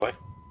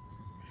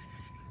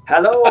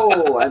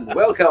Hello and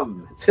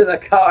welcome to the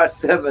Car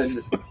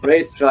 7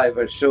 Race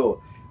Driver Show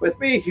with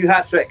me, Hugh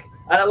Hattrick,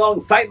 and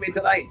alongside me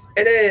tonight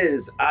it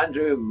is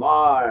Andrew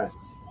Marr.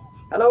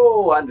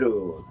 Hello,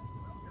 Andrew.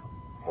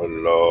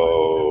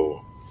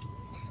 Hello.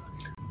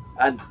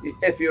 And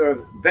if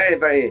you're very,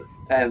 very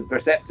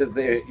perceptive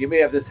there, you may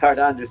have just heard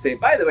Andrew say,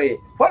 by the way,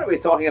 what are we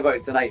talking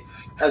about tonight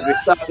as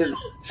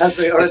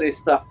we already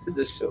started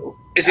the show?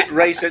 Is it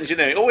race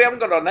engineering? Oh, we haven't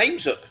got our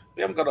names up.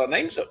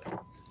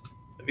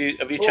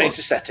 Have you changed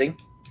the setting?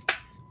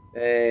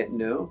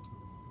 No.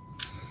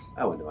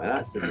 I wonder why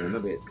that's in there.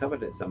 Maybe it's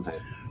covered it somehow.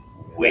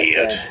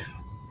 Weird.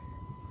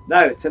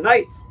 Now,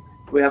 tonight,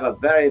 we have a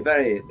very,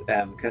 very,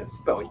 I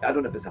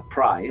don't know if it's a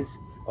prize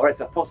or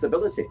it's a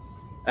possibility,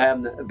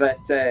 but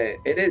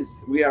it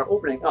is, we are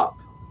opening up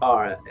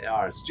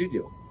our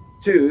studio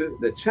to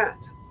the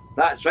chat.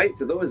 That's right,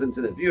 to those and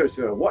to the viewers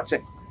who are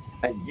watching,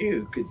 and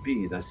you could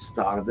be the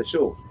star of the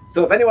show.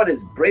 So if anyone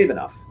is brave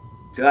enough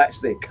to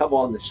actually come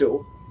on the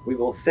show, we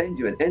will send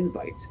you an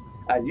invite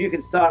and you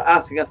can start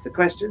asking us the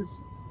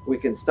questions. We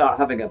can start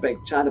having a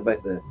big chat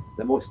about the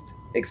most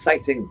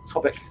exciting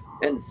topics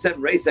in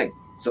sim racing.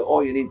 So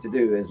all you need to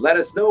do is let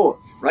us know,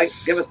 right?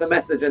 Give us a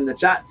message in the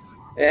chat,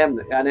 and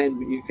then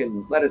you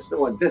can let us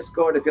know on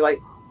Discord if you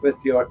like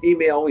with your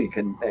email. You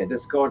can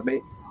Discord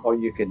me, or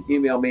you can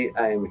email me,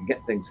 and we can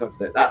get things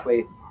sorted out that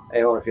way.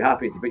 Or if you're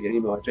happy to put your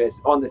email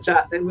address on the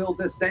chat, then we'll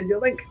just send you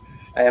a link,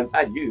 and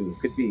you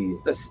could be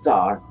the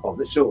star of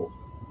the show.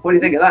 What do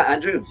you think of that,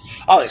 Andrew?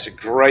 I think it's a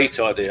great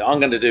idea.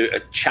 I'm going to do a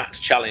chat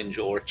challenge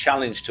or a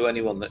challenge to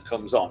anyone that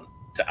comes on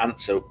to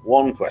answer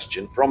one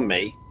question from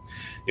me.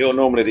 You're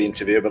normally the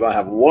interviewer, but I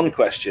have one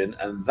question,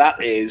 and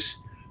that is,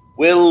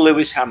 will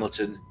Lewis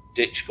Hamilton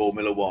ditch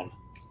Formula One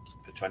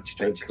for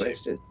 2022? Great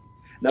question.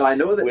 Now, I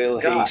know that will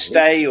he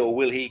stay or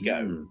will he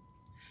go?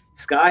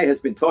 Sky has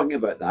been talking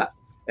about that.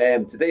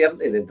 Today, haven't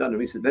they? They've done a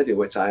recent video,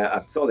 which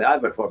I saw the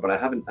advert for, but I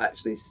haven't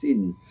actually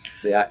seen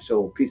the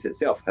actual piece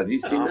itself. Have you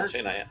seen that? I haven't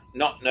seen that yet.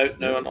 No,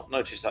 I've not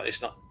noticed that.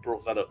 It's not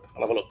brought that up.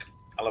 I'll have a look.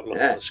 On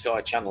the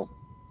Sky channel.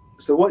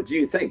 So what do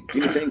you think? Do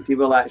you think he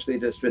will actually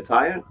just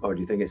retire, or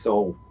do you think it's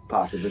all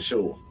part of the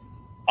show?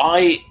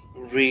 I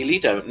really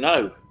don't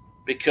know,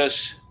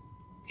 because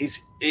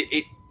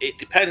it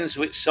depends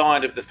which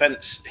side of the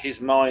fence his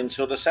mind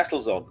sort of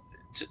settles on.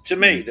 To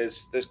me,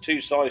 there's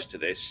two sides to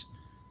this.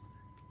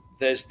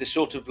 There's this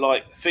sort of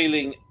like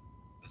feeling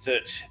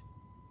that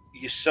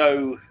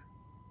you've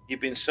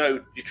been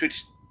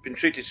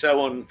treated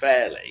so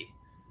unfairly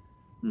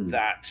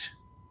that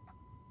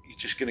you're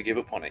just going to give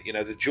up on it. You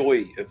know, the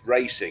joy of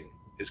racing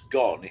is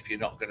gone if you're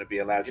not going to be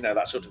allowed. You know,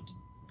 that sort of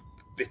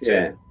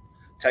bitter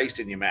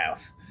taste in your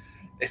mouth.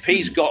 If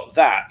he's got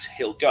that,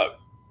 he'll go.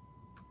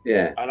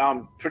 Yeah, and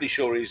I'm pretty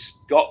sure he's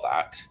got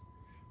that.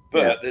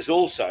 But there's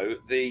also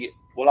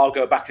I'll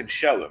go back and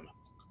show him.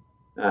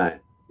 Yeah.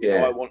 You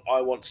know,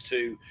 I want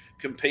to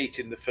compete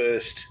in the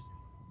first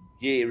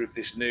year of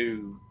the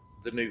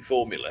new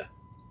formula,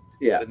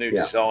 the new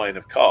design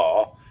of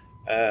car,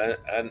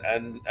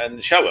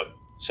 and show him.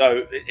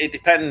 So it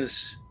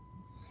depends.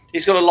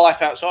 He's got a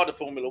life outside of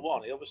Formula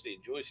One. He obviously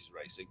enjoys his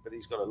racing, but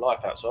he's got a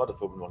life outside of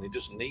Formula One. He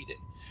doesn't need it.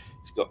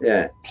 He's got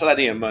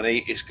plenty of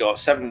money. He's got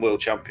 7 world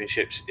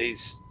championships.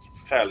 He's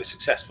fairly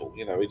successful.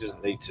 You know, he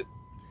doesn't need to.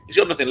 He's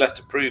got nothing left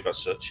to prove as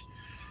such.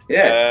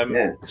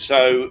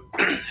 So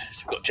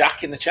we've got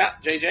Jack in the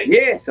chat, JJ.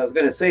 Yes, I was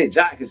going to say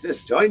Jack has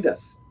just joined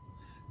us.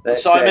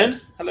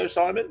 Simon, hello,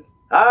 Simon.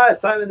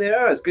 Simon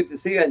there. It's good to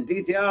see you. And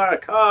DTR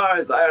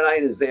Cars Iron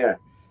Line is there.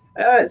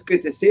 It's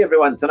good to see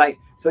everyone tonight.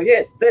 So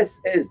yes,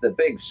 this is the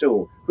big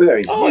show where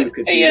you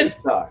could be a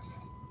star.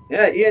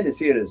 Yeah, Ian is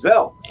here as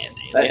well.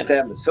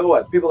 Ian.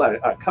 So people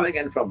are coming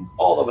in from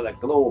all over the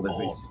globe as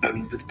we speak.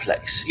 Over the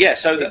place. Yeah,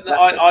 so exactly.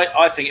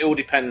 I think it all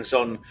depends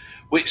on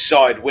which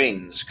side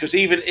wins, because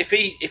even if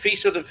he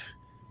sort of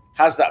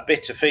has that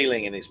bitter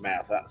feeling in his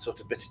mouth, that sort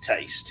of bitter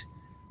taste,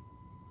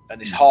 and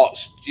his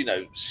heart's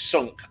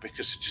sunk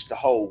because of just the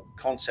whole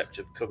concept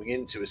of coming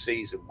into a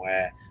season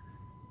where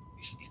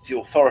the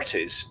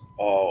authorities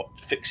are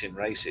fixing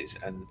races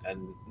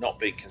and not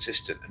being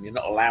consistent, and you're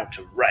not allowed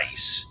to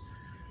race.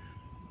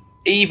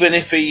 Even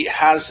if he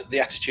has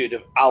the attitude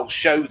of "I'll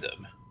show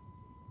them,"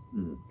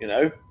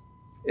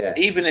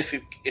 even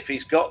if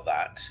he's got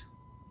that,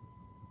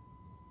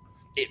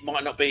 it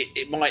might not be.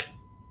 It might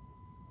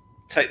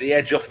take the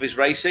edge off of his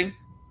racing.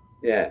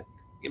 Yeah,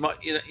 you might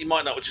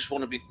not just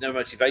want to be no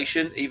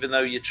motivation, even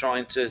though you're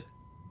trying to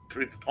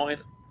prove a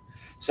point.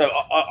 So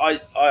I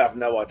have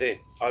no idea.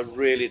 I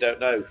really don't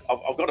know.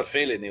 I've got a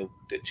feeling he'll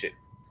ditch it,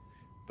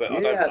 but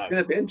I don't know. It's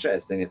going to be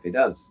interesting if he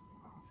does.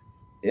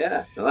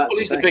 Yeah,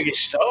 he's the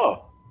biggest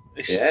star.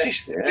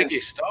 He's the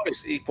biggest star.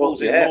 He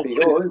pulls in more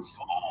than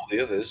all the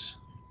others.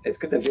 It's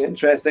going to be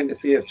interesting to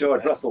see if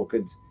George Russell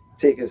could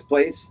take his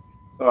place,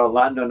 or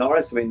Lando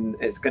Norris. I mean,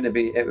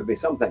 it would be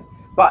something.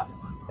 But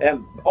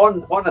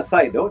on a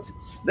side note,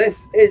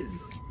 this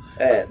is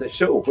the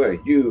show where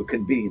you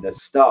can be the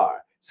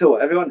star. So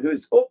everyone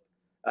who's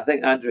I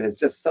think Andrew has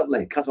just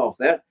suddenly cut off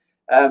there.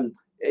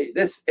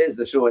 This is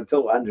the show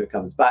until Andrew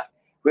comes back.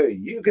 where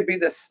you could be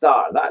the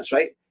star. That's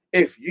right.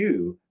 If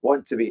you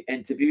want to be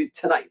interviewed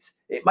tonight,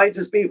 it might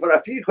just be for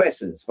a few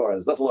questions for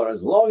as little or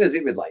as long as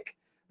you would like.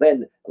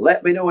 Then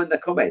let me know in the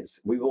comments.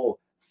 We will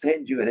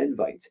send you an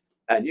invite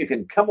and you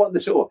can come on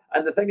the show.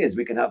 And the thing is,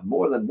 we can have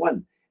more than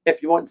one.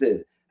 If you want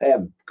to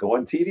go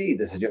on TV,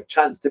 this is your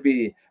chance to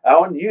be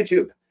on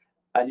YouTube.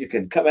 And you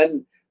can come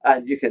in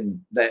and you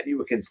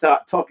can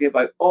start talking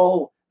about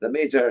all the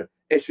major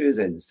issues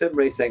in sim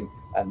racing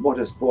and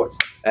motorsports,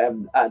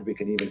 and we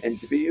can even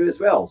interview you as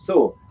well.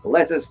 So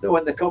let us know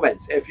in the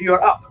comments if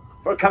you're up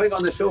for coming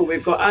on the show.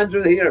 We've got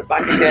Andrew here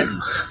back again,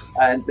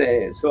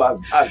 and so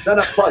I've done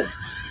a plug.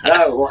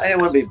 Now, will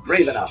anyone be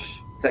brave enough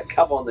to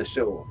come on the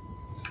show?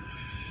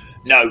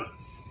 No.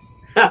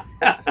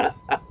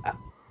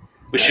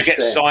 We should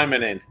get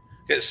Simon in.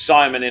 Get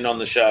Simon in on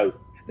the show.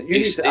 You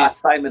need to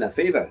ask Simon a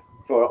favour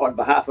on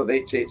behalf of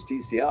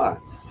HHTCR.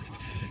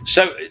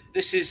 So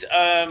this is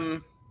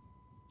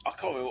I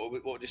can't remember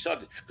what we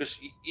decided, because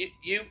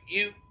you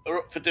are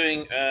up for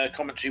doing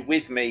commentary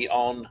with me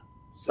on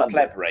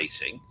pleb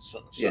racing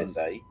Sunday.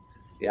 Yes.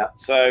 Yeah.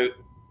 So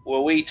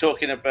were we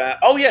talking about?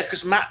 Oh yeah,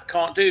 because Matt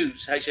can't do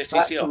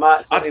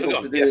HSTCR. I'd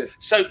forgotten. Yes.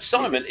 So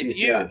Simon, if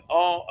you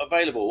are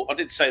available, I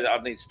did say that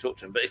I'd need to talk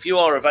to him, but if you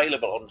are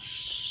available on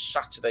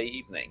Saturday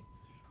evening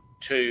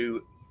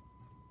to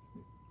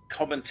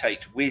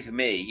commentate with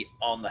me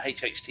on the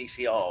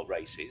HHTCR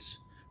races,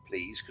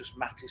 please, because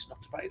Matt is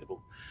not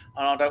available,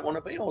 and I don't want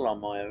to be all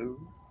on my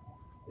own.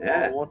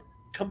 Yeah. I want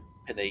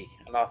company,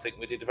 and I think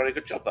we did a very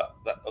good job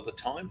that other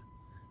time.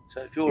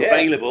 So if you're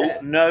available,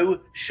 no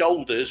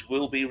shoulders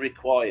will be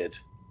required.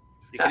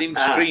 You can even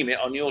stream it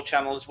on your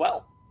channel as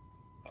well.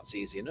 That's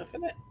easy enough,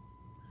 isn't it?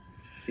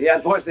 Yeah,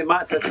 unfortunately,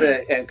 Matt's had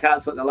to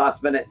cancel at the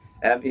last minute.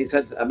 He's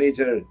had a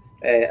major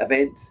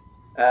event.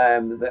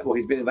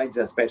 He's been invited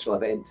to a special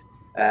event,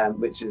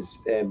 which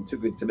is too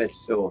good to miss.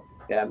 So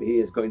he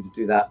is going to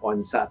do that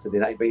on Saturday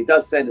night. But he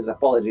does send his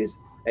apologies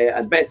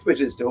and best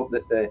wishes to hope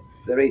that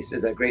the race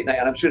is a great night.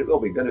 And I'm sure it will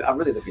be. I'm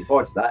really looking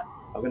forward to that.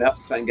 I'm going to have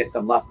to try and get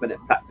some last-minute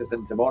practice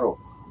in tomorrow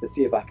to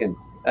see if I can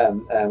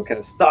kind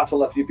of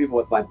startle a few people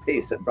with my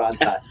pace at Brands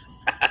Hatch.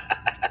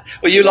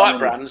 Well, you like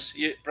Brands.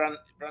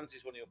 Brands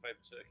is one of your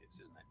favourite circuits,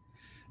 isn't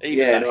it?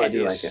 Even I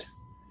do like it.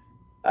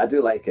 I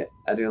do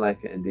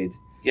like it indeed.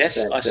 Yes,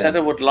 I said I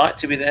would like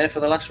to be there for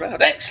the last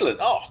round. Excellent.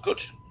 Oh,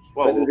 good.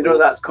 Well, you know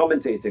that's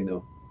commentating,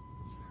 though.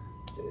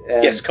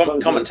 Yes,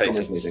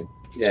 commentating.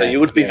 Yeah, so you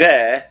would be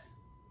there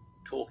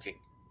talking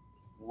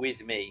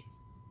with me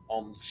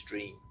on the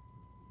stream.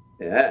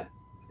 Yeah.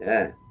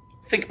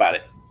 Think about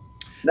it.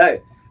 Now,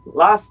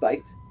 last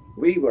night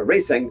we were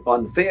racing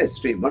on Thea's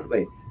stream, weren't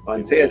we?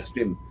 On Thea's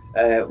stream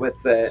with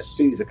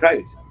Sue's a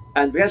Crowd.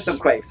 And we had some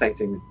quite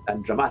exciting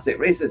and dramatic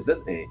races,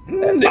 didn't we?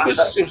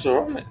 It was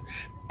all right.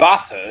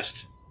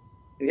 Bathurst.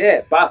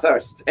 Yeah,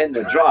 Bathurst in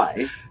the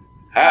dry.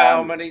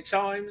 How many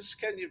times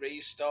can you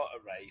restart a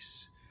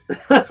race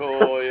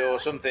before you're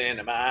something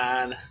a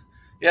man?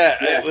 Yeah,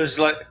 it was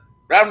like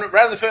round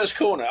the first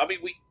corner. I mean,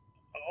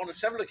 on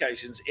several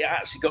occasions, it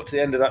actually got to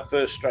the end of that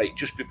first straight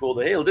just before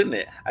the hill, didn't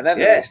it? And then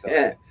they restarted.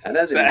 Yeah, and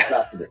then they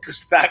restarted it.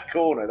 Because that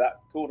corner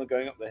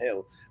going up the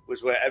hill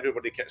was where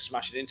everybody kept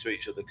smashing into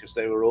each other because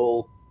they were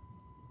all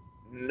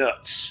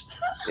nuts.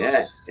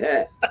 Yeah.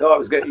 No, it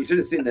was good. You should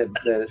have seen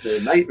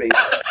the night race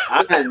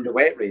and the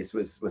wet race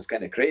was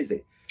kind of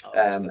crazy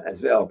as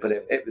well, but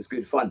it was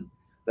good fun.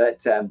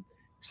 But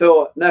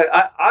so now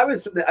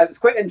it was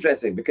quite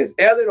interesting because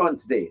earlier on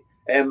today,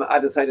 I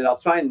decided I'll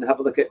try and have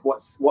a look at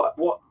what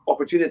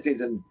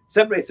opportunities in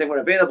sim racing were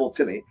available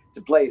to me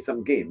to play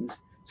some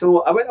games.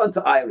 So I went on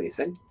to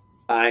iRacing.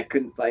 I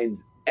couldn't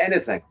find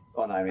anything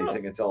on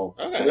iRacing at all.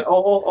 Okay.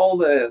 All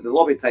the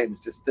lobby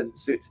times just didn't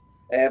suit.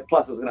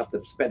 Plus, I was going to have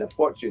to spend a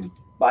fortune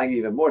buying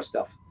even more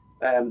stuff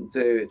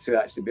to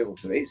actually be able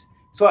to race.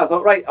 So I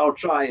thought, right, I'll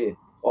try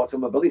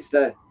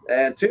Automobilista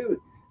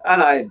 2.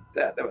 And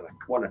there were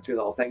like one or two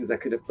little things I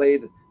could have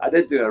played. I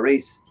did do a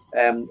race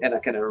in a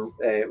kind of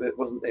it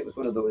was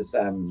one of those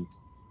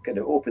kind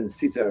of open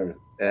seater,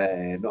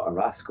 not a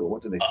Rascal.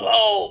 What do they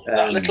call it?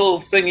 That little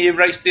thing you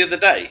raced the other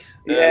day.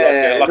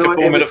 Like a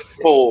Formula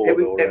Ford.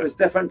 It was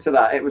different to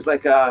that. It was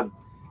like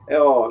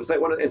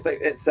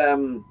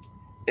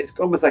it's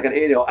almost like an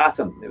aerial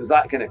Atom. It was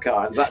that kind of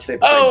car. That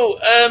type of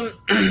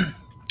thing.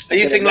 Are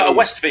you thinking like a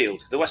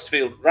Westfield? The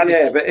Westfield Radical?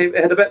 Yeah, but it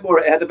had a bit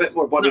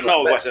more body.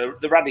 No,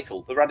 the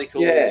Radical. The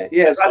Radical. Yeah,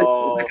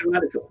 Radical, like a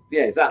Radical.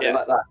 Yeah, exactly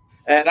like that.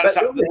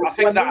 I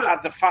think that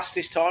had the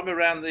fastest time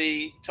around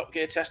the Top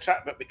Gear test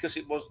track, but because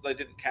they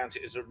didn't count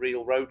it as a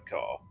real road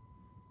car.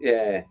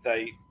 Yeah,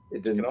 they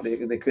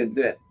couldn't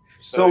do it.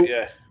 So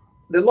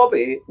the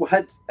lobby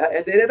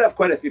they did have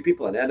quite a few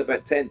people in it, had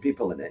about 10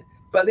 people in it,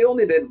 but they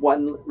only did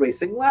one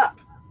racing lap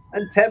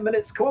and 10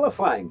 minutes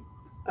qualifying.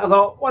 I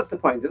thought, what's the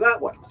point of that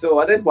one? So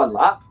I did one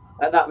lap,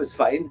 and that was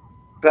fine.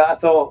 But I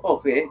thought,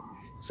 okay.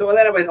 So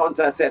then I went on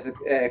to a set of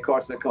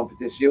Corsa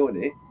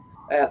Competizione.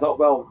 I thought,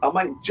 well, I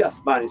might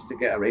just manage to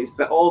get a race,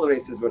 but all the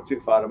races were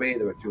too far away.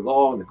 They were too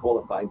long. The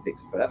qualifying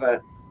takes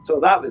forever. So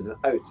that was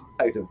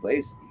out of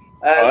place.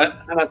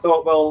 And I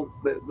thought, well,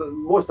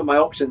 most of my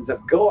options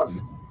have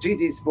gone.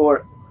 GD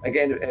Sport,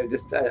 again,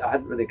 I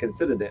hadn't really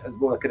considered it. I was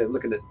more kind of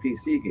looking at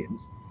PC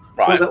games.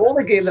 Right. So the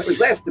only game that was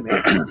left to me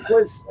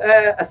was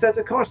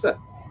Assetto Corsa.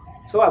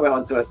 So I went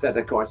on to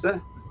Assetto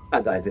Corsa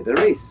and I did a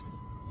race.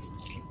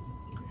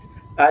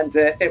 And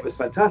it was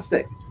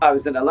fantastic. I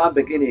was in a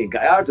Lamborghini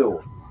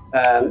Gallardo,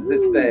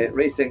 just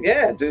racing,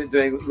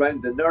 doing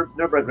around the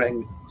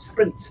Nürburgring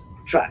sprint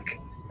track,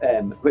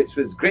 which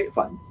was great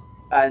fun.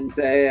 And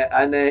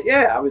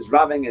I was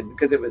ramming, and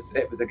because it was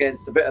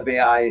against a bit of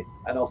AI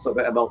and also a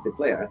bit of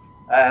multiplayer.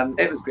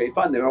 It was great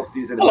fun. They were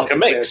obviously using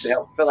multiplayer to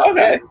help fill out.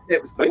 Okay.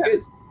 It was quite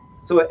good.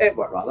 So it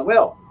worked rather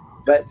well.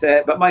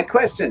 But my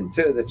question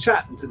to the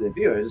chat and to the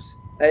viewers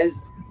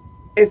is,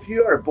 if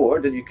you are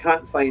bored and you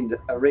can't find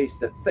a race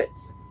that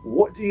fits,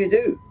 what do you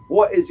do?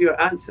 What is your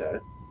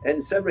answer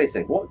in sim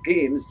racing? What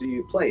games do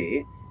you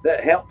play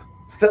that help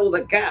fill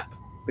the gap?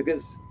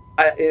 Because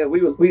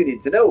we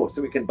need to know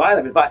so we can buy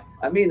them. In fact,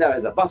 now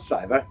as a bus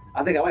driver,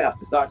 I think I might have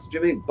to start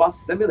streaming Bus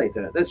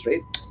Simulator at this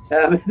rate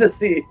to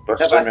see.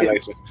 Bus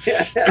Simulator.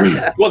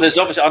 Well, there's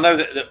obviously, I know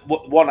that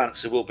one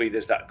answer will be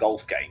there's that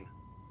golf game.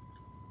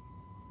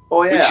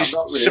 Oh yeah, which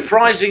is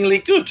surprisingly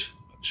good,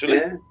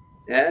 actually.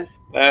 Yeah.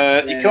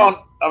 You can't.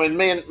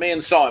 Me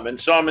and Simon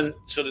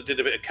sort of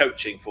did a bit of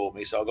coaching for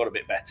me, so I got a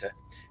bit better.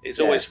 It's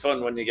always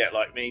fun when you get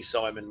like me,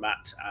 Simon,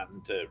 Matt,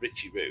 and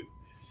Richie Roo,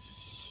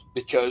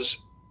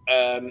 because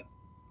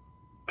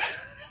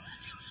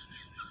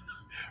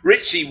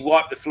Richie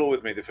wiped the floor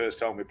with me the first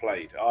time we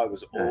played. I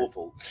was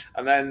awful,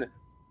 and then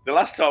the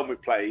last time we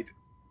played,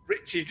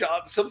 Richie,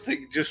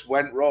 something just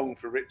went wrong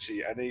for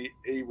Richie, and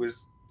he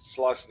was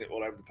slicing it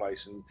all over the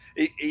place, and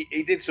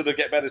he did sort of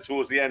get better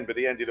towards the end, but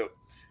he ended up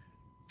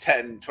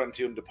 10,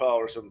 20 under par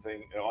or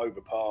something,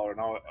 over par, and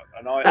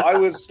I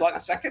was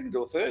like second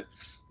or third.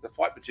 The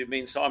fight between me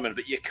and Simon,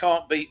 but you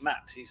can't beat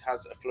Matt. He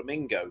has a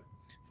flamingo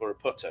for a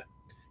putter.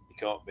 You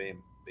can't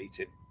beat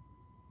him.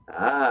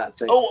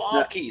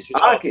 Arkeys.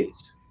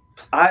 Arkeys.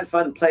 I had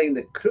fun playing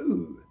the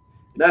Crew.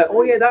 Now,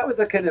 that was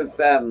a kind of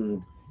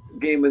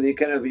game where you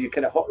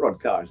kind of hot rod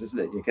cars, isn't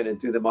it? You kind of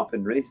do them up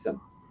and race them.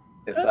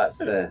 If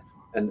that's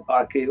an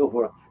arcade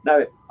over.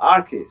 Now,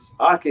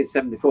 Arkeys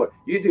 74.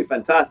 You do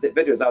fantastic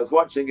videos. I was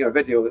watching your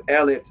video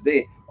earlier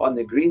today on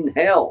the Green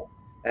Hell,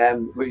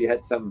 where you had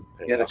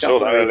a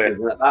couple of races.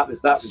 That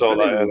was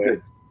really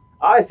good.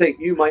 I think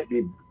you might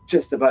be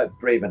just about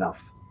brave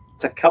enough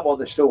to come on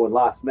the show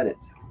last minute.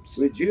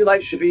 Would you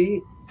like to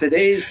be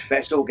today's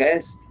special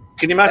guest?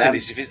 Can you imagine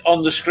this if he's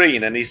on the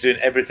screen and he's doing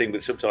everything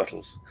with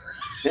subtitles?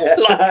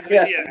 Like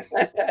videos.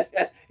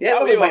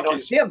 But we might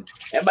not see him.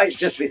 It might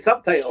just be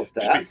subtitles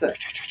to answer.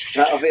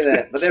 That'll be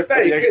there. But they're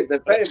very good. They're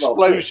very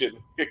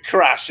explosion, a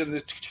crash,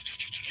 and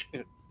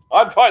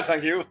I'm fine,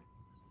 thank you.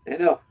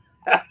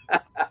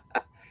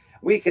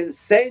 We can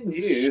send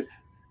you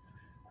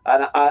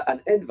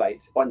an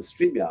invite on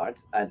StreamYard,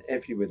 and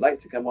if you would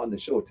like to come on the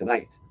show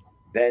tonight,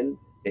 then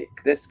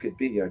this could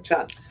be your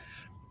chance.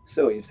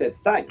 So you've said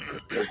thanks.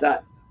 Is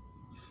that?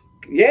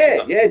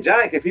 Yeah,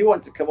 Jack. If you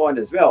want to come on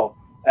as well.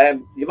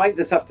 You might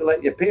just have to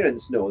let your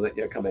parents know that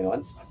you're coming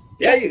on.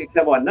 Yeah, you can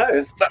come on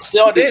now. That's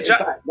the idea,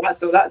 Jack.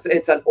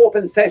 It's an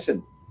open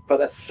session for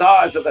the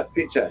stars of the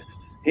future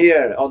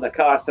here on the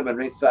Car Sim and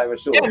Race Driver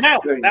Show. Yeah,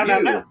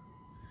 now.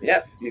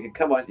 Yep, you can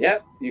come on.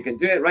 Yep, you can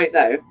do it right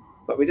now.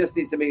 But we just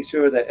need to make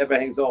sure that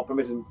everything's all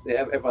permission.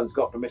 Everyone's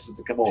got permission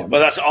to come on.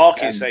 Well, that's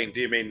Arkeys saying.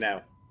 Do you mean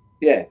now?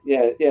 Yeah.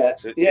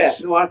 So,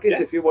 yes. No, Arkeys,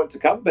 if you want to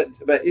come, but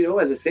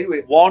as I say,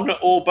 one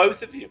or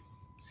both of you.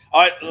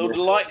 I would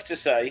like to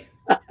say.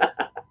 I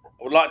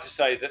would like to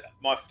say that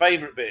my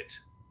favourite bit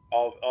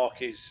of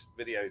Arkeys'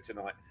 video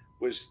tonight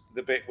was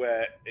the bit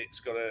where it's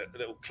got a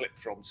little clip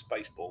from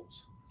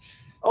Spaceballs.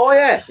 Oh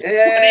yeah.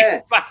 When he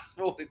fast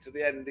forwarded to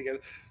the end, he goes,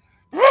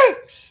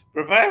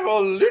 "Prepare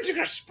for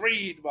ludicrous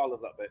speed." Well, I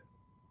love that bit.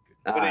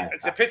 But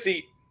it's a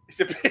pity.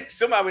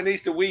 Somehow he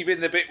needs to weave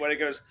in the bit where he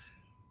goes,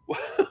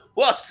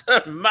 "What's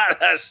the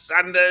matter,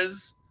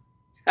 Sanders?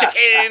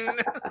 Chicken."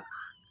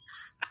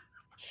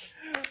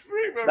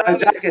 Now,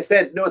 Jack has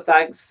said no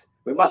thanks.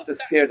 We must have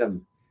scared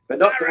him, but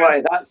not to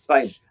worry, that's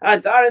fine.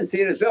 And Darren's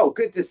here as well.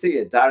 Good to see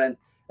you, Darren.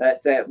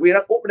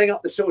 We're opening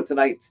up the show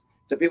tonight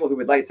to people who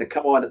would like to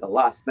come on at the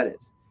last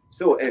minute.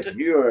 So if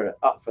you're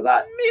up for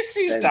that,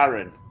 Mrs.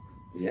 Darren.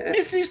 Yeah.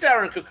 Mrs.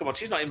 Darren could come on.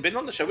 She's not even been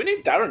on the show. We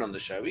need Darren on the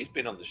show. He's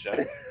been on the show.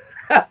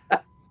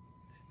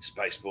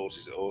 Spaceballs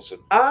is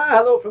awesome.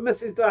 Hello from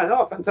Mrs. Darren.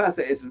 Oh,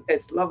 fantastic.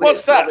 It's lovely.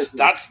 What's that?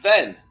 That's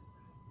then.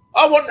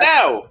 I want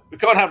now. We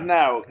can't have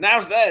now.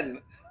 Now's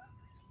then.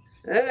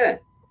 Yeah.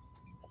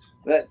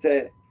 But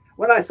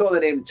when I saw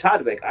the name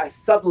Chadwick, I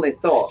suddenly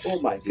thought,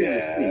 oh my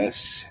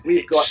goodness,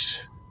 we've got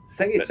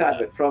Thingy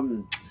Chadwick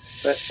from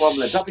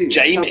Formula W.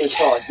 Jamie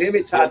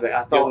Chadwick.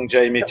 I thought young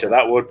Jamie,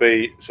 that would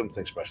be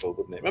something special,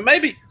 wouldn't it? Well,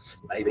 maybe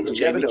it's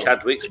Jamie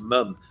Chadwick's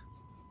mum.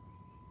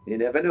 You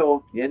never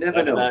know. You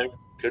never know.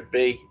 Could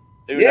be.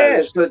 Who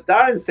knows? So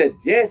Darren said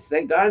yes. I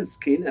think Darren's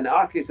keen, and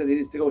Arkeys said he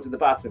needs to go to the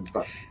bathroom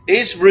first.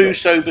 Is Roo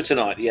sober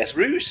tonight? Yes,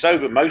 Roo's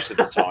sober most of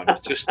the time.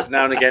 Just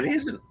now and again he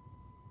isn't.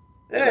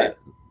 Yeah.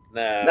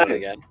 No,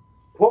 again.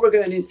 What we're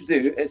going to need to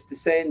do is to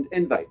send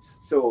invites.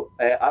 So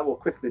I will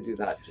quickly do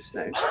that just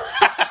now.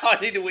 I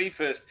need a wee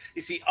first.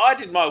 You see, I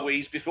did my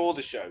wees before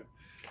the show.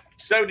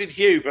 So did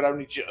Hugh, but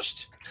only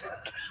just.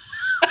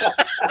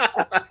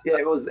 Yeah,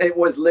 it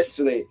was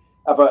literally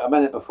about a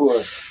minute before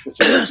the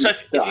show. So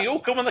if you all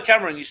come on the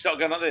camera and you start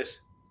going like this,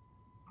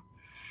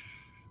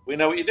 we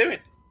know what you're doing.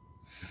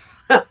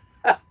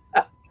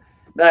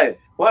 Now,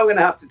 what I'm going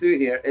to have to do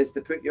here is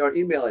to put your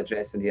email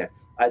address in here.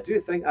 I do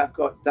think I've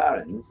got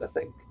Darren's, I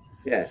think.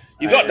 Yeah.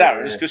 You've got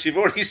Darren's because you've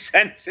already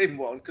sent him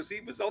one because he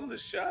was on the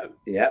show.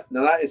 Yeah,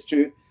 no, that is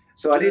true.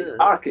 So I need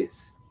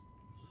Arkeys.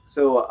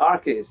 So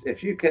Arkeys,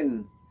 if you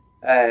can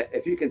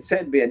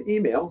send me an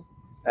email,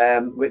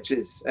 which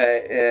is,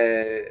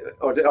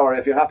 or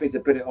if you're happy to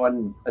put it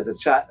on as a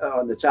chat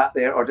on the chat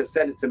there, or just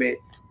send it to me,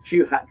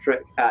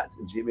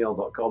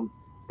 hughhatrick@gmail.com,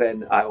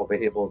 then I will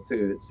be able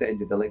to send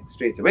you the link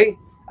straight away,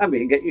 and we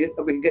can get you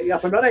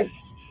up and running.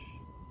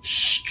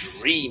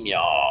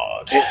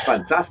 StreamYard. It's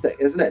fantastic,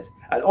 isn't it?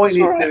 And all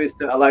you need to do is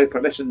to allow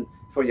permission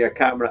for your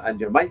camera and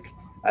your mic,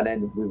 and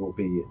then we will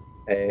be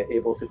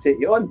able to take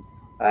you on.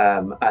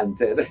 And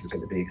this is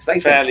going to be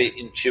exciting. Fairly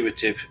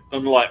intuitive,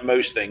 unlike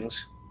most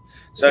things.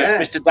 So,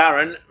 yeah. Mr.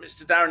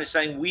 Darren is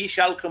saying we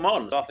shall come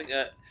on. I think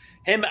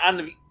him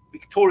and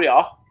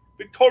Victoria.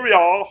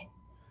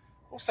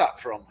 What's that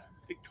from?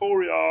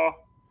 Victoria.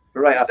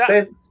 Right,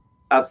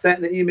 I've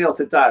sent the email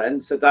to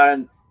Darren. So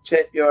Darren,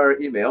 check your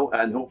email,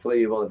 and hopefully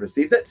you will have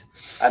received it.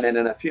 And then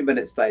in a few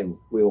minutes' time,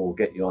 we will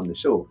get you on the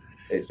show.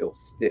 It'll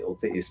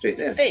take you straight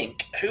there. I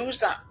think who was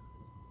that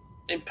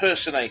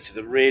impersonator?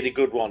 The really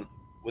good one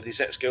with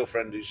his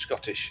ex-girlfriend who's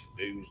Scottish,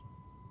 who's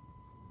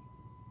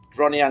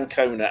Ronnie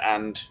Ancona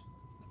and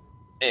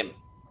him. Do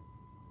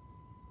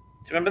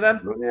you remember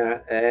them?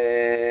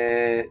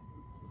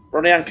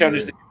 Ronnie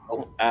Ancona's the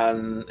girl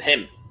and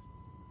him.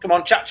 Come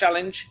on, chat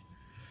challenge.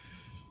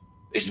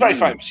 He's very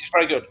famous. He's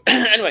very good.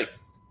 Anyway,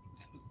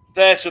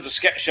 their sort of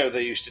sketch show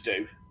they used to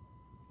do.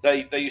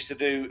 They used to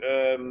do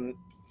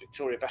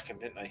Victoria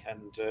Beckham, didn't they?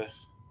 And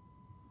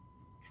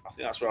I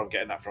think that's where I'm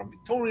getting that from.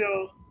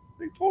 Victoria.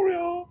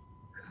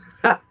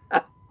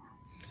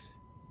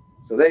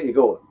 So there you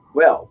go.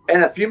 Well,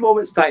 in a few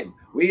moments' time,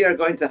 we are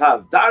going to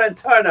have Darren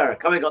Turner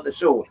coming on the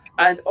show,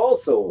 and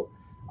also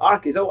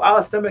Arkeys. Oh,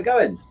 Alistair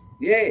McGowan.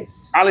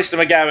 Yes. Alistair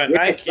McGowan.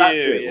 Yes, thank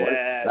you.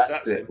 Yes,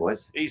 that's it.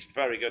 He's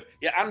very good.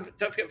 Yeah, and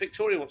don't forget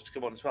Victoria wants to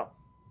come on as well.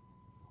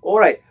 All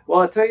right.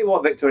 Well, I'll tell you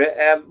what,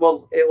 Victoria.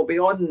 Well, it will be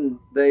on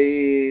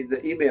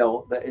the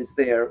email that is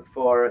there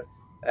for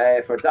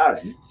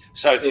Darren.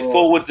 So if you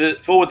forward the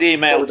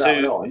email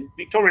to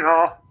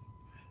Victoria.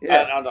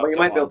 Yeah, well, you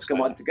might be able to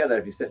come on together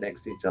if you sit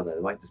next to each other.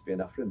 There might just be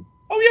enough room.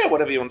 Oh yeah,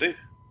 whatever you want to do.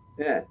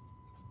 Yeah.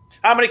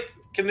 How many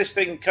can this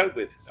thing cope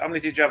with? How many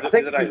did you have the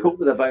other day? I think we cope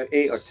with about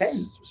 8 or 10,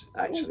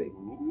 actually.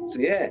 Ooh. So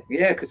yeah,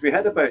 because we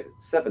had about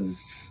 7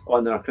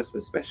 on our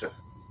Christmas special.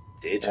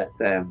 Did.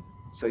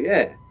 So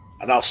yeah.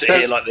 And I'll sit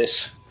here like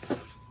this.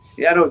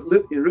 Yeah, no,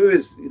 Roo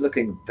is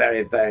looking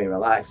very, very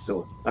relaxed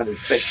though on his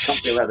big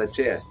comfy leather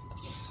chair.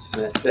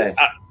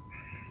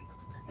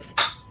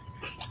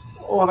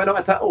 Have I not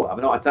attached? Oh, I've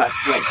not attached.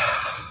 Right.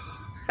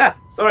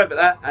 Sorry about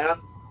that. Hang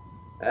on.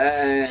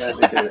 Let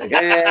me do it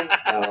again.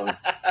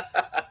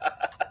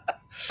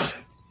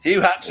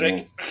 Hugh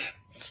Hatrick.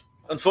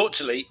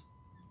 Unfortunately,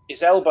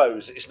 his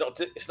elbows. It's not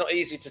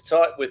easy to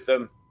type with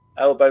them.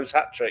 Elbows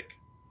Hatrick.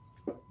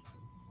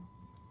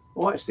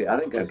 Oh, actually, I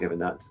think I've given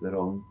that to the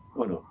wrong.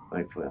 Oh no,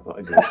 thankfully, I thought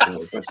I'd give it to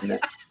the person there.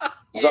 I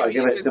thought I'd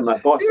give it to my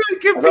boss. I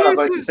thought I was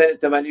about to send it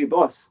to my new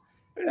boss.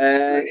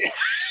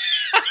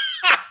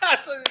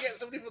 So you get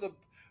somebody from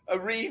a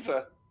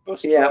Reaver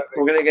bus. Yeah, driving.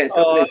 We're going to get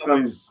somebody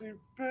from.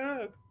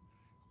 Superb.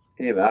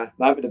 Here we are.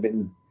 That would have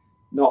been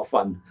not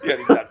fun.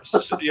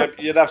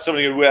 You'd have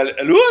somebody who hello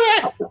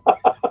there.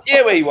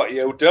 Yeah, what are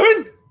you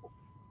doing?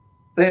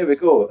 There we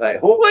go.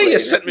 Right, well, you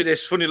sent me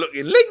this funny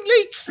looking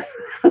link.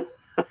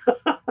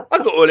 I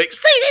got all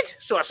excited,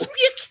 so I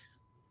squeak.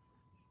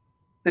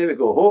 There we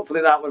go.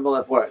 Hopefully that one will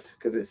have worked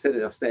because it said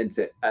I've sent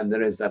it, and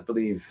there is, I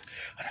believe,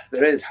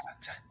 there is.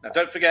 Now,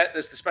 don't forget,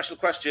 there's the special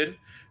question.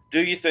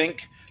 Do you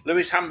think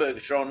Lewis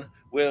Hamburgertron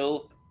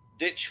will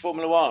ditch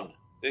Formula One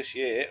this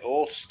year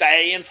or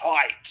stay and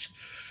fight?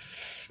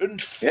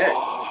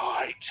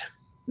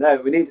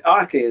 Now, we need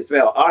Arkeys as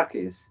well.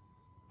 Arkeys.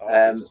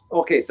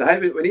 Okay, so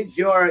we need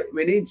your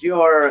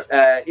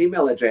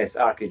email address,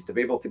 Arkeys, to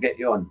be able to get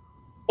you on.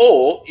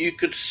 Or you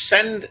could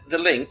send the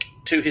link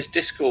to his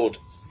Discord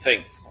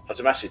thing as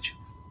a message.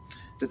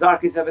 Does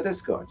Arkeys have a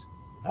Discord?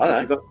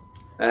 I don't know.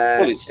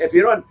 If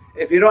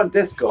you're on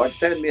Discord,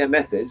 send me a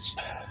message,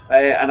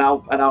 and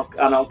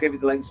I'll give you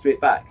the link straight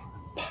back.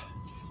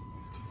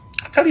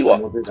 I'll tell you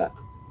what. We'll do that.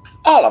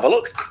 I'll have a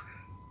look.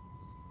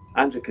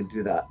 Andrew can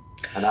do that,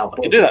 and I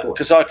can do that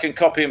because I can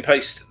copy and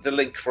paste the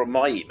link from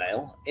my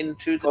email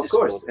into the Discord. Of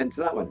course, into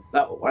that one.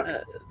 That will work.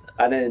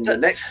 And in the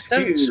next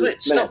few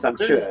minutes, I'm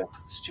sure.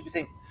 Stupid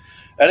thing.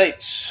 All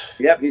right.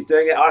 Yep, he's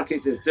doing it.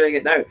 Arkeys is doing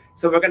it now.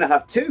 So we're going to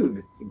have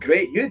 2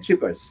 great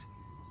YouTubers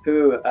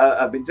who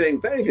have been doing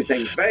very good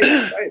things, very,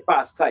 very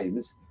fast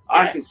times.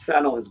 Arkeys'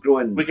 channel has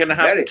grown. We're going to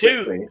have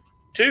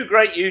two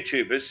great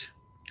YouTubers,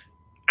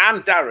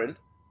 and Darren,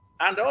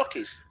 and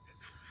Arkeys.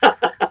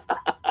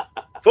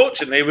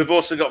 Fortunately, we've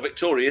also got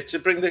Victoria to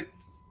bring the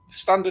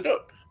standard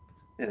up.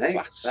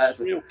 Class,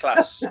 real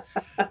class.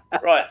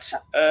 Right.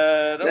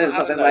 I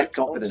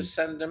want to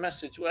send a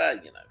message. Well,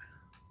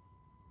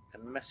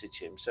 and message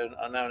him. So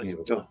I now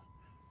need to.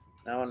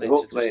 Now I need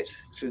hopefully to it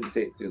shouldn't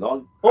take too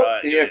long.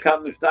 Here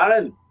comes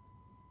Darren.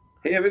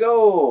 Here we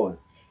go.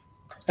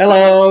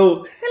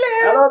 Hello.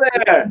 Hello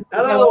there.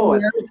 Hello.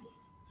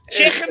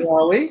 Chicken. How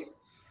are we?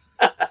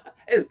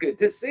 It's good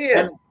to see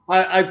you.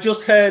 I've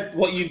just heard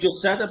what you've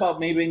just said about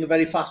me being a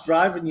very fast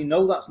driver, and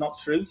that's not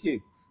true,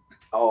 Hugh.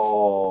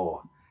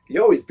 Oh,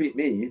 you always beat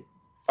me.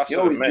 You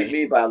always beat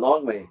me by a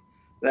long way.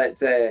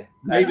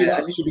 Maybe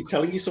that should be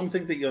telling you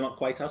something that you're not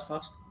quite as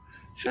fast.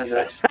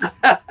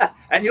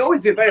 And you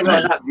always do very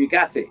well on that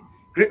Bugatti.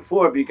 Group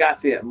 4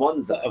 Bugatti at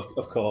Monza.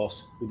 Of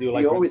course. We do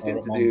like you always seem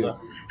to Monza.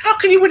 How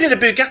can you win in a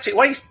Bugatti? It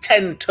weighs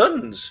 10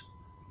 tons.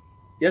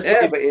 Yes,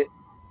 but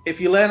if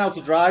you learn how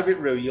to drive it,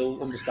 Roo,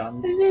 you'll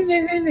understand.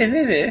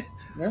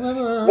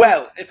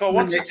 Well, if I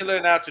wanted to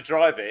learn how to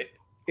drive it,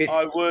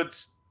 I would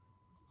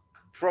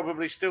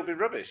probably still be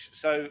rubbish.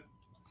 So,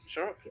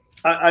 sure.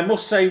 I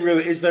must say, Roo,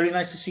 it is very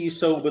nice to see you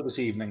sober this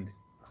evening.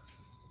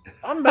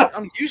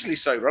 I'm usually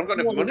sober. I've got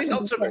enough money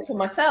not to be. For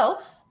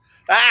myself.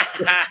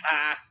 Good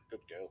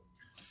girl.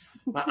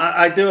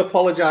 I do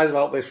apologise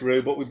about this,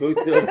 Roo, but we both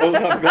have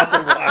a glass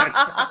of wine.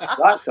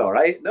 That's all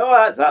right. No,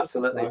 that's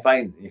absolutely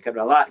fine. You can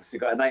relax.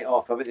 You've got a night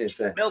off, haven't you?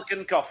 So. Milk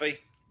and coffee.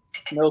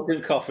 Milk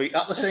and coffee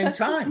at the same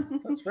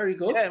time. That's very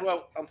good. Yeah,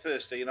 well, I'm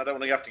thirsty and I don't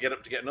want to have to get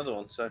up to get another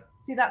one. So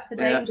see, that's the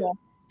danger.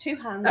 2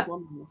 hands,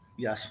 1 mouth.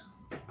 Yes.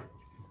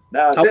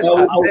 Now,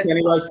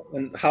 anyway,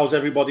 and how's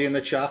everybody in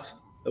the chat?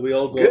 Are we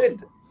all good?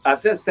 Good.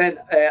 I've just sent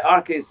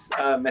Arkeys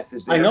a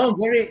message there. I know. I'm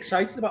very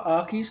excited about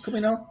Arkeys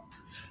coming on.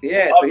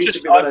 Yeah,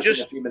 so I've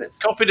just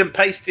copied and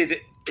pasted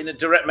it in a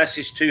direct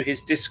message to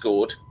his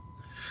Discord.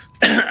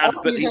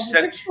 But he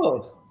sent.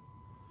 Discord?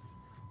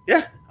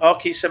 Yeah,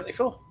 Arkeys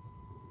 74.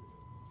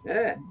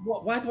 Yeah.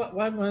 Why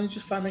are you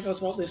just finding out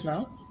about this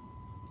now?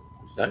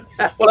 No.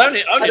 Well, I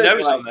only know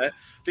he's on there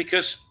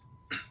because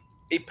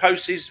he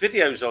posts his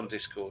videos on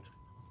Discord.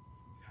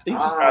 He's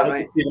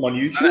right. See him on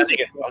YouTube.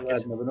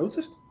 I've never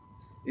noticed.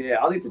 Yeah,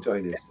 I'll need to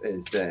join his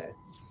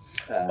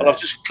well, I've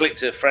just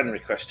clicked a friend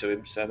request to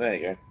him, so there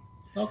you go.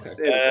 Okay.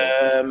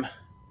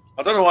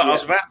 I don't know what I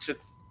was about to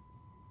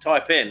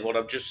type in what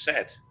I've just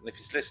said, and if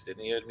he's listening,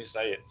 he heard me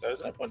say it, so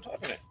there's no point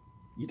typing it.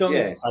 You don't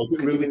have to type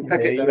it, you can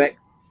click it direct.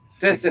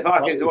 Just if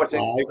Arkeys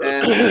watching.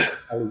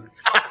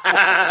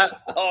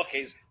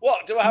 Arkeys,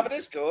 what? Do I have a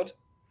Discord?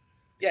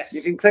 Yes.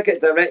 You can click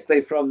it directly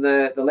from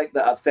the link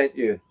that I've sent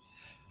you.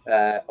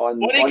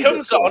 When he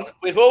comes on,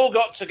 we've all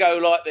got to go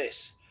like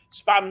this.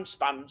 Spam,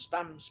 spam,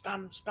 spam,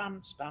 spam, spam,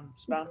 spam,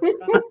 spam,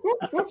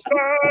 spam,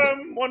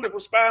 spam,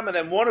 wonderful spam, and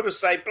then one of us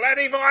say,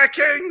 bloody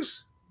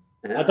Vikings!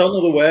 I don't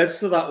know the words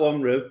to that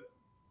one, Rube.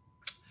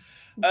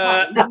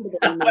 Well,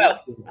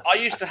 I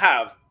used to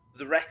have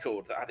the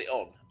record that had it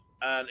on,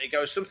 and it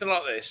goes something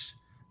like this.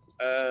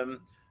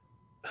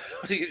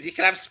 You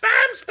can have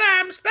spam,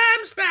 spam,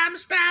 spam, spam,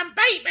 spam,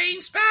 baked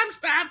beans, spam,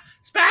 spam,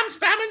 spam,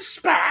 spam, and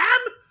spam.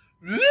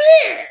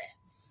 Blech!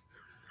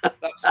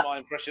 That's my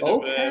impression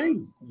of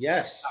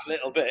yes, that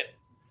little bit.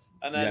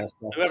 And then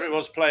whoever it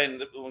was playing,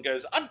 the one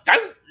goes, I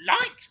don't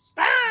like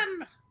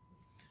spam.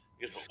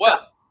 He goes,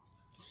 well,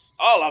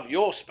 I'll have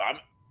your spam.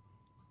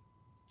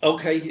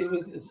 Okay,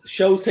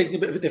 show's taking a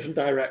bit of a different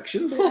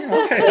direction. But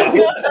okay. There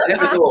we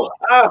go.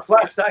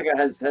 Flash Tiger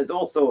has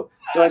also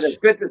joined us.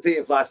 Good to see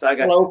you, Flash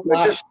Tiger. Hello,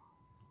 Flash.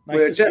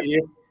 We're just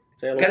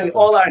getting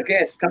all our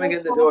guests coming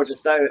in the door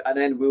just now, and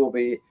then we'll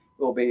be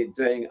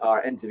doing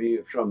our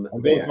interview from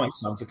I'm going for my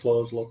Santa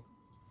Claus look.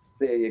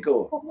 There you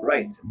go.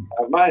 Right.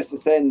 I've managed to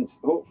send,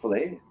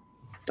 hopefully,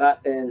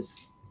 that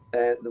is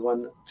the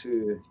one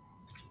to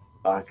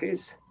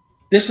Arkeys.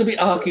 This will be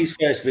Arkeys'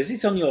 first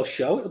visit on your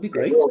show. It'll be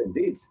great. It will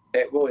indeed.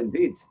 It will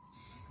indeed.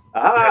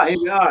 Aha, here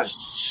we are.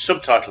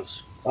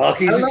 Subtitles.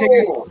 Arkeys is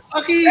here.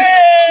 Arkeys!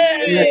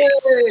 Hey!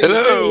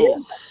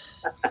 Hello.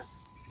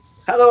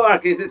 Hello,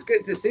 Arkeys. It's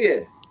good to see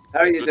you. How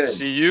are you doing? Good to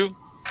see you.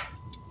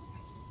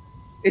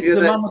 It's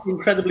the man with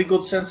incredibly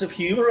good sense of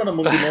humour on a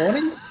Monday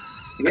morning.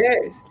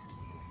 Yes.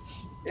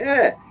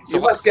 Yeah.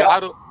 So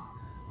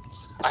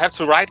I have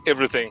to write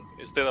everything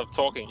instead of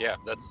talking. Yeah,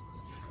 that's.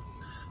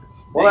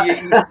 Well,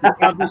 you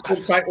can't do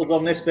subtitles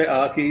on this bit,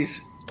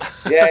 Arkeys.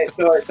 Yeah, it's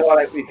all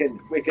right. We can.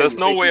 There's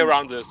no way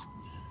around this.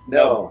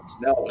 No.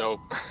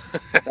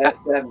 That's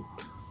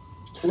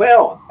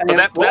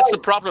the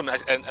problem,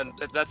 and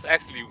that's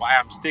actually why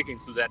I'm sticking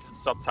to that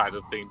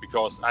subtitle thing,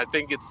 because I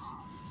think it's,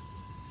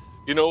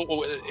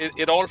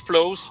 it all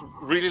flows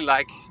really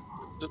like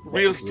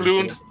real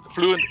fluent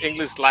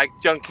English, like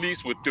John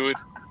Cleese would do it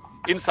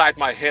inside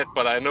my head.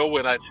 But I know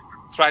when I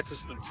try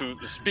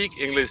to speak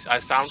English, I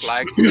sound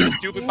like a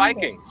stupid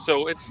Viking.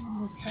 So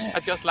I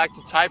just like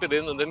to type it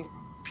in, and then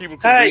people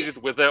can read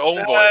it with their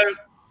own voice.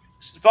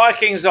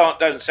 Vikings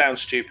don't sound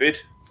stupid.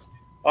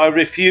 I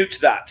refute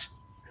that.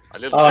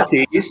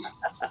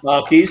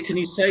 Arkeys, can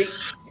you say,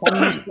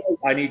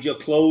 I need your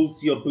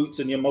clothes, your boots,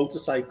 and your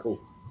motorcycle?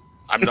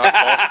 I'm not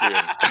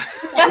Austrian.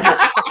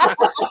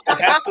 You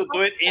have to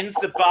do it in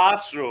the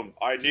bathroom.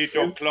 I need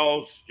your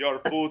clothes, your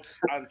boots,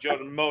 and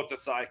your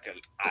motorcycle.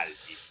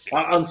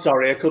 I'm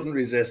sorry, I couldn't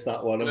resist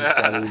that one. I'm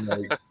sorry,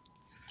 mate.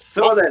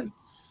 So then,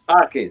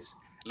 Arkeys.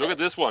 Look at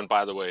this one,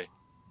 by the way.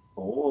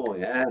 Oh,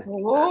 yeah.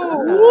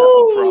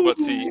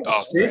 Property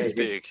of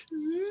Stig.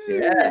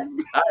 Yeah,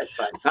 that is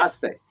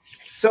fantastic.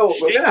 So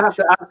we're going to have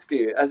to ask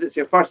you, as it's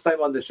your first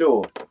time on the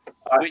show,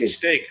 Arkeys. Which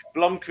Stig?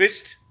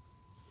 Blomqvist?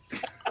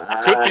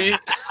 Could be.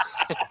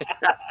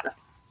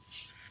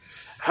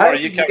 How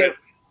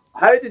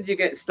did you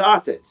get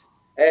started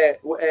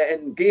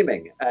in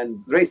gaming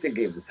and racing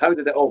games? How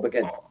did it all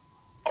begin?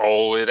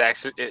 Oh,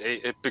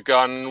 it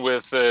began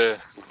with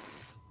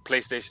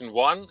PlayStation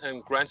 1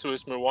 and Gran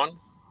Turismo 1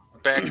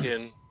 back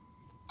in,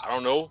 I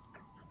don't know,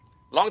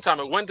 long time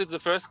ago. When did the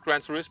first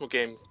Gran Turismo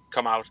game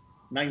come out?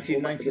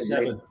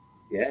 1997.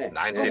 Yeah.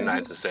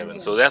 1997.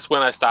 So that's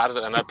when I started,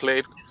 and I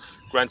played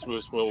Gran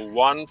Turismo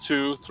 1,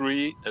 2,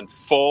 3, and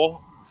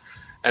 4.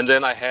 And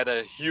then I had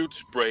a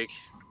huge break,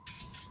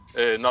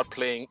 not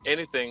playing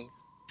anything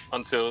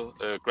until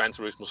Gran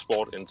Turismo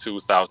Sport in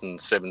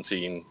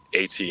 2017,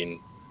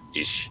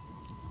 18-ish.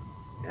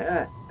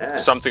 Yeah.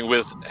 Something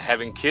with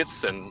having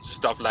kids and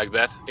stuff like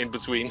that in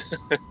between.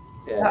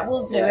 That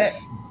will do it.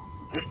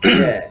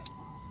 Yeah.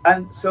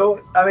 And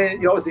so, I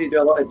mean, you obviously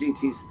do a lot of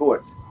GT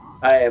sport.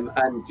 And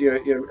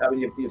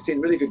you've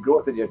seen really good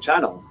growth in your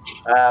channel,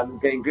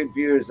 getting good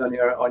views on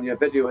your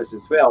videos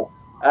as well.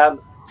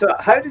 So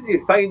how did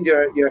you find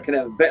your kind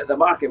of bit of the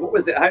market? What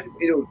was it? How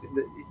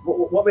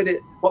what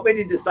made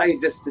you decide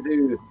just to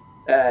do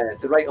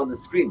to write on the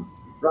screen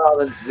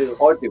rather than to do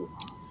audio?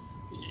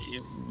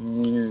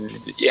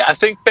 Yeah, I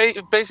think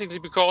basically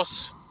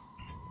because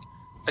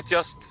I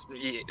just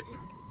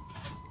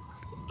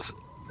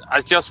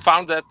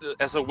found that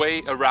as a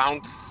way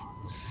around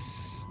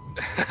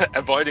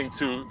avoiding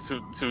to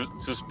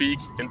speak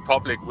in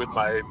public with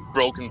my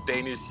broken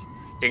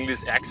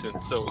English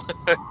accent. So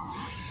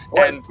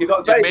and it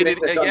made it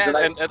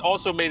and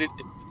also made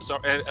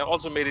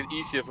it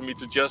easier for me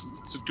to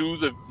do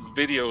the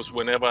videos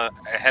whenever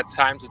I had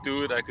time to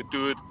do it. I could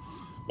do it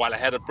while I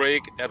had a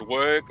break at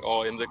work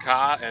or in the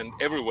car and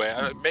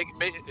everywhere.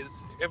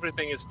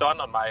 Everything is done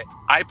on my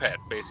iPad.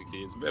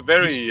 Basically, it's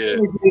very.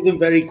 You do them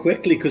very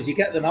quickly because you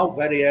get them out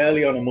very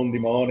early on a Monday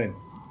morning.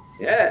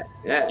 Yeah.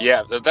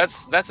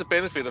 That's a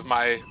benefit of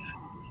my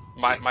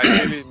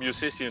daily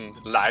musician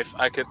life.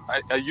 I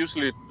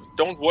usually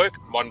don't work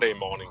Monday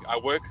morning. I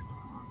work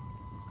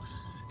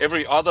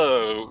every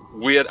other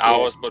weird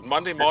hours, but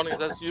Monday morning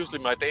that's usually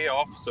my day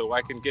off, so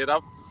I can get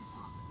up.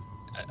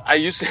 I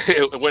usually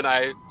when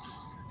I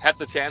have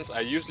the chance,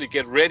 I usually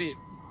get ready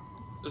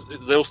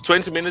those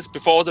 20 minutes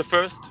before the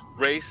first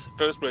race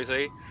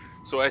A.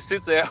 So I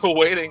sit there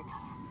waiting.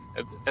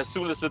 As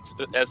soon as it's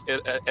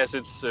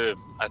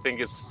I think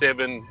it's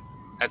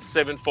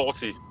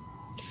 7:40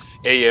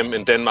 a.m.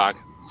 in Denmark.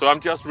 So I'm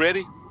just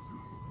ready.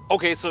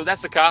 Okay, so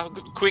that's the car.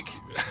 Quick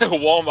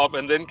warm up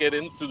and then get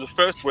into the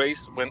first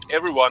race when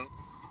everyone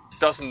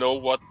doesn't know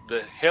what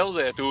the hell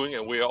they're doing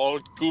and we're all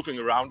goofing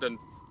around and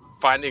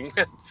finding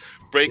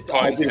break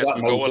points as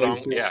we go along.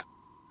 Yeah.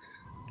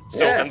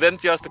 So and then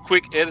just a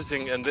quick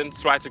editing and then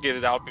try to get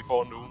it out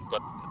before noon.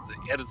 But the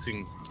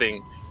editing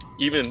thing,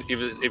 even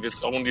if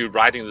it's only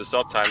writing the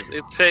subtitles,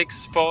 it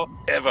takes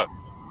forever.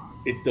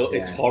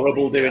 It's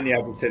horrible doing the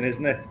editing,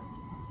 isn't it?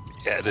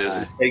 Yeah, it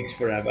is. It takes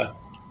forever.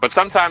 But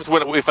sometimes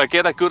if I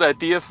get a good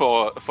idea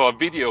for a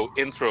video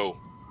intro,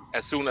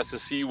 as soon as I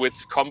see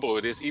which combo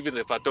it is, even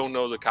if I don't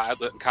know the car,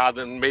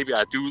 then maybe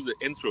I do the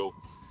intro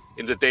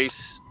in the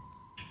days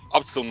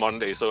up till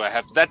Monday. So I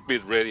have that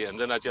bit ready, and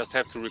then I just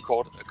have to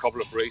record a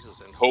couple of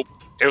races and hope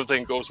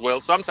everything goes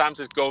well. Sometimes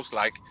it goes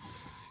like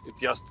it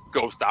just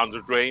goes down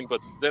the drain,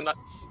 but then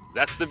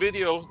that's the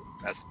video.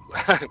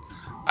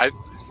 I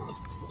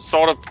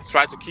sort of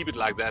try to keep it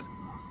like that.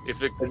 If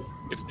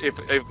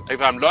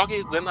I'm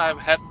lucky, then I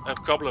have a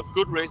couple of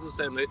good races,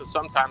 and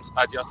sometimes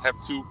I just have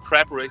 2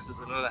 crap races,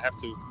 and then I have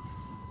to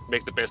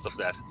make the best of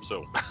that.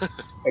 So,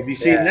 have you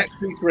seen next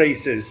week's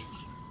races?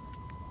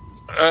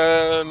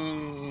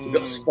 We've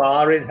got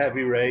Spa in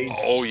heavy rain.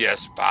 Oh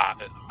yes, Spa.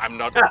 I'm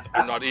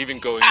not even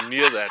going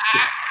near that.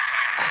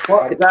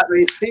 What is that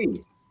race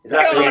C? Is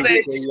that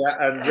race C? Yeah,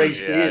 and race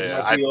B is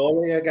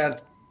Maggiore again.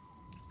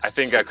 I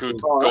think I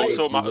could go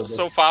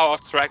so far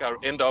off track I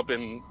end up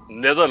in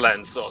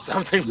Netherlands or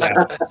something like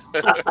that.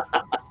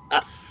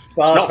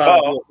 Not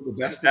far. The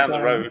best down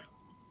the road.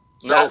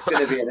 No. That's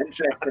going to be an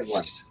interesting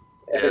one.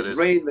 If it's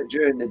rain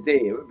during the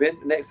day,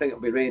 next thing it'll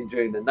be rain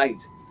during the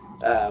night.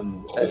 No.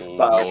 I'm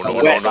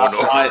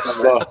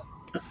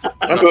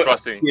not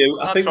trusting you.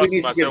 I think we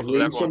need to give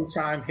Lou some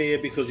time here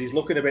because he's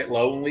looking a bit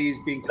lonely. He's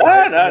been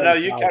quiet. No.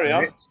 You carry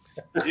on.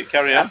 You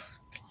carry on.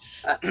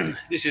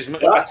 This is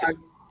much better.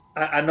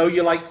 I know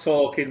you like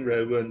talking,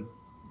 Roo, and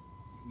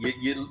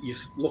you're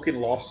looking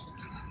lost.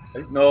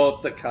 No,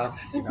 the cat.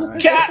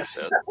 Cat.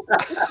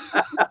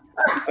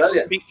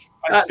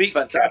 I speak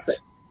cat.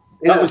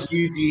 That was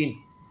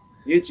Eugene.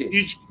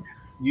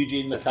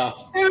 Eugene the cat.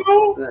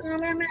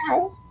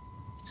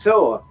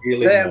 So,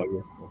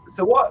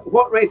 so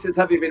what races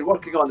have you been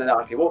working on in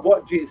Arky?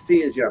 What do you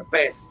see as your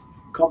best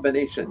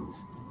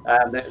combinations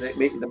that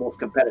make you the most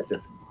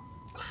competitive?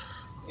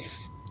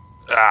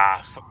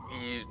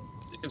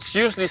 It's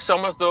usually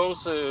some of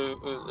those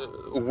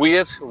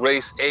weird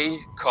race A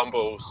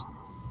combos.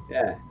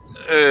 Yeah.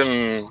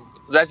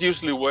 That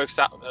usually works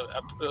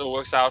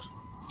out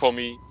for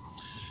me,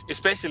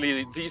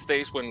 especially these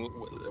days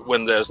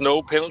when there's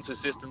no penalty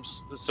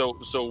systems. So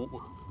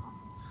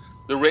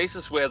the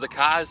races where the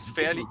car is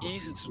fairly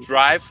easy to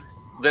drive,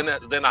 then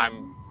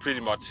I'm pretty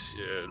much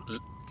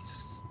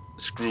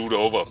screwed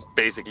over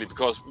basically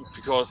because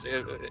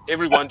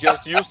everyone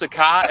just use the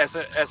car as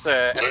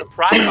a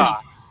pry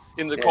bar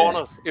in the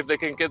corners. If they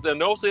can get their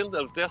nose in,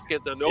 they'll just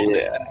get their nose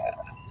in and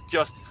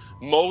just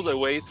mow their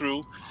way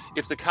through.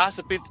 If the car's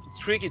a bit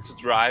tricky to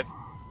drive,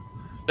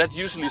 that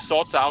usually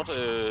sorts out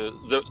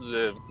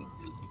the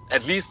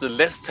at least the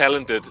less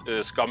talented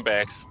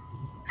scumbags.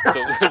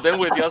 So then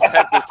we just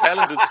have the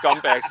talented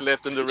scumbags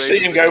left in the race. See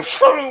him go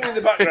in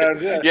the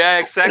background. Yeah,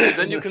 exactly.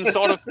 Then you can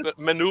sort of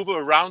maneuver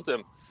around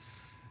them.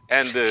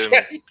 And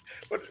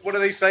what do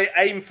they say?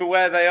 Aim for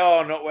where they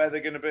are, not where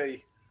they're going to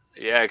be.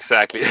 Yeah,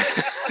 exactly.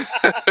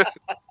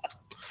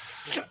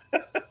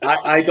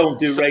 I don't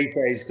do race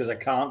A's because I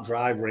can't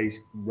drive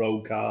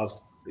road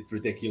cars. It's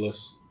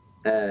ridiculous.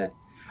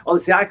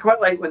 Honestly, I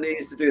quite like when they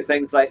used to do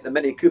things like the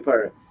Mini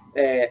Cooper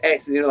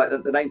S, like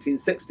the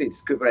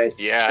 1960s Cooper S.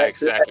 Yeah,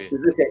 exactly.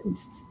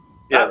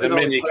 Yeah, the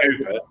Mini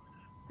Cooper.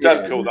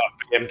 Don't call that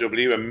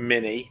BMW a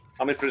Mini.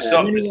 I mean, for a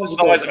start, it's the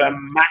size of a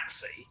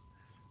Maxi.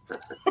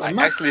 I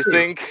actually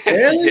think,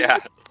 yeah,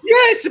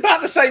 it's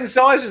about the same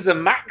size as the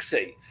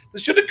Maxi. They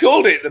should have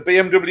called it the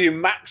BMW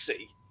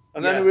Maxi,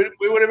 and then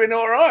we would have been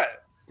all right.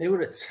 They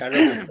were a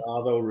terrible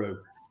car, though, Roo.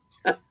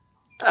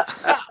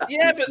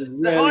 Yeah, but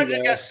the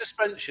hydrogas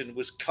suspension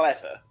was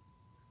clever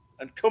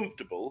and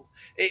comfortable.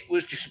 It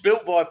was just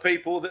built by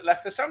people that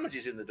left their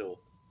sandwiches in the door.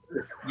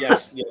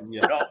 Yes,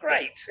 not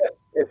great.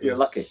 If you're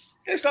lucky.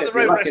 It's like the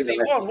Road Rest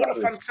E1. What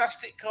a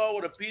fantastic car!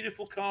 What a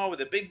beautiful car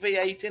with a big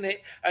V8 in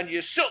it. And you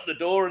shut the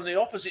door, and the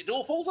opposite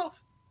door falls off.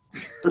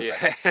 Yeah,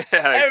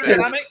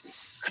 aerodynamic.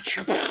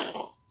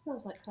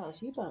 Sounds like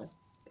cars you buy.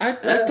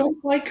 I don't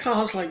like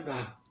cars like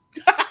that.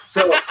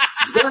 So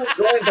going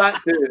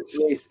back to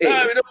race 8.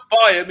 No, he doesn't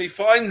buy them. He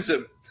finds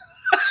them.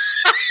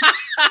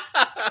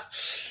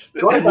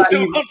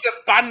 Someone's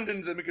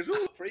abandoned them because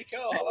free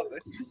car. I love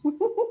this.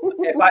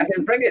 If I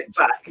can bring it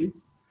back,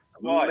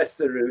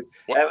 Mr. Root,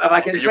 if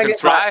I can bring it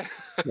try.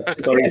 Back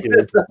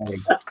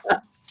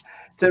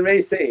to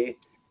race A,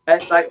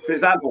 like for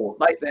example,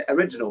 like the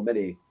original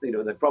Mini, the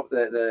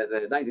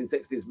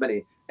 1960s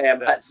Mini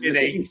at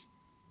Suzuka East,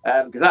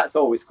 because that's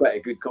always quite a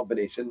good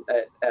combination.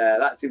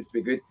 That seems to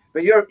be good.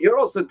 But you're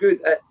also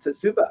good at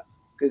Tsuba,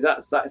 because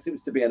that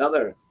seems to be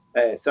another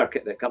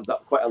circuit that comes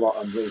up quite a lot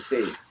on race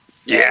A.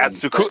 Yeah,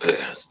 that's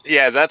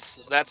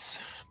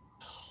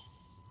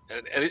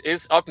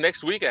it's up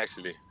next week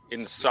actually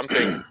in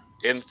something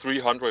in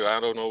 300. I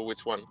don't know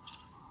which one.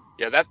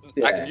 I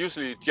can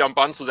usually jump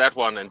onto that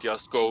one and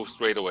just go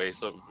straight away.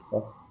 So,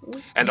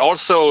 and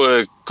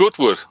also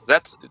Goodwood.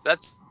 That.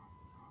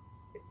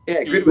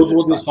 Yeah,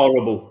 Goodwood is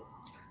horrible.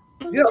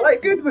 You don't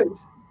like Goodwood?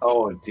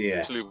 Oh dear.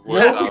 Actually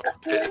works out.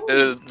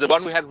 The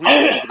one we had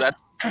recently, that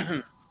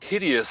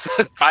hideous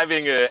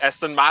driving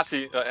Aston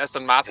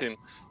Martin.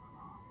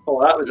 Oh,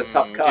 that was a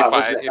tough car.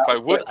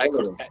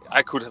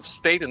 I could have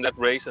stayed in that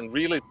race and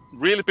really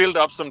build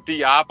up some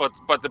DR.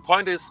 But the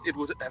point is, it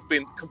would have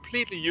been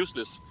completely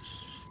useless,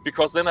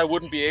 because then I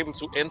wouldn't be able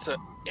to enter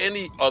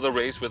any other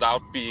race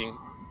without being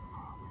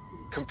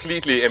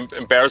completely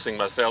embarrassing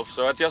myself.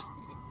 So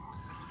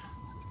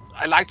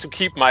I like to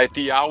keep my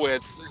DR where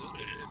it's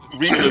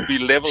reasonably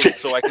level,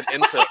 so I can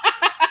enter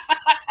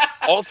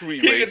all three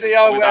races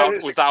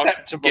without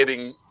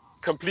getting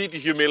completely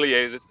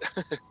humiliated.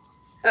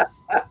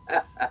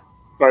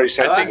 Very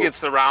I think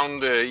it's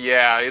around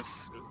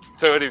it's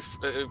 30,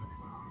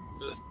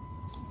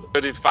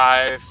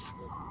 35.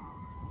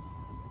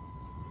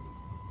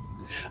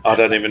 I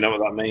don't even know what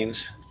that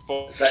means.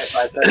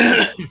 35,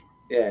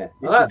 yeah,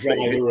 it's a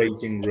driver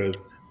rating group.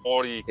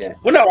 40. Yeah.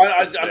 Well, no,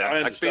 I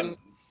understand.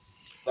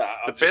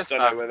 The best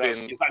I've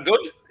been. Is that good?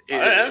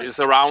 It's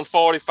around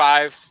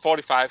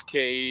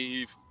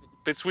 45k,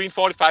 between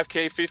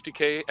 45k,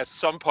 50k at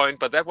some point.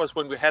 But that was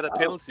when we had a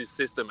penalty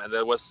system and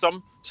there was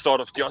some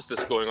sort of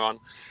justice going on.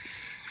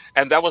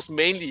 And that was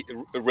mainly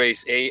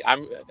race A. I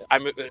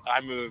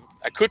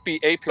could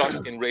be A+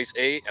 in race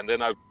A, and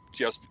then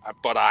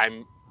but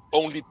I'm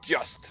only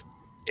just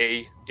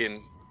A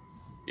in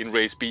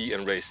race B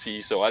and race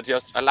C. So I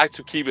like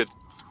to keep it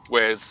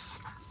where it's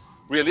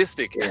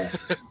realistic. Yeah.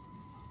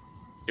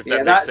 If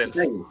that makes sense.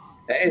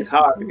 It is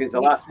hard because the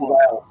last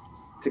while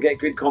to get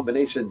good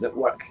combinations at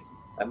work,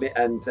 and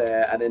in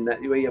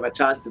that way you have a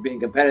chance of being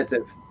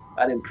competitive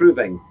and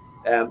improving.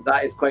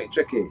 that is quite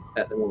tricky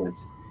at the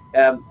moment.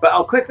 But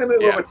I'll quickly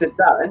move over to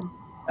Darren,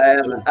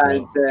 and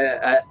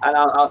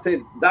I'll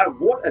say, Darren,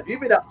 what have you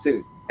been up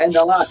to in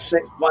the last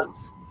 6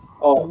 months?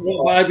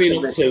 What have I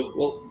been up to?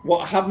 Well,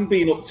 what I haven't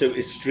been up to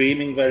is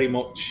streaming very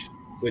much,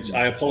 which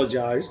I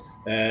apologise.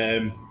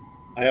 I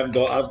haven't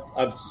done.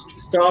 I've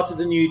started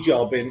a new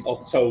job in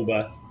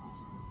October,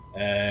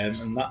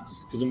 and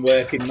that's because I'm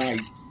working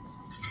nights.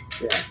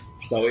 Yeah.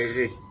 So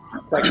it's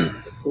quite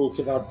difficult.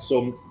 I've had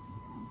some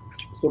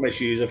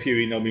issues. A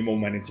few, my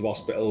mum went into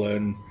hospital,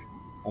 and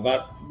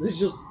there's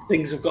just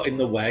things have got in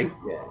the way.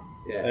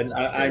 Yeah. And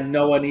I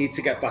know I need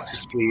to get back to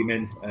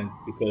streaming, and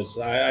because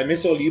I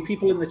miss all you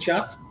people in the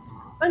chat.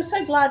 I'm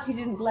so glad you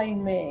didn't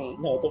blame me.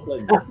 No, don't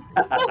blame me.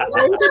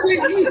 Why would I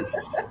blame you?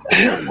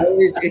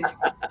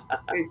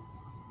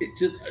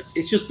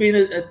 It's just been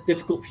a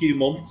difficult few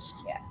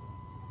months.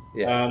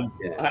 Yeah.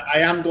 I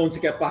am going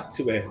to get back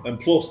to it, and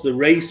plus the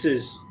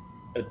races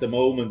at the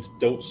moment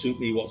don't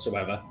suit me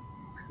whatsoever.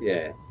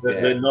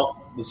 They're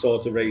not the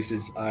sort of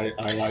races I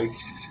like.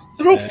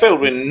 They're all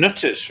filled with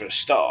nutters for a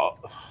start.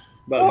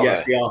 Well,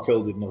 yes, they are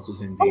filled with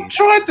nutters indeed. I've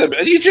tried them,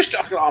 and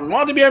I'm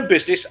minding my own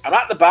business. I'm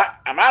at the back.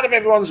 I'm out of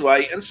everyone's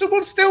way, and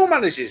someone still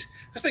manages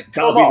because they come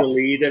That'll be off. the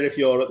leader if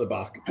you're at the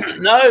back.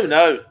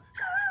 No.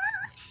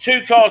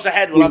 2 cars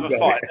ahead will have a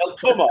fight. They'll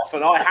come off,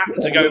 and I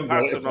happen to go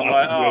past them. I'm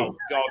like, oh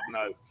God,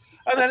 no!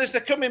 And then as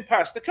they're coming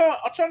past,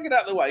 I'll try and get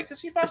out of the way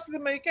because you're faster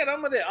than me. Get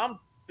on with it. I'm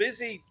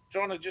busy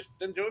trying to just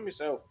enjoy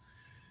myself.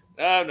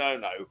 No.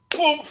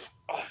 Oof.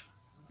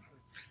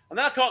 And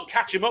then I can't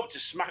catch him up to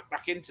smack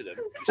back into them.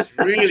 It's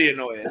really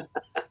annoying.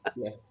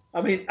 Yeah,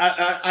 I mean,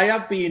 I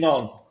have been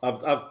on.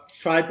 I've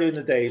tried doing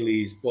the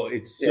dailies, but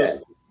it's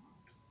just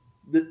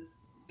the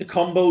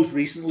combos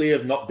recently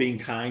have not been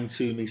kind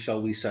to me,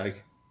 shall we say?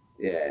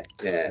 Yeah.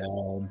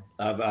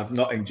 I've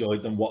not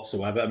enjoyed them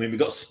whatsoever. I mean, we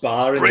got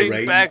Spa in the rain.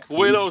 Bring back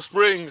Willow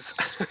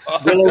Springs.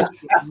 Willow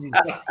Springs.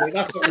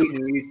 That's what we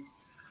need.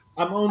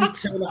 I'm only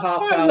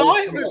 2.5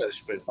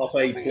 hours off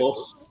A+.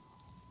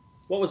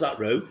 What was that,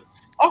 Ro?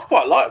 I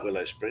quite like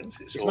Willow Springs.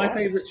 It's my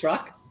favourite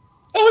track.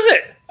 Oh, is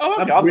it? Oh,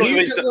 okay. I'm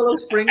brilliant at Willow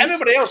Springs.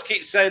 Everybody else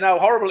keeps saying how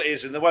horrible it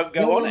is and they won't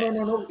go on it.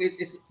 No.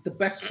 It's the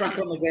best track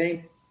on the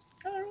game.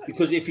 Right.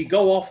 Because if you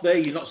go off there,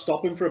 you're not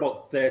stopping for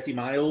about 30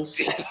 miles.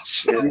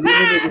 You're in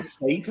the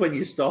state when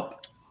you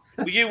stop.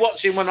 Were you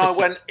watching when I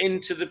went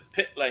into the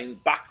pit lane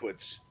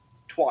backwards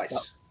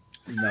twice?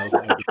 No.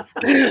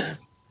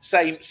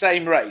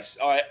 Same race.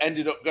 I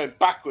ended up going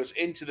backwards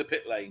into the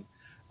pit lane,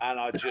 and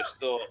I just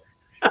thought,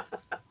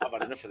 I've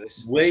had enough of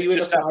this. Were you in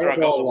a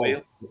fireball?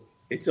 Wheel.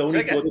 It's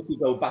only good if you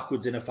go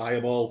backwards in a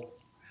fireball.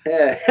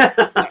 Yeah.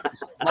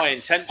 That's my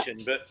intention,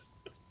 but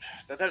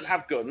they don't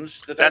have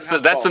guns. That's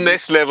the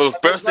next level,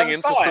 bursting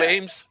into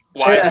flames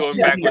while going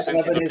backwards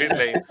into the pit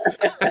lane.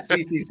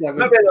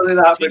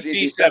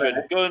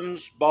 GT7,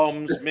 guns,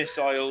 bombs,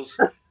 missiles,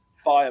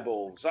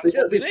 fireballs. That's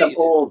what we need. Some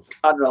old,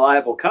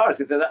 unreliable cars,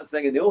 because that's the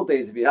thing. In the old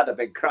days, if you had a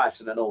big crash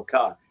in an old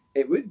car,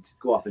 it would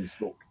go up in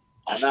smoke.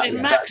 Austin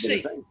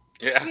Maxi.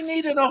 Yeah. We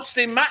need an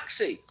Austin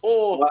Maxi,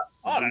 or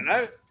I don't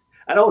know.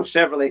 An old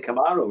Chevrolet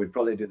Camaro would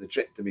probably do the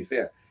trick. To be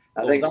fair,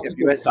 I think if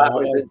you went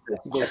backwards into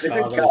it's a good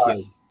car,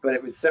 but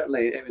it would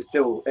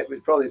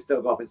probably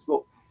still go up in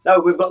smoke. Now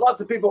we've got lots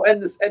of people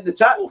in the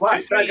chat.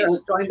 Flash Dragon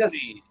has joined us.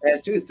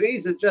 2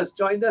 3s has just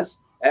joined us.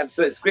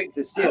 So it's great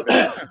to see it.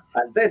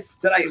 And this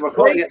tonight we're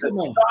calling it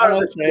the Star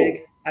of the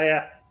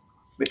Show.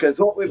 Because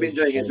what we've been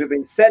doing is we've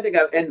been sending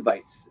out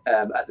invites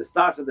at the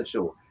start of the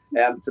show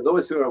to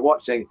those who are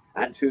watching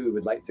and who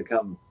would like to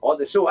come on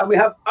the show. And we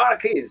have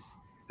Arkeys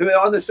who are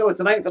on the show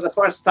tonight for the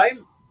first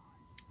time.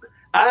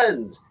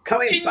 And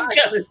coming back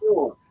to the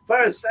show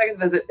for a second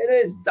visit, it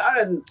is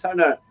Darren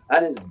Turner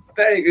and his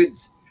very good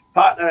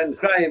partner in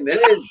crime.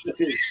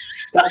 It is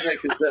Patrick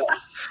himself.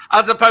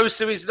 As opposed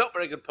to his not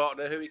very good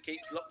partner who he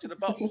keeps locked in a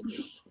box.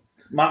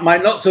 My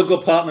not so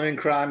good partner in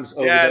crimes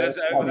over there. There's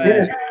over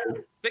there.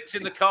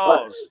 Fixing the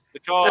cars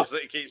that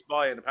he keeps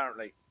buying,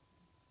 apparently.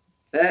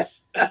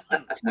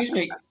 Excuse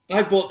me,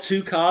 I bought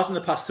 2 cars in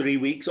the past 3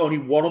 weeks. Only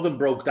one of them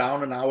broke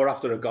down an hour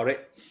after I got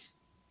it.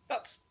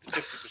 That's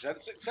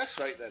 50% success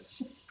rate then.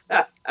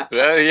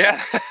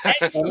 Yeah.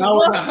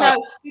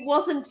 It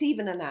wasn't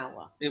even an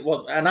hour. It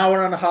was an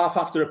hour and a half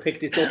after I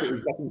picked it up. It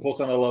was getting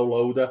put on a low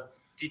loader.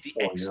 Did it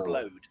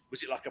explode? No.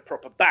 Was it like a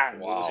proper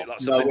bang? Or was it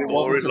like No, something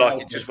boring,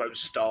 like it just won't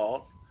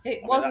start?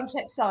 It wasn't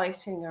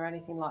exciting or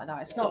anything like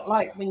that. It's not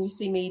like when you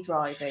see me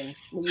driving,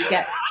 when you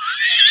get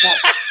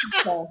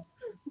that.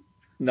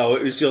 No,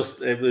 it was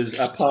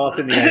a part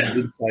in the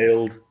engine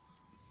failed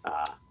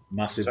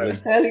massively.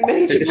 Fairly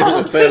major.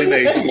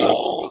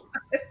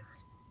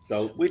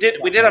 So we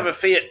did have a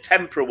Fiat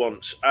Tempra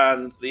once,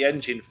 and the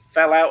engine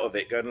fell out of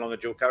it going along a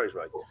dual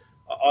carriageway.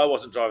 I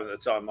wasn't driving at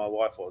the time; my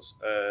wife was.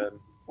 That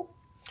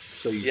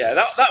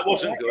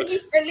wasn't good.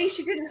 At least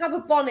you didn't have a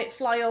bonnet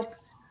fly up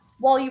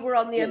while you were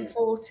on the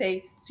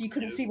M40, so you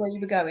couldn't see where you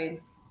were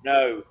going.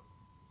 No.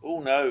 Oh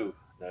no.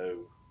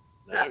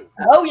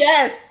 Oh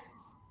yes.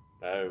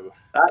 No.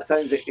 That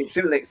sounds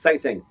extremely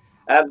exciting.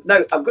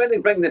 Now I'm going to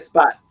bring this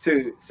back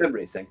to sim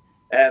racing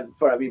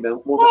for a wee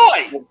moment.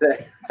 Why? You've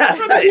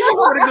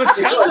got a good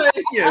chat,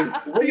 you.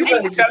 What are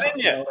you telling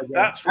you?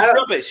 That's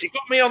rubbish. You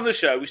got me on the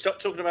show. We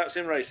stopped talking about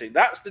sim racing.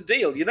 That's the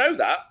deal. You know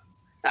that.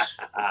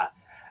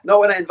 Not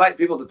when I invite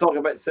people to talk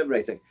about sim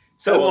racing.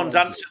 So no one's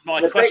answered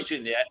my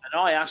question yet, and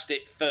I asked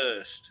it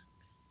first.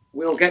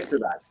 We'll get to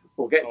that.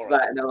 We'll get to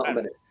that in a little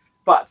minute.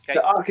 But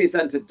to Arkeys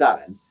and to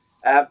Darren,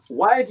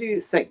 why do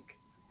you think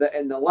that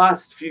in the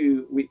last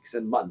few weeks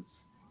and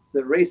months,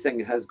 the racing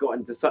has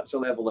gotten to such a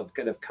level of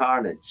kind of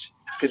carnage?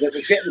 Because it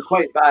was getting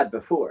quite bad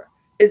before.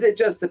 Is it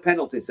just the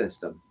penalty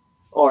system?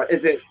 Or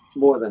is it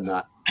more than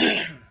that?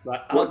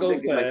 Right, I'll go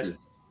first.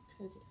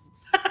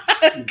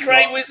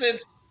 Great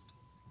wizard.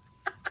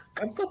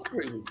 I've got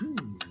great.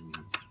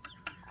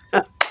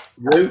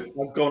 Lou,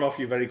 I've gone off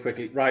you very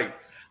quickly. Right.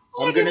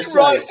 I'm going to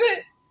say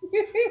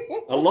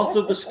a lot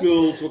of the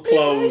schools were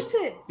closed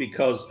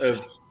because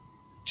of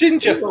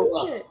Ginger.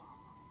 I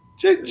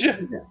don't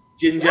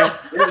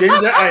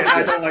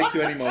like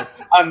you anymore.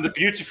 And the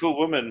beautiful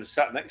woman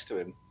sat next to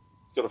him.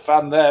 Got a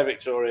fan there,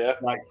 Victoria.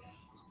 Right.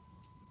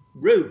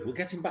 Rue, we're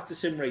getting back to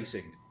sim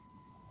racing.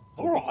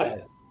 All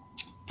right.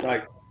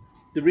 Right.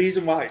 The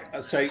reason why I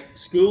say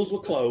schools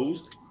were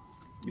closed,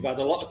 you've had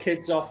a lot of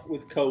kids off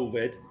with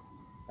COVID,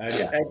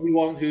 and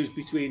everyone who's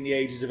between the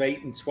ages of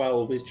 8 and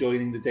 12 is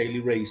joining the daily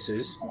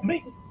races.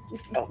 Me?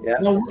 Oh, yeah.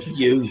 No,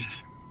 you.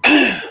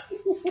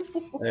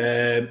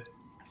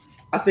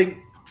 I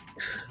think,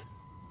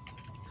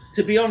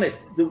 to be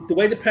honest, the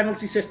way the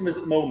penalty system is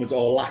at the moment,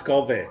 or lack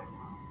of it,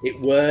 it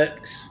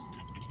works.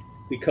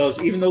 Because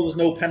even though there's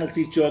no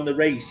penalties during the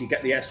race, you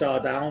get the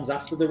SR downs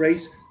after the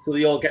race, so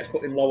they all get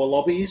put in lower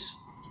lobbies.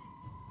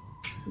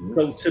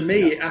 So to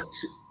me,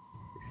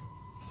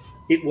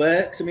 it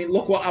works. I mean,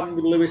 look what happened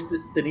with Luis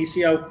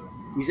D'Inicio.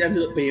 He's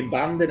ended up being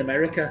banned in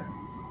America.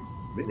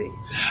 Really?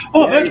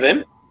 Oh, I've heard of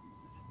him.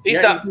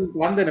 He's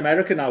banned in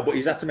America now, but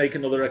he's had to make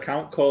another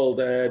account called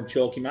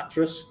Chalky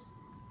Mattress.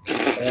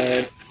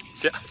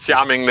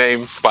 Charming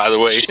name, by the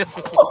way.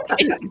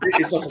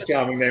 It's not a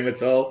charming name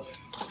at all.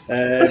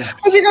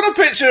 Has he got a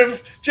picture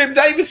of Jim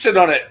Davidson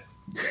on it?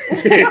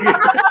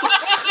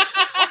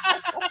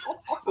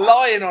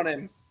 Lying on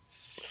him.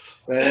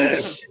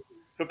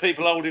 For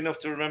people old enough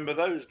to remember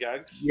those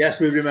gags.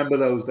 Yes, we remember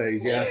those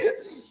days, yes.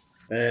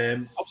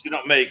 Obviously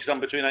not me, because I'm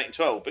between 8 and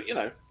 12, but you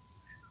know.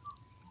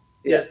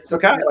 Yeah, so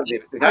carry on,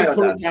 David. I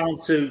put it down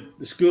to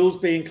the schools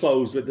being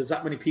closed. There's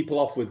that many people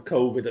off with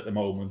COVID at the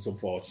moment,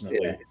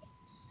 unfortunately.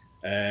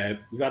 Yeah.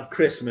 We've had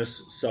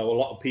Christmas, so a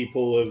lot of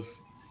people have...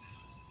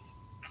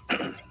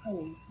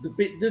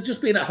 They're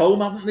just been at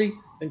home, haven't they?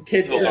 And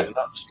kids have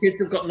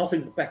got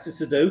nothing better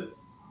to do.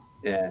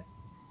 Yeah.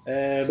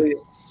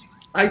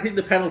 I think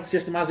the penalty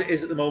system as it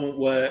is at the moment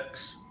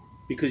works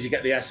because you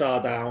get the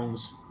SR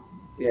downs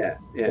at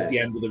the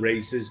end of the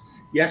races.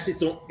 Yes,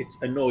 it's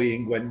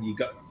annoying when you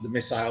got the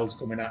missiles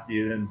coming at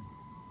you, and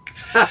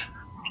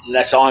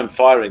unless I'm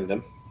firing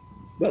them.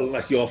 Well,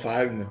 unless you're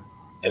firing them.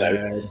 You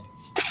know.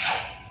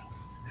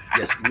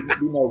 Yes, we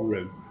know,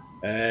 Rue.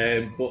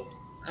 But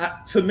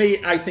for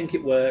me, I think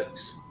it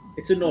works.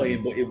 It's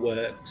annoying, but it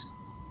works.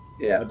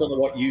 Yeah. I don't know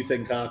what you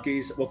think,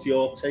 Arkeys. What's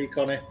your take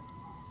on it?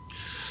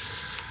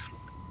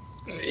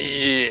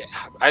 Yeah,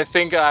 I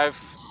think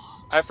I've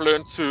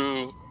learned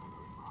to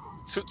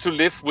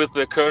live with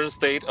the current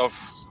state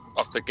of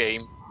the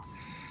game,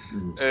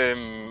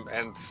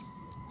 and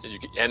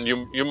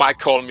you might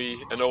call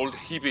me an old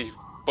hippie,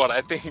 but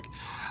I think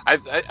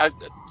I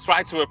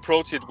try to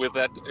approach it with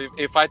that.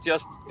 If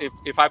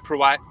I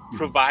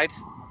provide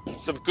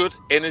some good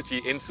energy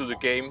into the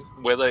game,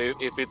 whether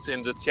if it's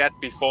in the chat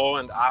before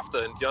and after,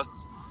 and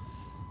just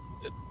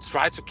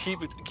try to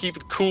keep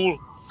it cool.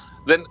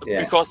 Then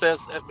because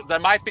there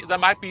might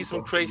be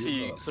some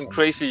crazy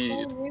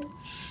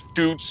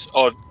dudes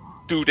or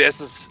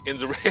dudesses in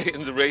the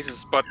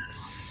races, but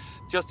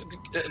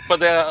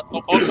there are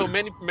also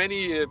many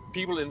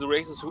people in the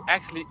races who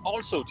actually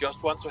also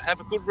just want to have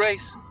a good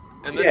race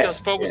and then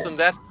just focus on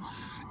that,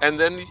 and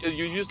then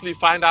you usually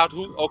find out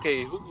who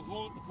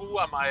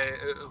are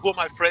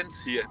my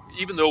friends here.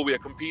 Even though we are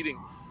competing,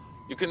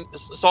 you can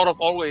sort of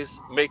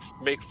always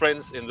make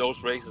friends in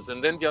those races,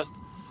 and then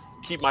just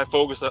keep my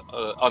focus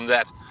on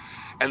that,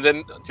 and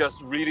then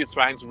just really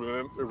trying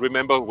to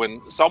remember when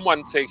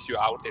someone takes you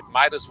out, it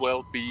might as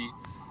well be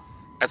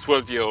a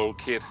 12-year-old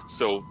kid.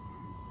 So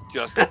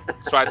just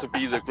try to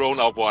be the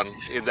grown-up one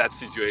in that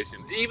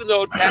situation, even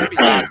though it can be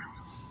hard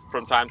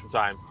from time to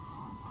time.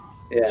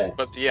 Yeah.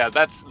 But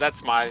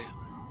that's my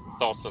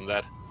thoughts on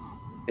that.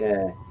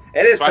 Yeah.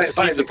 It is try to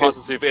keep the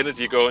positive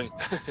energy going.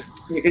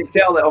 You can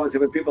tell that obviously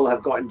when people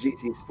have gotten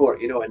GT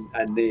Sport,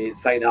 and they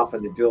sign up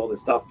and they do all the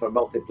stuff for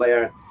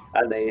multiplayer,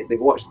 and they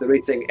watch the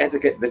racing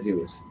etiquette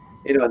videos,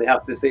 and they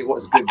have to say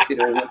what's good,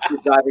 what's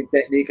good driving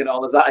technique and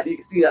all of that. And you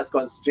can see that's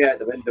gone straight out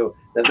the window.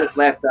 They've just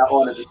left that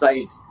on at the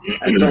side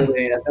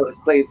until it's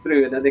played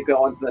through, and then they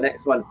go on to the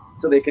next one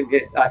so they can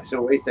get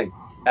actual racing.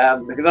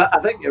 Because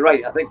I think you're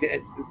right. I think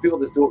people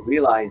just don't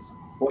realise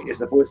what you're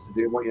supposed to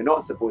do and what you're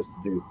not supposed to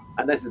do.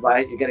 And this is why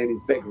you're getting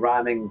these big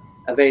ramming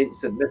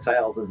events and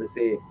missiles, as they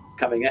say,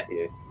 coming at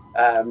you.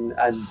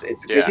 And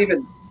it's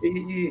even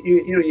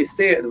you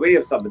stay in the way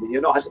of somebody,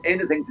 you're not had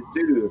anything to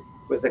do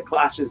with the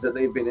clashes that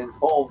they've been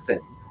involved in.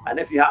 And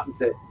if you happen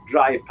to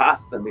drive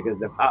past them because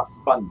they've half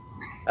spun,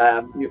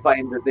 you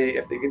find that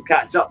if they can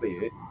catch up with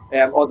you,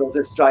 or they'll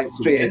just drive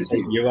straight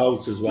into you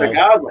out as well,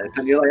 regardless.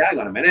 And you're like, hang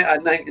on a minute,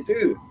 I'm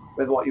 92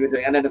 with what you were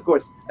doing. And then, of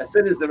course, as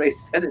soon as the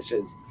race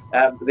finishes,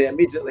 they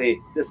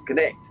immediately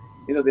disconnect.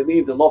 They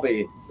leave the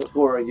lobby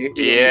before you. And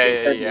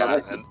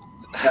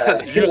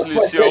usually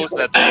shows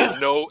that they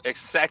know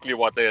exactly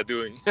what they are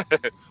doing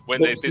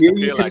when they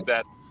disappear like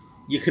that.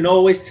 You can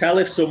always tell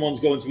if someone's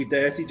going to be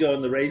dirty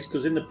during the race,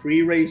 because in the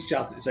pre-race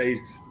chat it says,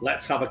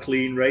 "Let's have a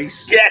clean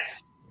race."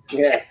 Yes.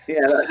 Yes.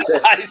 Yeah.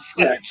 That is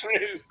so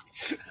true.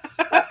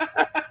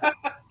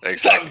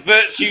 It's like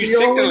virtue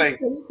signaling.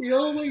 You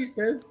always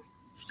do.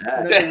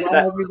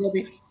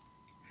 Everybody.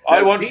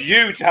 I want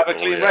you to have a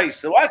clean race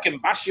so I can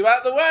bash you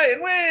out of the way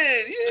and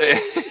win.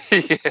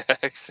 Yeah,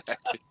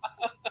 exactly.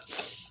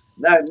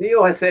 Now,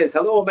 Neo says,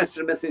 hello, Mr.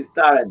 and Mrs.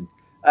 Darren.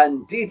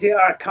 And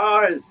DTR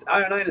Cars,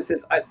 Iron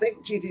says, I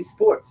think GT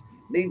Sport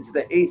needs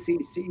the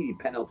ACC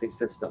penalty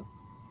system.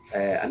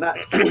 And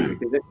that's true,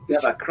 because if you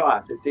have a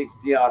crash, it takes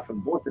DR from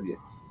both of you.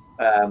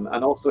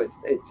 And also, it's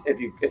if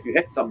you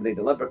hit somebody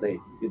deliberately,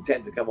 you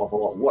tend to come off a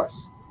lot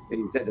worse. And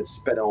you tend to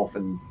spin off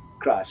and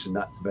crash, and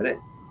that's about it.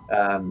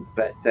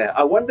 But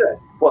I wonder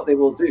what they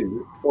will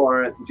do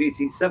for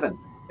GT7,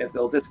 if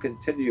they'll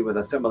discontinue with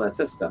a similar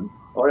system,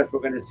 or if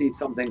we're going to see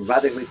something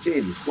radically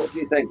change. What do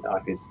you think,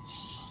 Arkeys?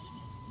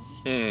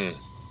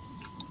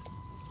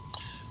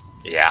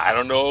 Yeah, I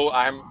don't know.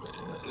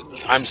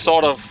 I'm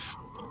sort of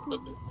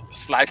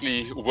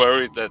slightly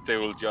worried that they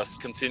will just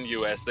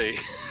continue as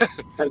they've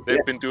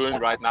been doing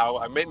right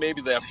now.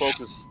 Maybe their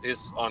focus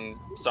is on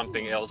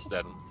something else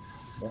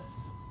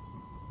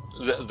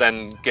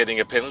than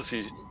getting a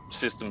penalty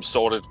system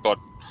sorted. But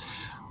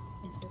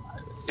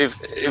if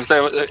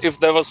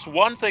there was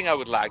one thing I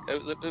would like,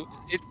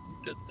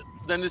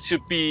 then it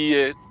should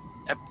be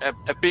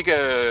a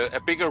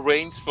bigger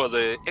range for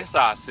the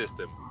SR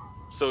system.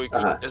 So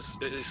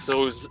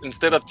so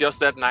instead of just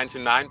that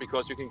 99,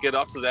 because you can get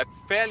up to that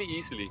fairly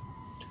easily,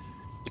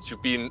 it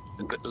should be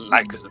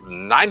like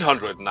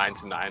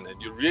 999,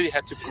 and you really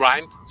had to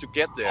grind to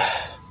get there,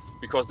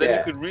 because then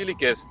you could really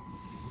get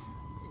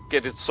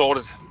it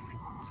sorted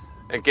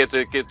and get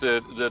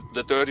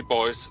the dirty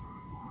boys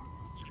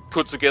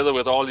put together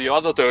with all the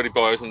other dirty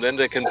boys, and then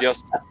they can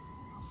just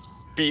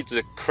beat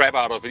the crap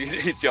out of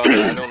each other.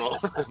 I don't know.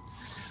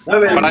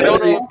 But I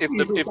don't know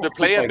if the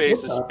player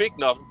base is big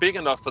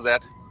enough for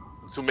that,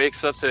 to make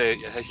such a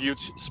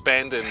huge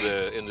span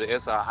in the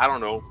SR. I don't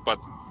know, but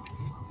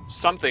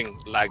something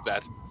like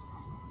that.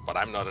 But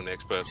I'm not an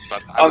expert.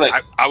 But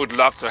I would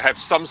love to have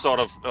some sort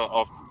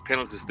of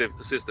penalty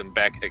system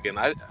back again.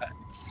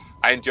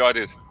 I enjoyed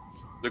it,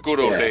 the good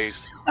old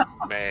days,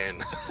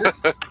 man.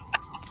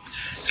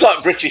 It's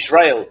like British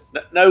Rail.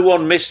 No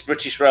one missed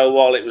British Rail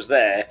while it was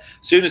there.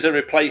 As soon as they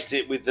replaced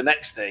it with the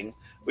next thing,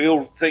 we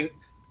all think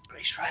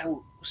British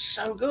Rail was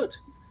so good.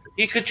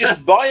 You could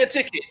just buy a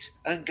ticket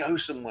and go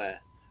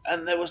somewhere,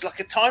 and there was like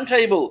a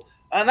timetable,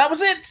 and that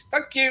was it.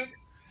 Thank you.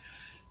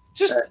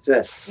 Just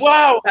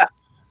wow.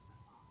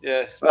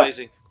 Yeah, it's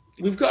amazing.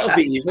 We've got a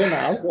Viva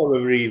now, or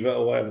a Riva,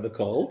 or whatever they're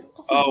called.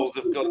 Oh,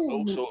 they've got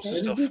all sorts of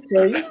stuff.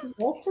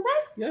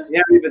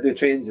 Yeah, Riva do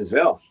trains as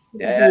well.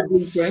 Yeah,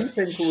 trains,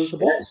 same colour as the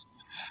bus.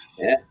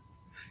 Yeah.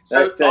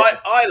 So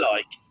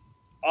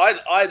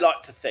I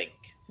like to think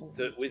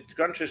that with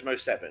Gran Turismo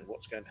 7,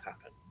 what's going to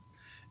happen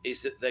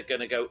is that they're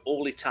going to go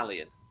all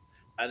Italian,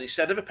 and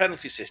instead of a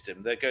penalty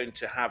system, they're going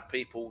to have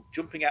people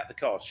jumping out the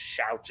cars,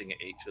 shouting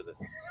at each other,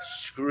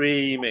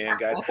 screaming and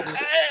going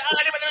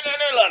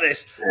like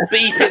this,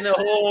 beeping the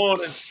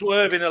horn and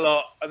swerving a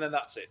lot, and then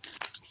that's it.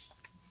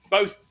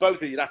 Both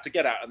of you'd have to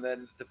get out, and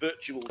then the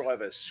virtual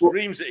driver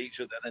screams at each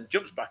other and then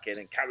jumps back in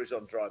and carries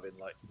on driving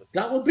like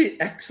that would be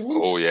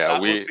excellent. Oh yeah,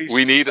 we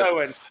need so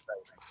it.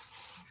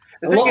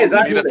 We need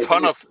a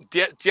ton of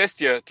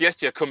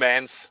gesture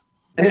commands.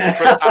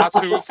 Press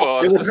R2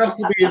 for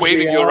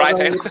waving your right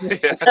hand.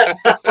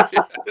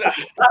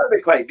 That would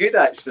be quite good,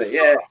 actually.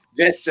 Yeah,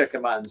 gesture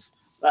commands.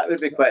 That would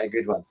be quite a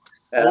good one.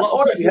 A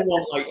lot of people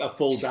want like a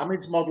full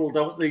damage model,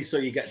 don't they? So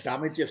you get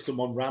damage if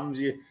someone rams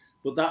you.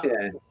 But that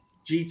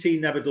GT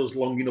never does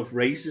long enough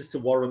races to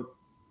warrant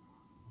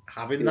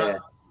having that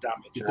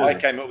damage. I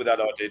came up with that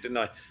idea, didn't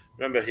I?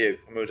 Remember, Hugh,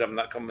 and we was having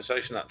that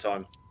conversation that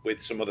time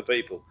with some other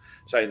people,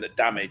 saying that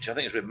damage, I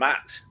think it was with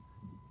Matt,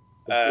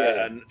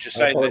 and just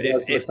saying that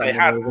if they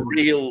had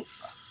real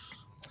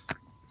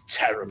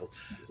terrible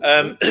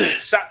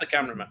sat the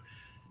cameraman.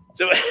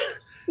 So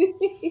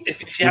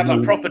if you had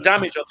like proper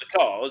damage on the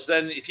cars,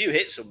 then if you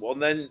hit someone,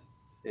 then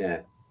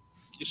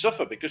you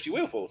suffer because your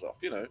wheel falls off.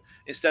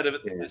 Instead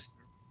of this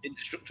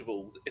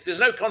indestructible. If there's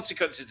no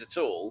consequences at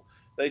all,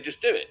 they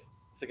just do it.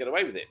 They get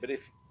away with it.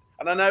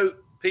 And I know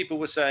people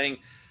were saying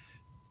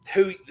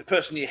the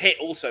person you hit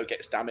also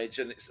gets damage,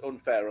 and it's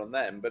unfair on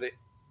them. But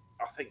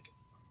I think,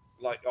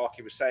 like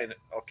Arkeys was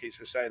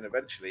saying,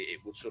 eventually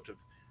it will sort of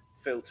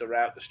filter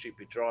out the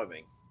stupid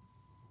driving,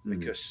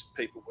 because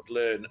people would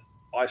learn.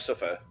 I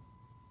suffer.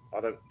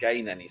 I don't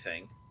gain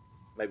anything.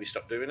 Maybe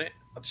stop doing it.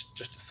 That's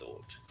just a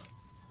thought.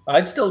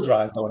 I'd still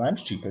drive though, and I'm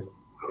stupid.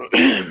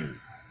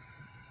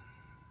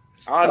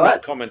 I'm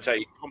not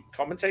commentating.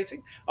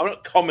 I'm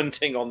not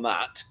commenting on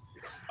that.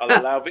 I'll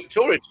allow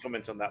Victoria to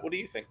comment on that. What do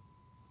you think?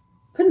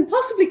 Couldn't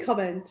possibly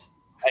comment.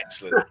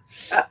 Excellent.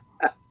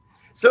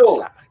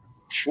 So,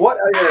 what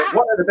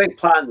are the big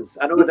plans?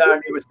 I know,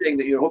 Darren, you were saying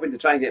that you're hoping to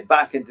try and get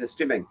back into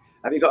streaming.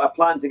 Have you got a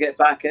plan to get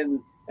back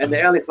in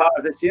the early part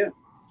of this year?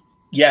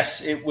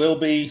 Yes, it will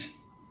be.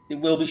 It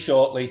will be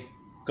shortly,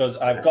 because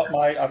I've got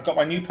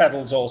my new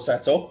pedals all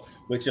set up,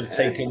 which have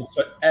taken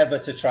forever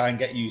to try and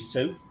get used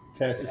to.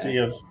 Courtesy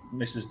of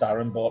Mrs.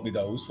 Darren bought me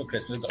those for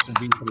Christmas. I've got some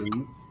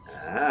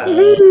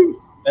V3s.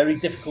 Very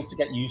difficult to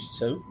get used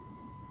to.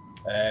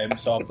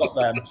 So I've got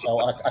them. So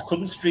I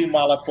couldn't stream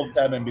while I plugged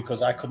them in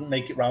because I couldn't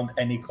make it round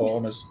any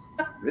corners.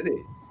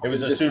 Really? It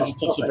was as soon as I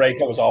touched the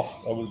brake, I was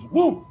off. I was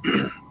woo.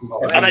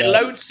 Are they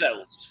load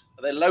cells?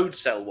 Are they load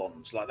cell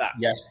ones like that?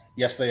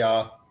 Yes, they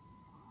are.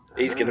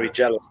 He's going to be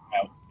jealous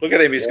now. Look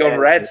at him. He's gone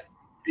red.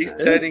 He's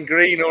turning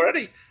green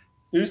already.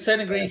 Who's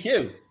turning green?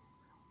 Hugh.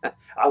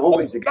 I'm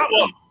hoping to get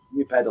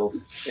new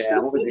pedals. Yeah,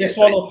 I'm hoping to this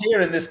one up here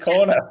in this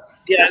corner.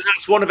 Yeah,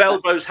 that's one of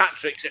Elbow's hat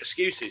tricks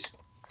excuses.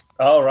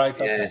 Oh, right.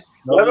 Okay. Yeah.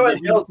 Well,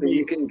 everyone tells me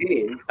you can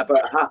gain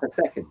about half a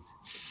second.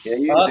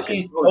 Yeah,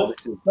 Arkeys,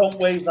 don't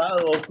wave that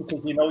at us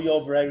because you know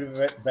you're very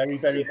quick. You're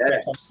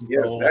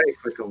very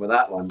quick on with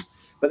that one.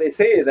 But they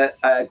say that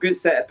a good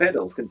set of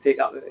pedals can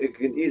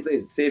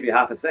easily save you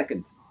half a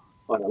second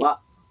on a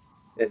lap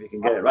if you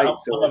can get it right.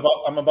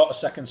 I'm about a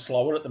second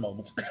slower at the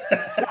moment.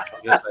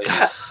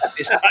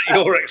 Is that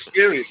your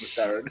experience,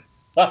 Darren?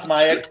 That's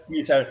my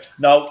excuse.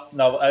 No.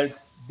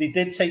 They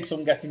did take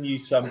some getting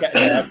used to. I've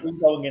been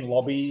going in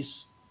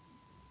lobbies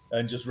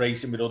and just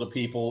racing with other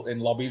people in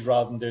lobbies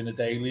rather than doing the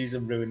dailies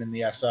and ruining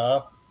the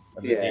SR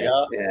and the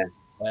DR.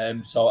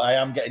 So I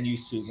am getting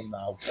used to them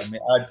now. I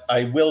mean,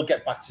 I will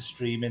get back to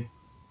streaming.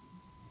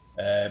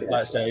 Like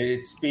I say,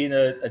 it's been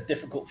a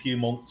difficult few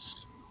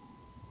months,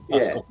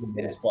 last couple of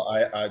months, but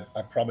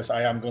I promise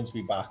I am going to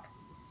be back.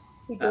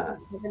 He doesn't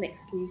have an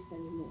excuse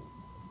anymore.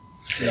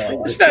 No,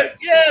 but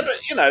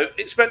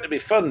it's meant to be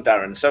fun,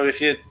 Darren. So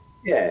if you've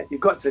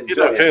got to enjoy you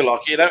don't feel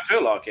like it. You don't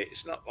feel like it.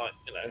 It's not like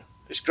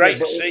it's great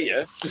to see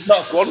you.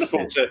 It's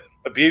wonderful to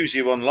abuse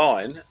you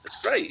online.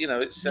 It's great.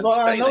 It's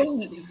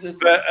entertaining.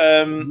 But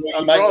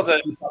I'd rather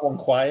keep that one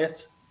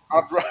quiet.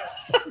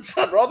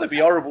 I'd rather be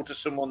horrible to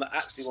someone that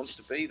actually wants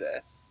to be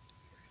there.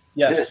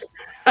 Yes.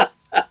 I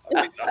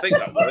think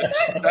that works.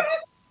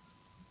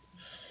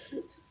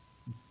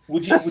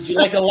 Would you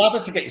like a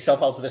ladder to get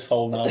yourself out of this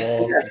hole now,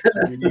 or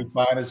are you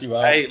fine as you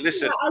are? Hey,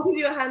 listen. I'll give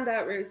you a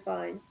handout, Ruth's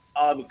fine.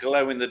 I'm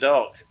glow in the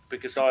dark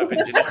because I've been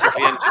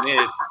genetically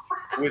engineered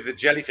with the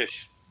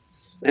jellyfish.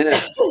 Okay.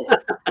 So,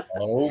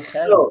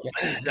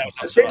 that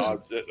was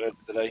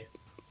today.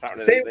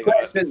 Same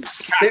question.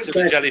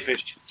 The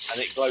jellyfish,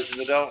 and it glows in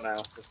the dark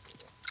now.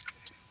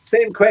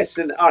 Same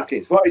question,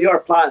 Arkeys. What are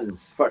your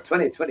plans for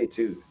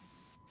 2022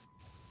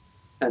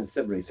 and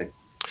sim racing?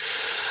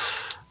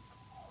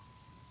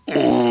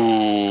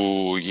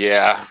 Ooh,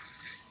 yeah.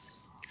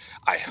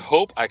 I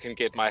hope I can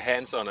get my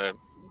hands on a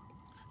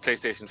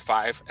PlayStation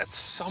 5 at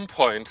some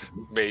point,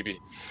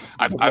 maybe.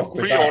 I've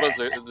pre-ordered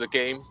the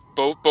game,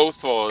 both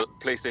for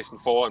PlayStation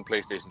 4 and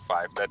PlayStation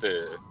 5. That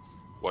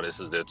what is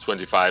it, the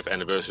 25th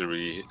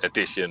anniversary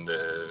edition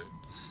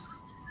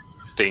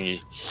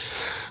thingy.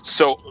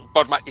 So,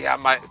 but my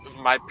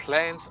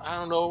plans, I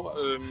don't know.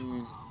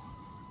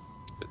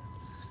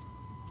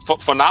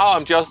 For now,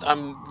 I'm just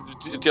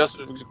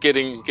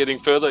getting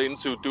further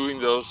into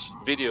doing those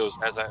videos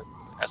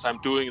as I'm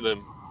doing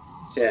them.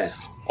 Yeah.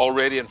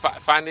 Already and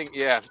finding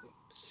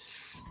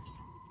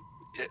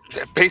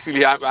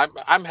basically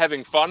I'm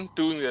having fun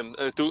doing them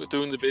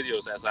doing the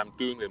videos as I'm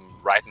doing them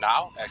right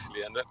now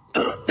actually, and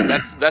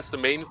that's the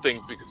main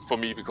thing for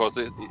me because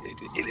it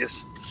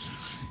is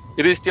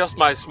just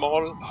my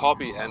small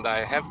hobby, and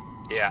I have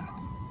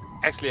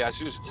actually I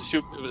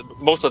should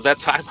most of that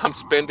time I'm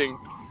spending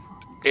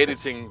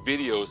editing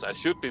videos. I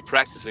should be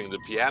practicing the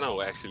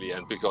piano actually,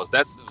 and because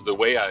that's the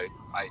way I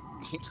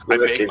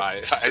make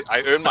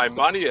I earn my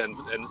money and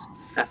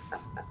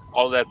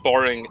all that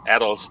boring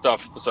adult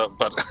stuff. So,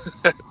 but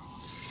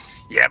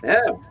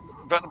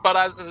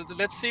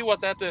let's see what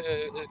that.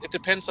 It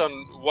depends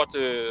on what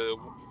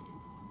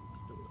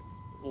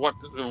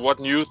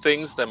new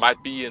things there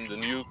might be in the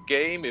new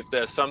game. If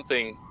there's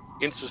something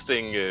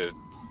interesting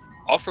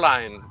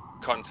offline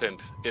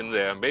content in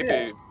there,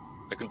 maybe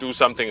I can do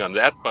something on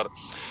that. But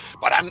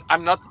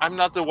I'm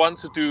not the one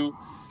to do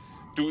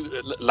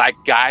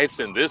like guides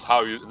in this is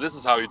how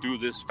you do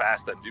this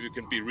fast, and you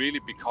can be really,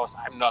 because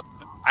I'm not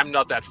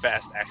that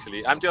fast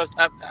actually. I'm just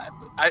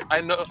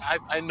I know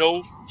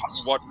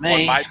what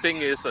my thing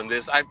is on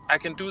this. I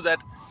can do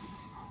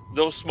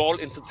those small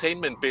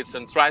entertainment bits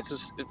and try to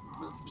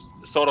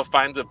sort of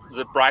find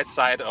the bright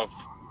side of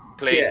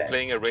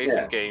playing a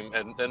racing game,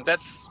 and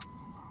that's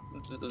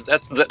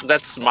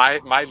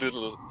my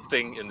little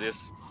thing in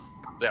this.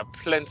 there are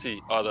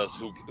plenty others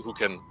who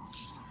can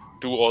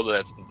do all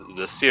that,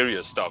 the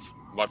serious stuff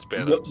much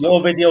better.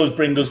 Your videos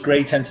bring us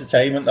great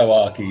entertainment, though,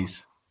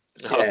 Arkeys.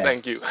 Oh,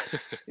 thank you.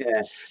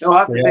 Yeah. No, I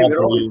have to say,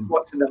 we're always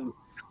watching them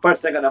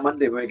first thing on a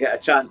Monday when we get a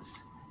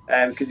chance,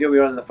 because you'll be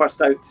on the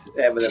first out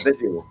with a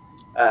video.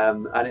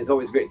 And it's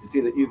always great to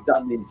see that you've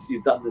done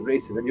the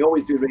races, and you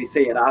always do race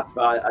A, and I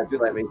do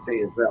like race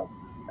A as well.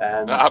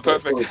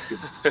 Perfect.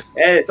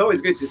 It's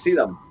always good to see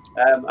them,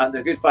 and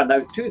they're good fun. Now,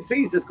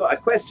 23's has got a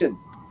question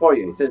for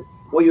you. He says,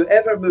 will you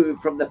ever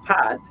move from the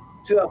pad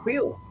to a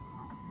wheel?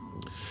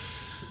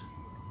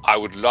 I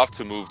would love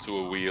to move to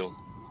a wheel,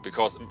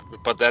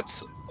 but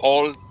that's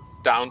all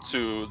down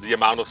to the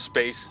amount of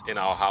space in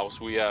our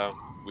house. We are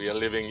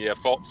living here,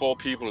 four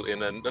people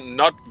in a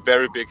not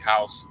very big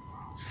house.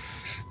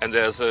 And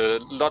there's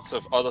lots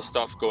of other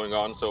stuff going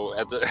on. So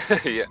at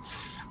the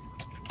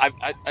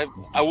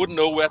I wouldn't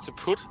know where to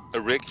put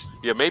a rig.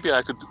 Yeah, maybe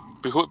I could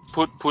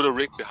put a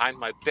rig behind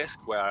my desk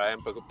where I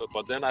am,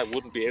 but then I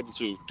wouldn't be able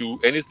to do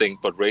anything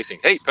but racing.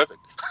 Hey, perfect.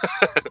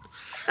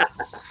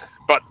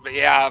 But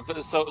yeah,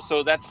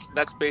 so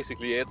that's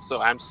basically it.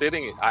 So I'm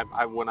sitting.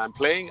 When I'm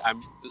playing,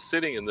 I'm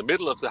sitting in the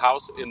middle of the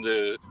house in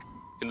the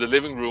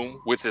living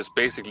room, which is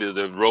basically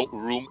the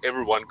room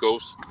everyone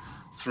goes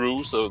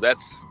through. So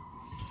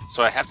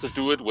I have to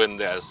do it when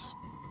there's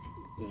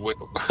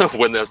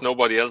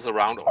nobody else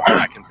around, or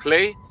I can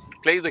play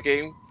the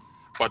game,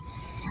 but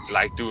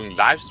like doing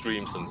live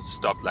streams and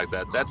stuff like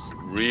that, that's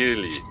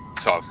really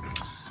tough.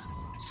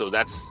 So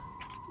that's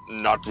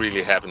not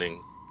really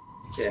happening.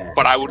 Yeah.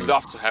 But I would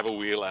love to have a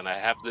wheel, and I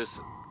have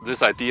this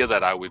idea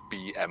that I would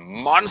be a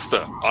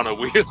monster on a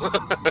wheel.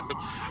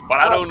 But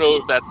I don't know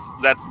if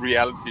that's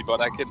reality. But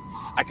I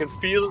can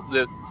feel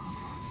that.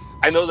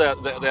 I know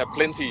that there are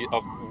plenty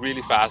of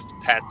really fast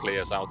pad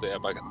players out there,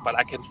 but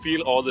I can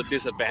feel all the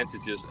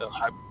disadvantages of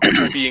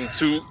being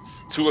too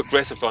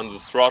aggressive on the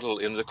throttle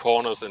in the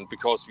corners, and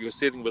because you're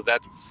sitting with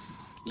that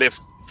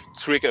left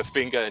trigger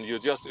finger and you're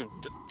just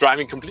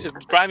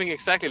driving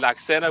exactly like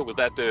Senna with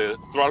that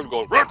throttle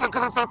going.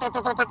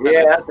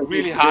 Yeah, it's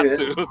really hard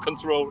to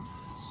control.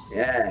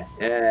 Yeah.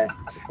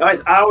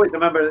 I always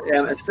remember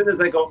as soon as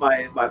I got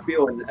my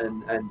wheel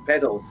and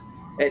pedals,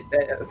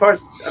 at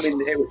first, I mean,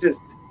 it was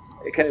just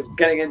kind of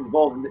getting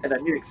involved in a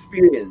new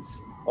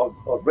experience of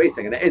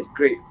racing, and it is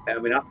great. I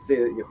mean, I have to say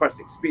that your first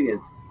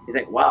experience, you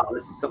think, wow,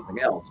 this is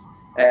something else.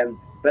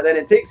 But then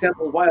it takes a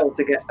little while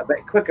to get a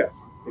bit quicker,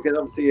 because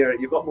obviously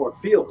you've got more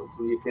fields,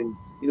 and you can,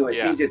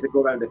 it's easier to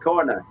go around the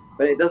corner,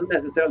 but it doesn't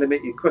necessarily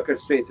make you quicker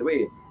straight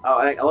away.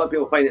 I think a lot of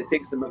people find it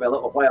takes them maybe a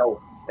little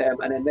while,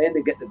 and then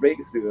they get the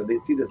breakthrough and they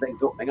see the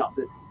things opening up,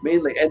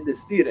 mainly in the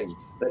steering,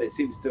 that it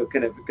seems to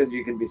kind of, because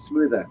you can be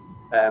smoother.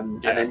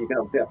 And then you can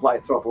obviously apply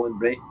throttle and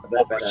brake a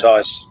bit better.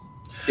 Precise.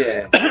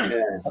 Yeah.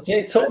 I'd say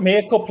it took me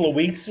a couple of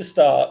weeks to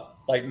start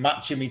like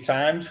matching my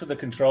times for the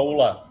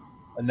controller,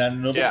 and then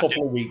another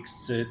couple of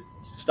weeks to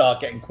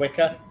start getting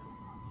quicker.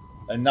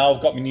 And now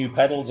I've got my new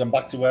pedals and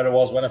back to where I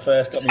was when I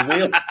first got my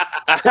wheel.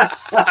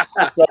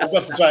 So I've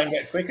got to try and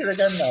get quicker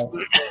again now.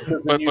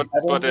 But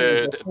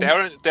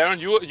Darren,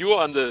 you were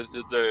on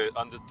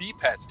the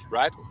D-pad,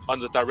 right? On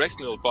the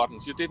directional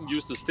buttons. You didn't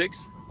use the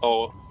sticks,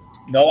 or?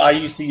 No, I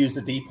used to use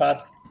the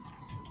D-pad.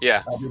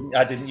 Yeah.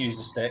 I didn't use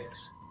the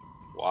sticks.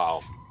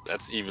 Wow,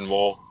 that's even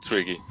more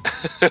tricky.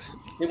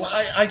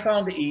 I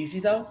found it easy,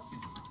 though.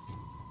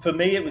 For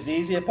me, it was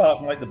easy, apart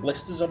from like the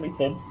blisters on my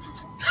thumb.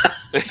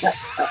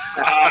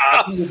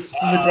 From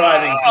the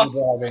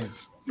driving.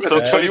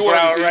 So you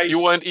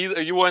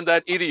weren't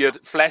that idiot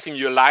flashing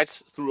your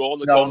lights through all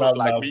the corners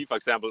like me, for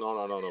example.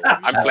 No.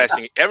 I'm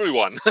flashing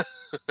everyone.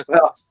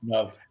 Well,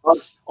 no.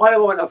 On a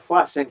moment of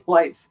flashing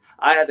lights,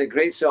 I had a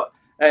great shot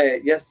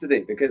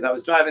yesterday, because I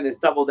was driving this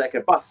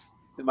double-decker bus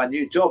in my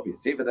new job. You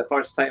see, for the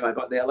first time,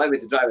 they allowed me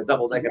to drive a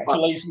double-decker bus.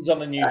 Congratulations on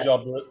the new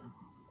job.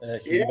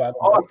 Thank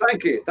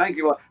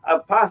you. Well,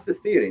 I've passed the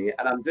theory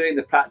and I'm doing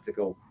the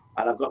practical,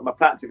 and I've got my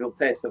practical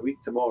test a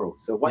week tomorrow.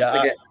 So once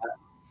I get that,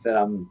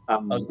 then I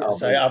was going to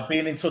say, I've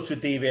been in touch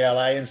with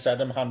DVLA and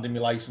said I'm handing my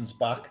license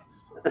back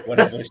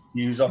whenever it's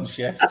used on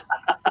shift.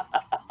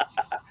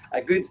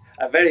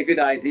 A very good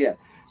idea.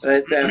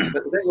 But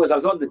the thing was, I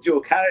was on the dual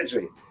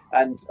carriageway,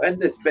 and in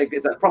this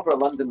it's a proper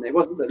London. It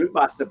wasn't the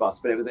Routemaster bus,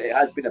 but it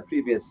has been a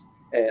previous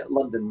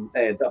London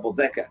double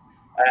decker,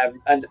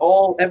 and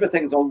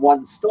everything's on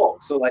one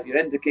stalk. So like your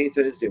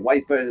indicators, your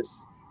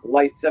wipers,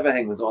 lights,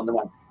 everything was on the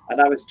one. And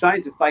I was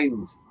trying to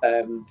find.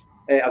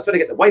 I was trying to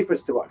get the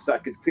wipers to work so I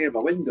could clear my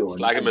window. It's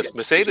like a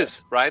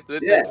Mercedes, right? They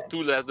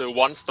do the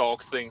one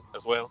stalk thing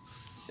as well.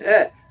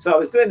 Yeah. So I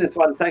was doing this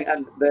one thing,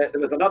 and there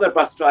was another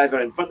bus driver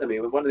in front of me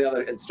with one of the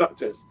other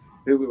instructors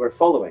who we were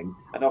following,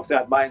 and obviously I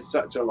had my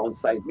instructor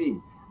alongside me,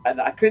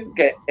 and I couldn't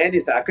get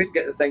anything. I couldn't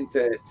get the thing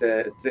to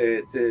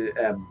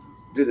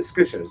do the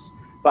scooters,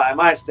 but I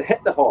managed to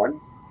hit the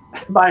horn.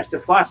 I managed to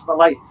flash my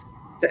lights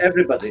to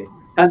everybody,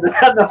 and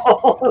the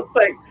whole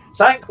thing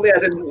Thankfully, I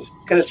didn't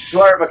kind of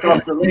swerve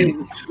across the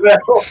lanes.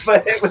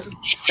 But it was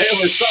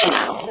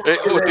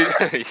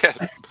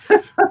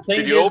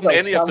Did you open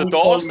any of the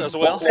doors as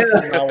well?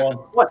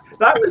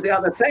 That was the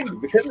other thing.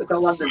 Because it's a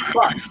London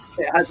bus,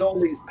 it has all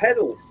these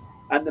pedals.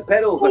 And the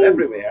pedals are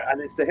everywhere, and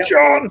it's to help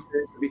you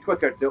to be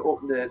quicker to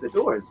open the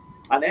doors.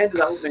 And I ended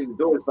up opening the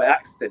doors by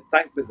accident.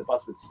 Thankfully, the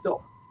bus would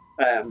stop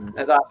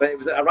at that. But it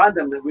was a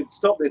random that would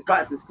stop. They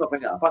practiced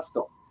stopping at a bus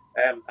stop,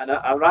 and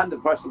a random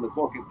person was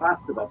walking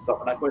past the bus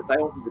stop, and of course I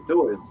opened the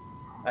doors,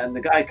 and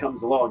the guy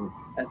comes along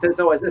and says,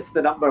 "Oh, is this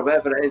the number,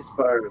 whatever it is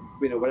for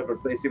whatever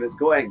place he was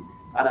going?"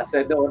 And I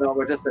said, "No,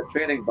 we're just a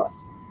training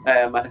bus."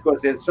 And of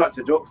course, the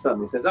instructor jokes on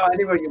me. He says, "Oh,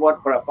 anywhere you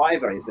want for a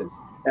 £5." He says,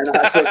 and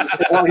I said,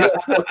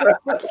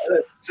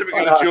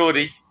 "Typical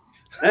Geordie."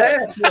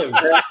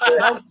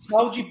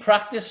 How do you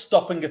practice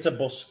stopping at a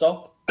bus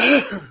stop?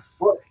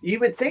 Well, you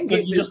would think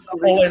you just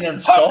pull in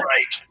and stop.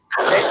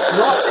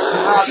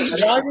 It's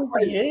driving for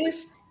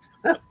years.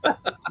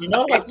 You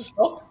know how to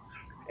stop.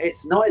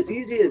 It's not as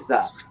easy as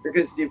that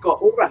because you've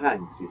got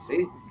overhangs, you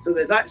see. So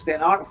there's actually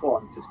an art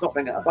form to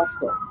stopping at a bus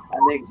stop,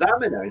 and the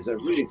examiners are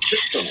really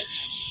strict on it.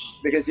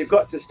 Because you've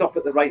got to stop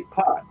at the right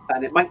part,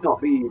 and it might not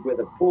be where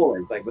the pole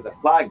is, like where the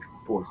flag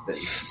post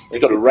is.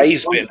 They've got a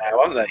raised bit now,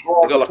 haven't they?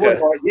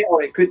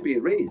 Or it could be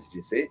raised,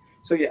 you see.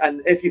 So,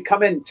 and if you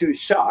come in too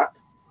sharp,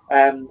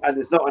 and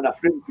there's not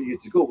enough room for you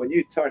to go, when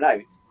you turn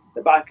out,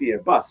 the back of your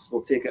bus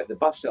will take out the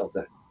bus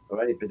shelter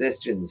or any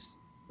pedestrians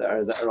that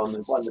are on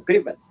the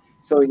pavement.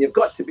 So you've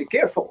got to be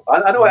careful.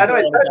 I know. It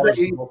sounds like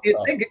you'd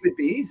think it would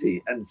be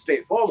easy and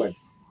straightforward,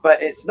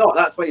 but it's not.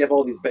 That's why you have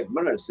all these big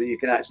mirrors, so you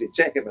can actually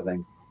check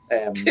everything.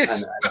 And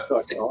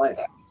sort it all out.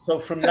 So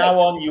from now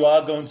on, you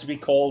are going to be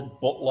called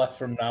Butler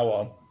from now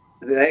on.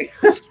 I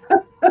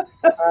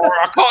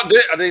can't do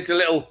it. I need a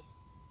little.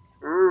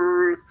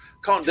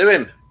 Can't do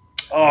him.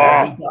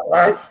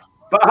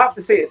 But I have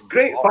to say, it's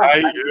great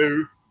fun.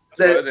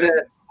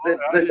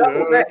 The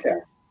double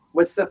decker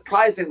was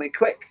surprisingly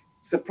quick,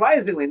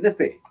 surprisingly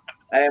nippy,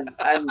 and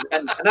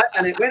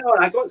it went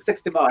on. I got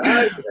 60 miles an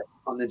hour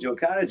on the dual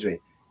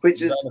carriageway,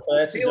 which is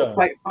feels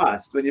quite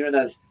fast when you're in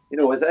a. I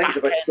think it's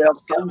about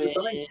 12 tons or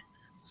something.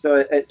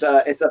 So it's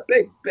a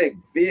big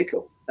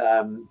vehicle,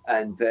 and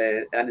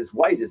it's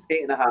wide. It's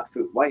 8.5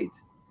 foot wide,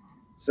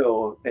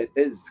 so it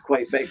is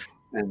quite big.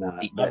 And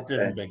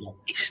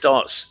he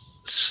starts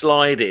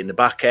sliding the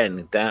back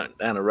end down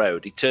a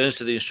road. He turns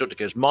to the instructor,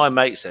 goes, "My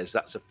mate says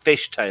that's a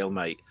fishtail,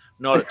 mate,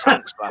 not a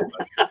tank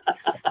slapper."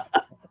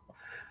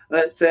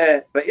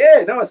 But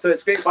yeah, no. So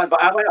it's great fun.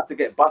 But I might have to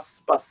get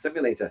bus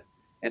simulator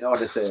in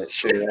order to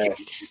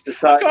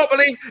start. I can't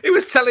believe he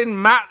was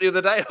telling Matt the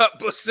other day about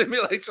Bus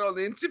Simulator on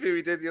the interview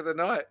he did the other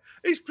night.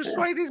 He's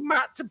persuaded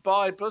Matt to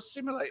buy Bus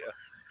Simulator.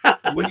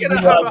 We're going to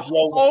have a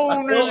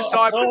whole new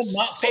type of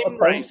sim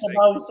racing.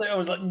 I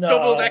was like, no.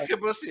 Double-decker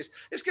buses.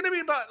 It's going to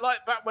be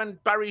like back when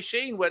Barry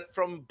Sheen went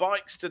from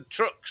bikes to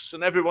trucks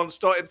and everyone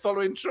started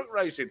following truck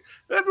racing.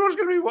 Everyone's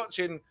going to be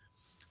watching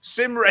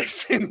sim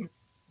racing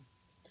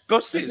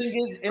buses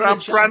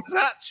around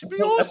Transat. Should be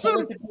awesome.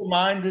 The political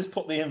mind has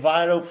put the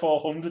Enviro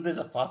 400 as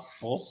a fast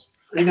bus.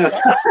 Really?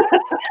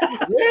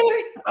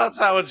 That's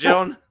Howard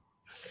John.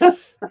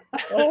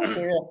 Oh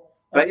dear.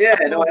 But yeah,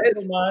 no,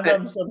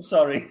 I'm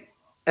sorry.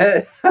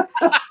 It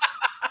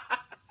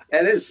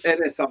is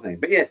something.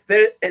 But yes,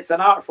 it's an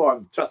art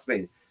form. Trust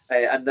me.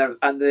 And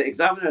the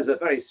examiners are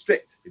very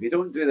strict. If you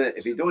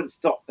don't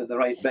stop at the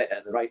right bit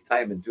at the right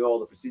time and do all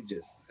the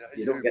procedures,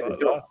 you don't get the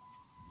job.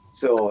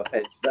 So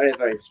it's very,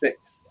 very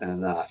strict.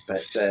 And that,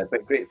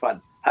 but great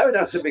fun. How on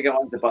earth did we get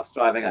on to bus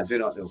driving? I do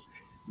not know.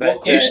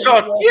 But you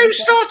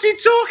started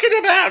talking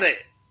about it.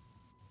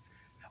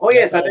 Oh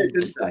yes, I did,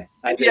 didn't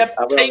I? You have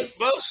a pink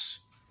bus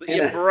that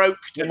you broke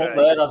today.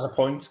 There as a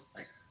point.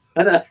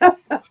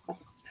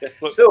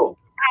 So,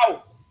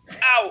 ow!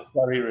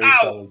 Very rude.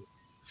 Ow!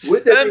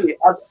 Would there be?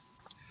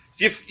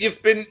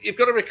 You've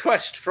got a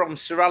request from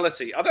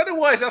Sirality. I don't know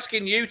why he's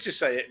asking you to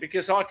say it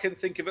because I can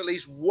think of at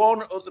least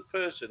one other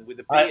person with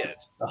a beard.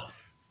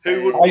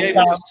 Who would be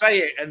able to say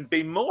it and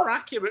be more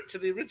accurate to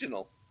the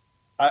original?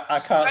 I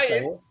can't say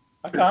it.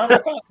 I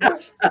can't.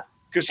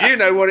 Because you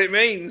know what it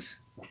means.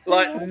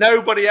 Like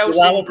nobody else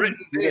in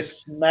Britain did.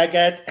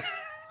 Smeghead.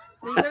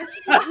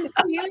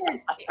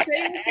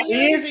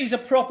 He is. He's a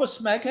proper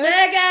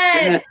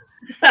smeghead.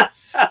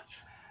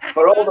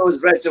 For all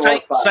those red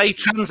say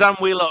Trans Am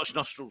wheel arch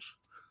nostrils.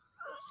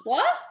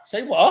 What?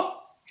 Say what?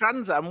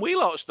 Trans Am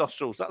wheel arch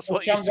nostrils. That's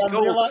what Trans you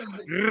call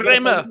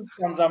Rimmer.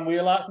 Trans Am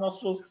wheel arch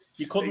nostrils.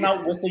 You couldn't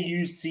outwit a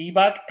used sea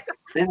bag.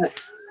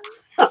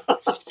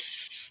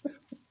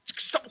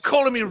 Stop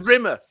calling me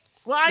Rimmer.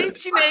 Why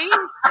is your name?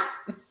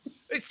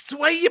 It's the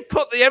way you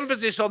put the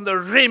emphasis on the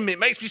rim. It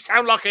makes me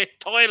sound like a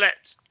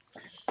toilet.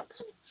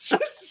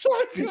 It's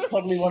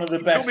probably one of the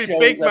best shows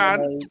big man.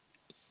 ever made.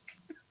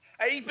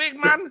 Hey, big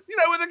man. You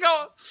know where they're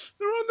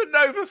on the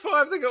Nova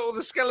 5. They got all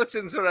the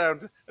skeletons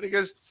around. And he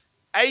goes,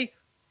 "Hey,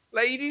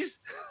 ladies,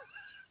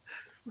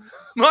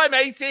 my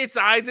mate here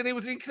died and he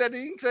was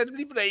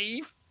incredibly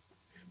brave."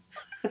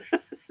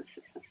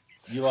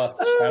 You are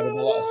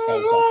terrible at a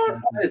Scouse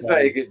accent. That is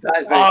very good.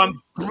 That is very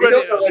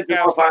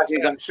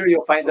good. I'm sure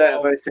you'll find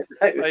out about it.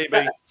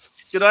 Maybe.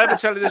 Did I ever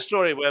tell you this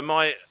story where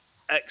my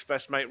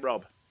ex-best mate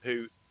Rob,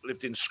 who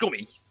lived in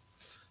Skelmersdale,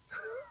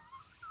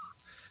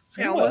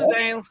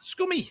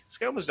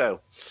 Skelmersdale.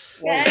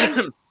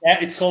 Yeah,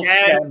 it's called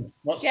Scum,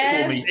 not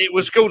Scummy. It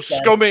was called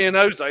Scummy in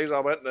those days.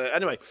 I went there.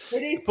 Anyway,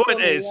 the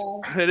point is,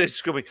 it is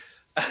Scummy.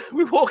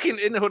 We're walking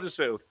in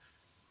Huddersfield.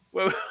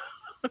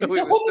 It's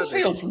a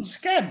Huddersfield from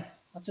Skem.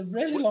 That's a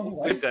really long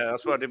way. Lived there.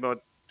 That's where I did my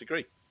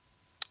degree.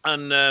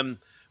 And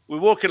we're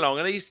walking along,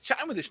 and he's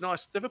chatting with this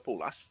nice Liverpool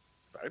lass,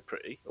 very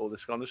pretty, all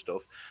this kind of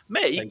stuff.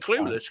 Me,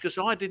 clueless, because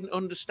I didn't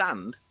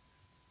understand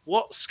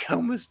what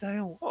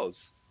Skelmersdale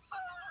was.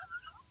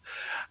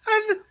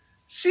 And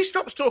she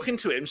stops talking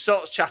to him,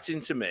 starts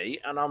chatting to me,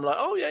 and I'm like,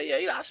 oh,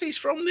 yeah, he's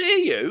from near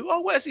you. Oh,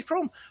 where's he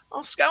from?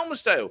 Oh,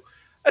 Skelmersdale.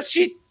 And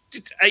she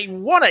did a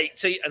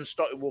 180 and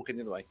started walking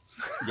the other way.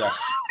 Yes.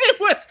 It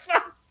was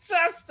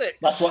fantastic.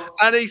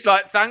 And he's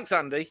like, thanks,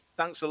 Andy.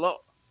 Thanks a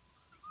lot.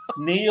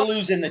 Neil,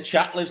 who's in the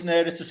chat, lives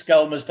nearer to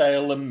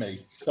Skelmersdale than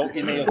me. Don't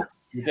you, Neil?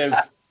 You do.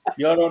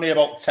 You're only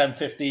about 10,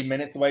 15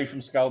 minutes away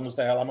from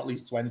Skelmersdale. I'm at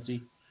least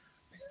 20.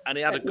 And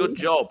he had a good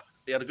job.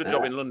 He had a good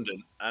job in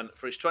London, and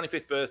for his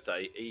 25th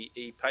birthday,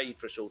 he paid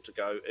for us all to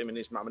go, him and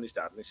his mum and his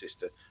dad and his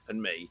sister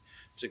and me,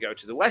 to go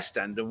to the West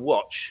End and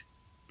watch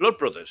Blood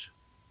Brothers.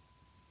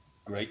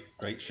 Great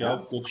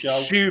show. Good show.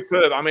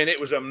 Superb. I mean, it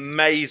was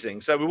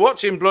amazing. So we're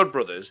watching Blood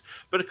Brothers,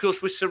 but of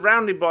course we're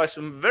surrounded by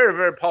some very,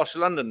 very posh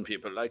London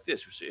people like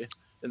this, we see,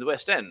 in the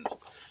West End.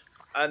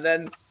 And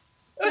then,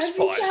 that's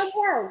fine. You sound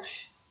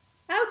Welsh?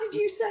 How did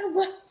you sound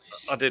Welsh?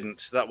 I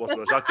didn't. That wasn't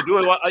Welsh. I could do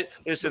it.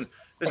 Listen,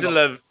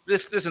 love.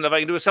 Listen, love. I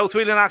can do a South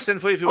Wheeling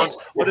accent for you if you want.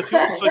 But if you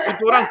want, I can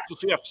do an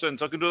Anglesey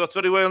accent. I can do that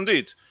very well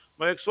indeed.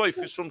 My ex-wife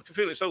is from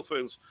Caerphilly, South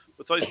Wales,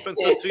 but I spent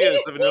 30 years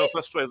living in North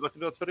West Wales. I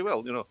can do that very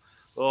well, you know.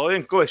 Oh,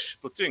 English,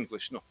 but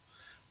English, no.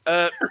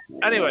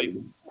 Anyway,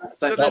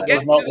 so that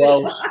was not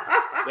Welsh.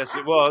 Yes,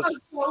 it was.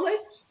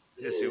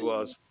 Yes, it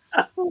was.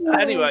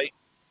 Anyway,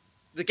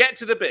 they get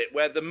to the bit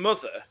where the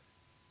mother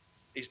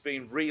is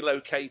being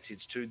relocated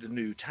to the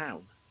new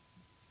town.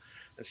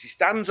 And she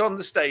stands on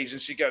the stage and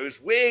she goes,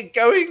 we're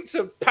going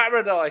to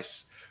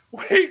paradise.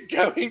 We're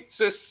going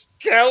to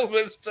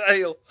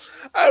Skelmersdale.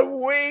 And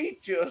we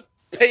just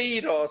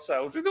peed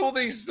ourselves with all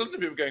these London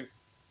people going,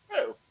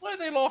 oh, why are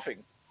they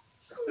laughing?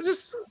 Was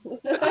this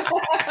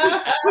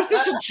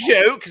a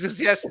joke? She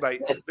says, yes,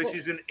 mate. This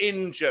is an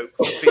in-joke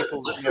for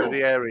people that know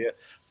the area.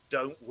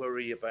 Don't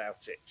worry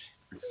about it.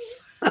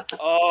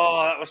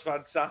 Oh, that was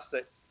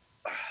fantastic.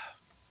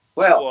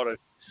 Well,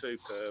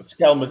 superb.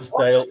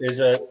 Skelmersdale is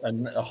a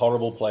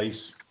horrible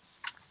place.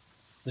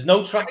 There's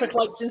no traffic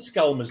lights in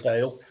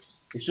Skelmersdale.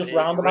 It's just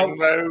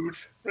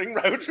roundabouts. Ring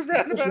road and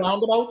roundabouts. Just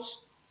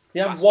roundabouts. They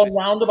have one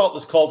roundabout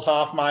that's called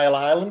Half Mile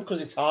Island because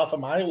it's half a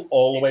mile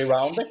all the way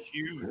around it.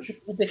 Huge.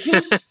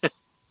 It's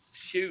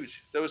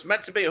huge. There was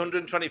meant to be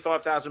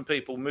 125,000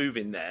 people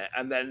moving there,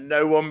 and then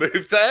no one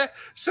moved there,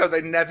 so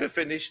they never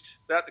finished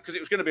that because it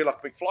was going to be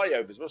like big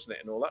flyovers, wasn't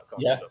it, and all that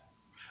kind of stuff.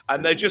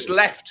 And they just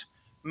left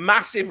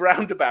massive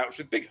roundabouts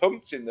with big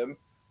humps in them,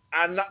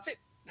 and that's it.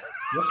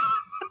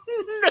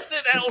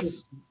 Nothing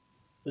else.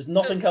 There's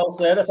nothing else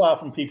there apart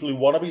from people who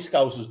want to be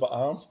Scousers but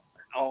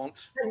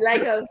aren't. And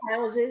Lego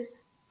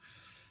houses.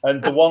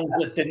 And the ones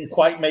that didn't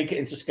quite make it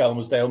into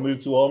Skelmersdale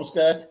moved to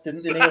Ormskirk,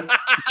 didn't they, Neil?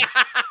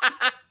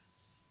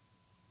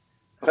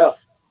 Well,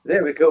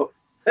 there we go.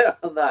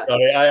 On that.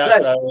 Sorry,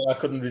 I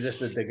couldn't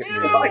resist the dig at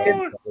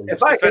Neil.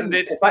 If I can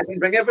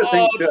bring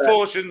everything to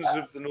portions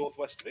of the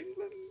northwest of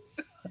England.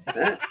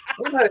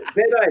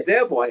 Bear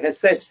Idea Boy has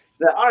said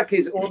that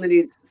Arkeys only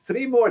needs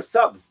 3 more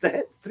subs to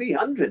hit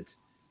 300,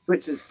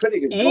 which is pretty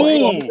good.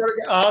 We've got to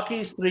get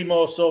Arkeys 3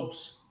 more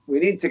subs.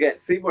 We need to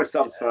get 3 more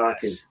subs for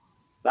Arkeys.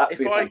 That'd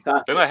be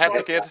fantastic. Then I have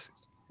to get.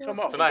 Then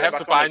I have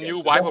to buy new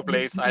wiper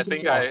blades. I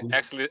think I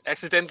actually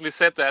accidentally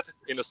said that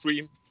in a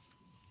stream.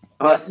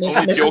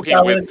 Only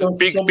joking with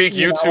big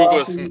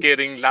YouTubers and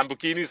getting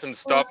Lamborghinis and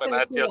stuff, and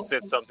I just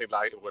said something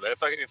like, "Well,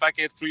 if I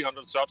get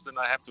 300 subs, then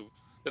I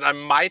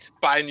might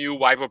buy new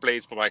wiper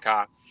blades for my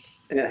car."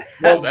 Yeah,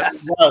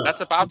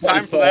 that's about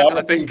time for that,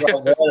 I think.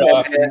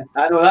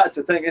 I know that's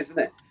the thing, isn't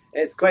it?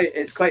 It's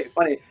quite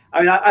funny.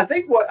 I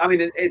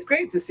mean, it's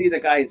great to see the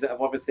guys that have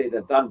obviously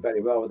they've done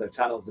very well with their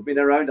channels. They've been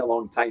around a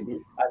long time,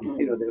 and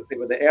you know they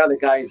were the early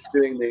guys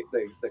doing the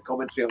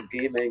commentary on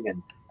gaming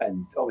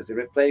and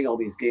obviously playing all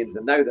these games.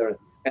 And now they're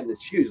in the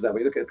shoes. That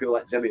we look at people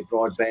like Jimmy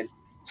Broadbent,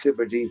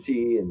 Super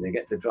GT, and they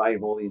get to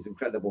drive all these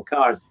incredible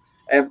cars.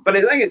 But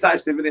I think it's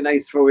actually really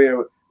nice for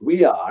where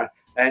we are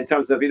in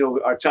terms of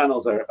our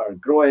channels are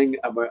growing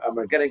and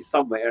we're getting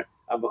somewhere,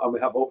 and we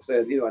have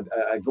hopefully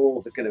a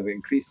goal to kind of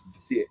increase to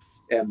see it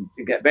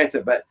get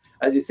better. But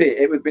as you say,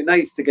 it would be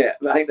nice to get.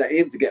 I think the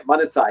aim to get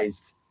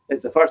monetized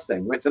is the first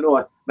thing. Which I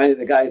know many of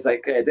the guys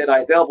like Dead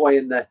Eye Delboy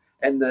in the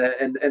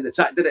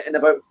chat did it in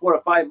about 4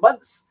 or 5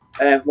 months,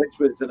 which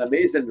was an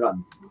amazing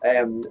run.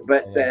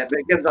 But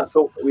it gives us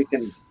hope that we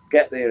can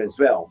get there as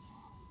well,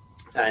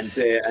 and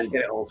get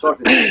it all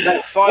sorted.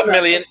 5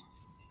 million.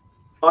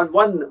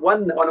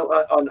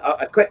 on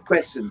a quick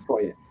question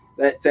for you.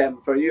 That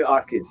for you,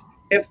 Arkeys,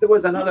 if there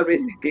was another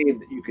racing game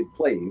that you could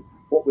play,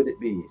 what would it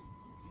be?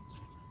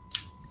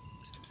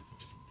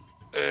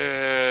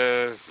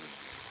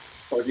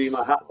 Or do you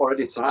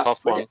already? It's a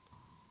tough one.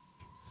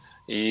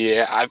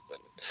 Yeah,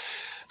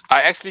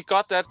 I actually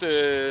got that.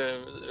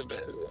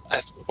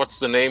 What's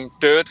the name?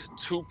 Dirt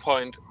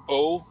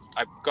 2.0.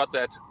 I got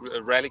that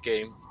rally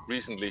game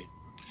recently.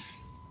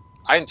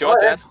 I enjoyed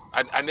that.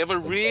 I never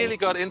really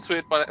got into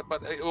it, but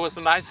it was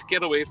a nice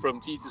getaway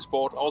from GT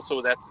Sport.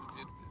 Also, that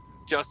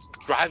just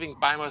driving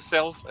by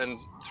myself and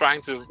trying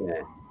to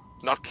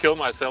not kill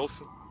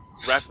myself,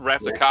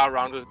 wrap the car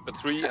around a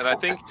tree, and I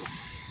think.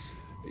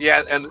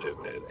 Yeah, and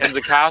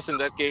the cars in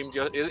that game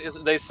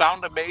they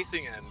sound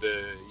amazing, and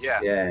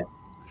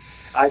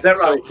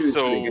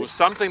so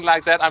something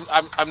like that.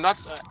 I'm not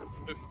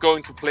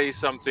going to play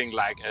something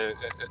like a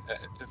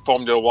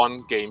Formula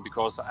One game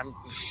because I'm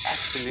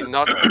actually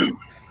not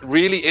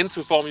really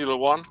into Formula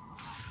One.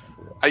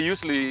 I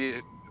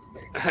usually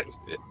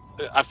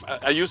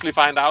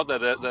find out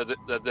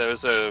that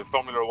there's a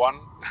Formula One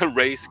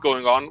race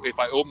going on if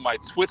I open my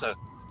Twitter.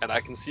 And I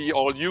can see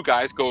all you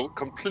guys go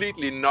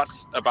completely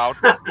nuts about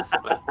it.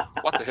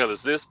 What the hell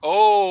is this?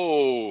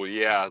 Oh,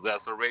 yeah,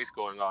 there's a race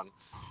going on.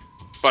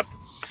 But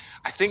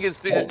I think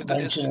it's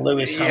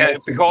Lewis Hamilton.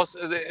 Because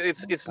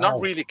it's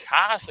not really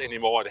cars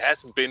anymore. It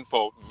hasn't been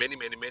for many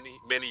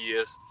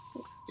years.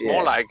 It's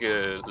more like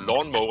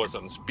lawnmowers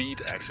on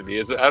speed, actually.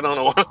 I don't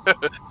know.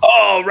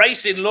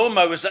 Racing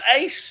lawnmowers at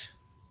Ace.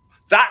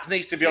 That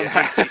needs to be on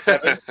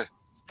GT7.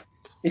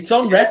 It's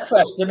on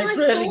Wreckfest and it's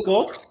really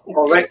good.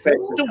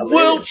 The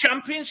World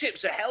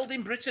Championships are held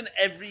in Britain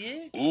every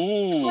year.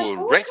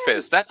 Ooh,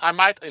 Wreckfest. That I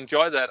might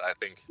enjoy that. I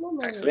think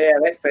actually. Yeah,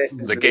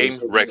 Wreckfest. The game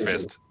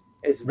Wreckfest.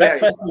 It's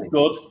Wreckfest is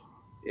good.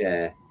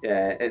 Yeah,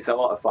 it's a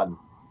lot of fun.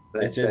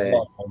 It is a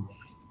lot of fun.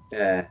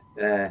 Yeah.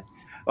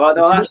 Well,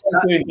 no, that's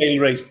doing Daily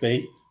Race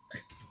B.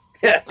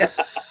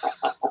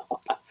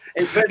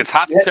 It's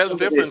hard to tell the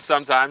difference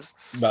sometimes.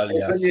 Well,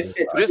 yeah.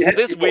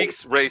 This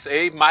week's Race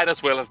A might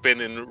as well have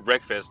been in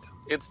Wreckfest.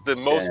 It's the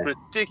most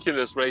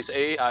ridiculous Race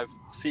A I've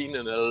seen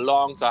in a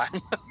long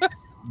time.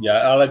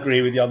 Yeah, I'll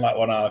agree with you on that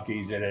one,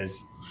 Arkeys. It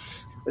is.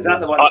 Is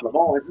that the one at Le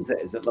Mans, isn't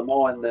it? Is it Le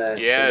Mans and the...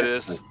 Yeah, it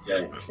is.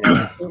 Yeah.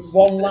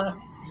 One lap.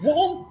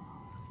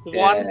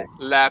 One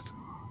lap.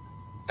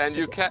 And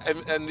you can,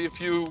 and if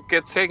you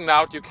get taken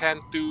out, you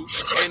can't do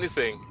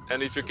anything.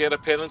 And if you get a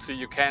penalty,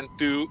 you can't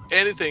do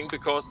anything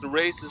because the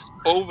race is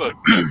over.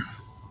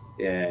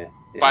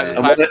 By the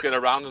time you get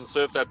around and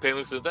serve that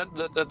penalty,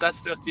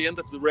 that's just the end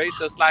of the race.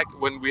 That's like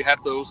when we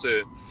have those.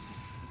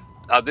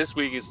 This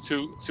week is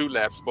two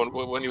laps, but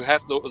when you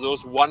have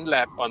those one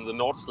lap on the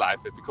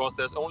Nordschleife, because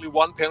there's only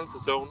one penalty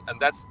zone,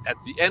 and that's at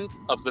the end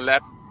of the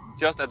lap,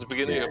 just at the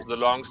beginning of the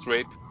long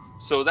straight.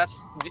 So that's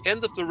the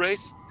end of the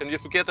race, and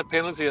if you get a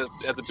penalty at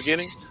the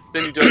beginning,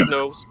 then you just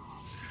know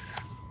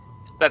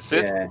that's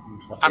it.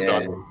 I'm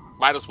done.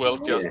 Might as well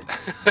just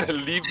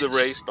leave the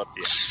race. But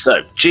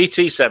So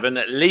GT7,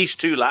 at least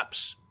 2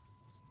 laps.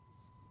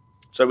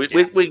 So we're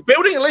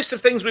building a list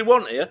of things we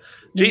want here.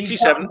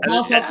 GT7. You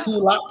can't have 2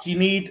 laps. You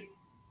need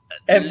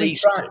every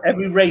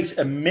race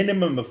a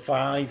minimum of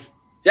 5.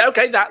 Yeah,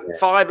 okay,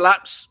 5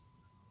 laps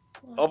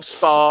of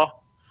Spa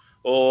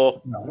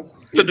or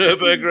the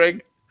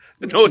Nürburgring.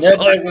 The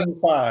Nürburgring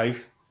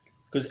 5,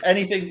 because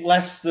anything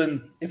less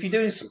than, if you're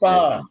doing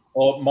Spa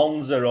or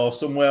Monza or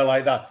somewhere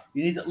like that,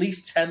 you need at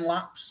least 10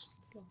 laps.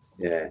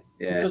 Yeah.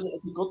 Because it'll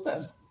be good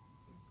then.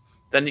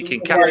 Then you can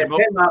catch them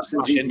up,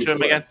 smash into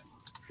them again.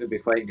 Could be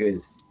quite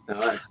good.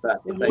 No, that's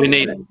we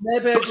need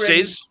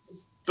buses,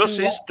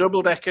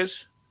 double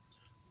deckers.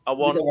 We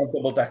don't want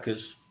double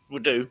deckers. We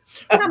do.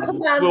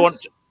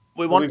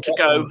 We want to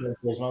go.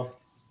 As well,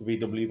 the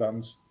VW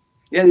vans.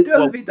 Yeah, they do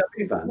have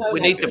VW vans. We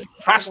need the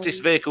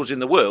fastest vehicles in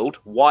the world,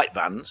 white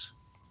vans.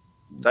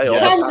 They are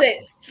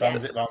transit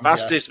vans,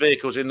 fastest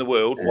vehicles in the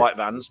world, white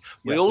vans.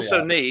 We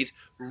also need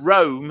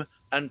Rome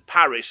and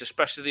Paris,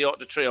 especially the Arc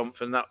de Triomphe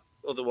and that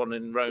other one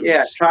in Rome.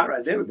 Yeah, track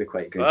right there would be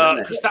quite good.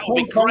 Because that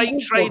would be great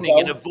training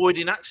in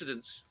avoiding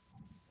accidents.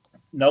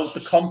 No,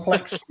 the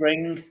complex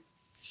string.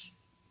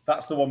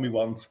 That's the one we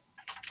want.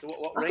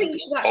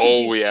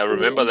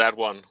 Remember that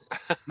one.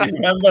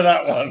 Remember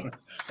that one.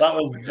 That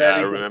was very.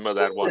 I remember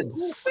that one.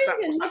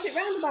 Magic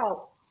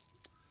Roundabout.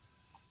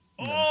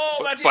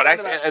 But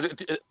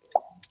actually,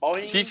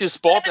 GT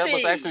Sport, that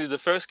was actually the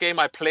first game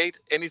I played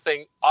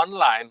anything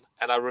online,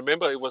 and I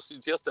remember it was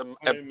just a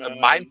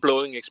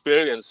mind-blowing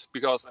experience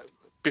because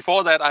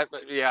before that,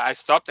 I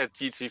stopped at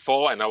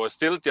GT4 and I was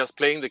still just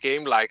playing the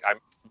game like I'm.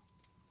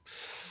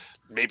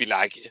 Maybe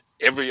like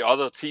every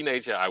other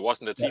teenager. I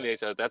wasn't a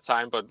teenager at that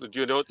time, but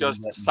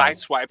just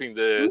sideswiping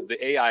the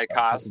AI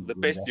cars the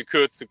best you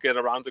could to get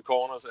around the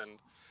corners. And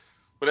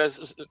but I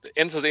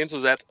entered into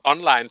that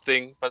online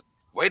thing. But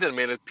wait a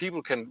minute,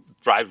 people can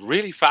drive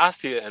really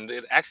fast here, and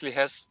it actually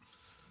has.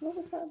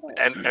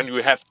 And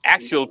you have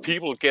actual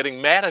people getting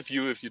mad at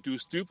you if you do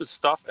stupid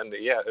stuff. And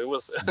it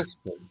was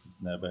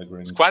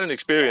it's quite an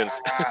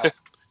experience.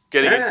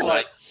 getting into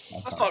like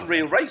that's like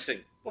real racing.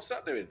 What's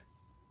that doing?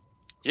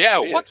 Yeah,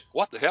 what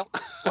the hell?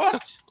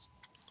 What?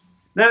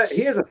 Now,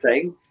 here's a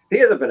thing.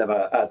 Here's a bit of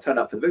a turn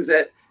up for the books.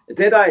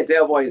 Deadeye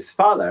Delboy's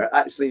father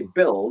actually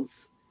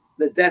builds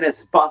the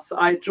Dennis bus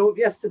I drove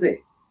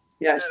yesterday.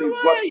 He actually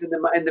works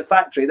in the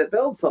factory that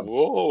builds them.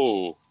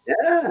 Whoa.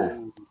 Yeah.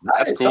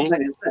 That's cool.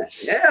 Something, isn't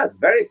it? Yeah, it's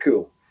very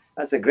cool.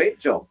 That's a great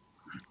job.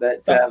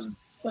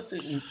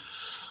 And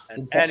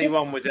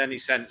anyone with any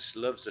sense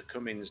loves a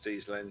Cummins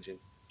diesel engine.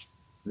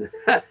 was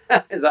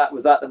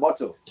that the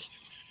motto? It's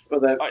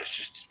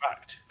just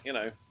fact,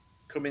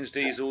 Cummins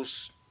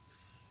diesels.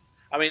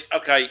 I mean,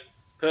 okay,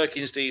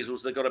 Perkins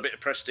diesels, they've got a bit of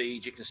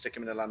prestige. You can stick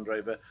them in a Land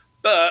Rover.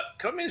 But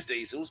Cummins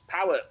diesels,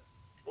 power.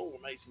 Oh,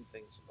 amazing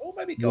things. Or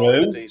maybe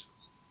Gardner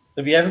diesels.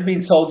 Have you ever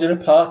been told you're a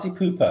party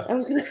pooper? I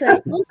was going to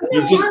say.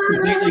 You've just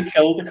completely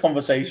killed the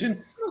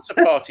conversation. I'm not a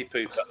party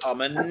pooper.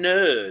 I'm a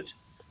nerd.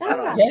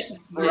 Yes.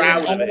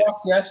 Proud of it.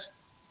 Yes.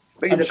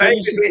 But he's a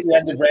very good race the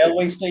end of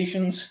railway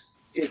stations.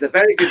 He's a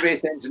very good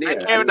race engineer.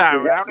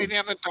 Only the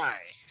other day,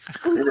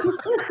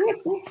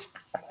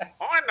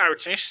 I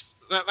noticed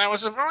that there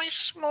was a very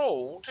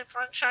small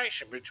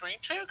differentiation between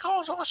two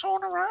cars I saw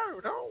on the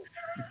road.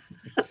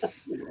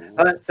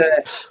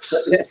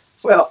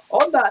 Well,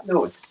 on that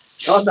note,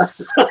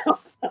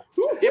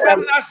 you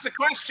haven't asked the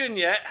question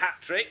yet,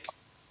 Hat-trick.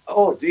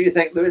 Oh, do you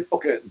think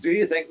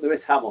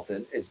Lewis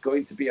Hamilton is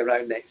going to be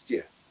around next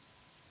year?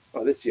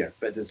 Or this year?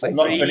 But it's like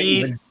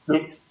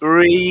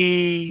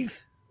breathe.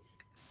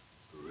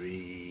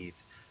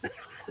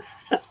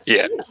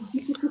 Yeah.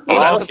 Oh,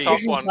 that's a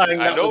tough one.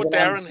 I know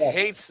Darren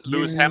hates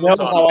Lewis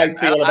Hamilton.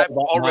 I've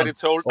already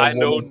told I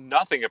know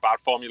nothing about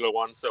Formula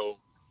One, so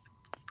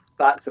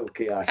that's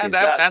okay. Arkeys. Can't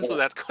answer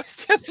that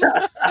question.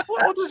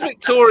 What does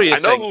Victoria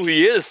think? I know who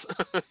he is.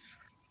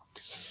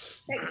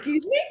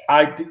 Excuse me?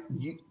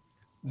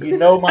 You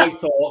know my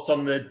thoughts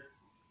on that.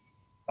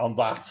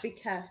 Be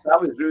careful.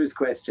 That was Drew's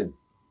question.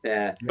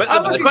 Yeah,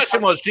 but the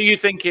question was, do you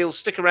think he'll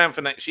stick around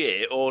for next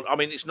year? Or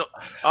it's not.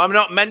 I'm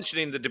not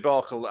mentioning the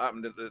debacle that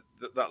happened at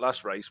that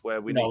last race where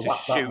we need to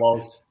shoot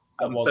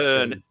and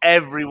burn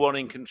everyone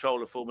in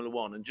control of Formula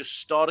One and just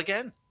start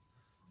again.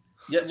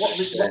 Yeah,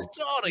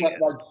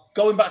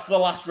 going back to the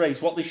last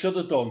race, what they should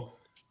have done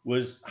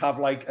was have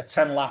like a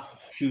 10-lap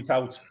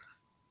shootout,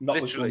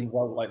 not with guns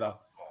out like that.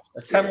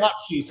 A 10-lap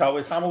shootout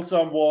with Hamilton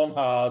on warm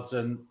hards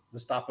and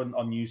Verstappen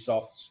on new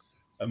softs,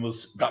 and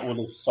that would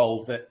have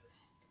solved it.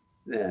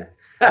 Yeah.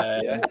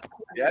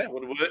 It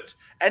would have worked.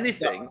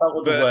 Anything. That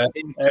would have worked.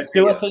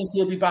 Do I think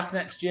he'll be back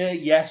next year?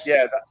 Yes.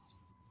 Yeah, that's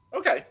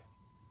okay.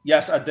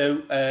 Yes, I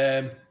do.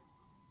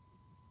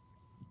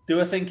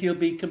 Do I think he'll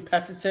be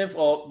competitive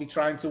or be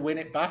trying to win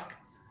it back?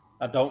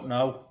 I don't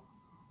know.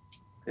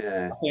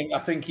 Yeah. I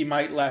think he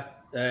might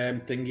let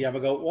Thingy have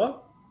a go.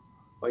 What?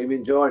 Oh, you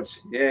mean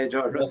George? Yeah,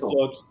 George Russell.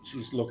 George,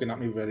 she's looking at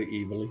me very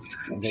evilly.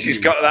 She's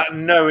got that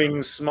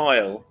knowing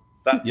smile.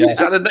 Is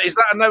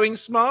that a knowing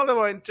smile? Have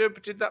I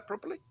interpreted that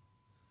properly?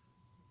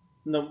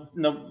 No.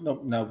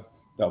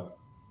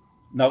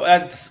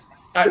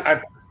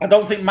 I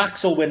don't think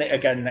Max will win it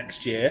again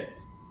next year.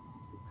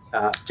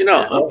 Do you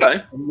know?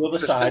 Okay. On the other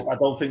side, I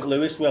don't think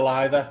Lewis will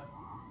either.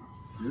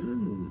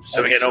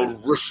 So we get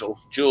old Russell,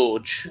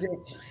 Georgie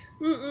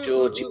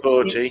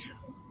Porgy.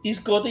 He's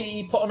good.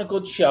 He put on a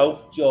good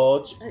show,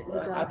 George.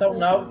 I don't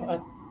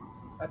know.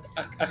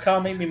 I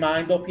can't make my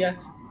mind up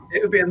yet.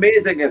 It would be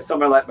amazing if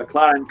someone like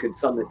McLaren could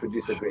suddenly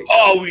produce a great.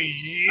 Oh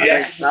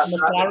yes,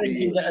 McLaren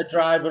can get a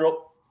driver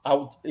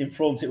out in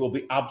front. It will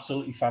be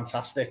absolutely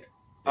fantastic.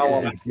 I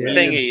want a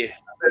thingy.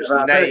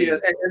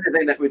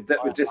 Anything that would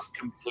just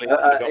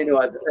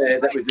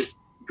that would just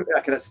put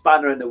a kind of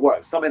spanner in the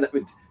works. Something that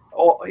would,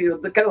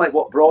 kind of like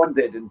what Braun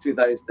did in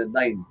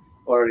 2009,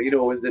 or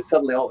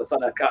suddenly all of a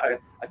sudden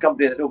a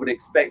company that nobody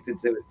expected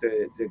to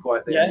go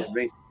out there and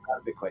race. That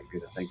would be quite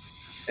good, I think.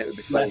 It would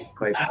be quite.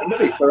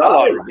 Maybe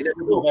Ferrari.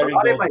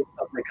 Ferrari might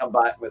suddenly come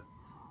back with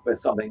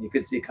something. You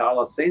could see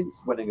Carlos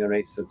Sainz winning a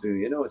race or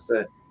two.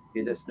 So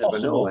you just never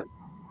know.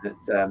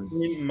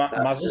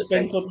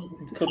 Mazepin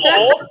could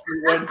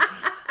win.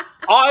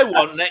 I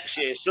want next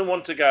year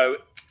someone to go,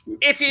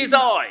 it is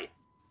I,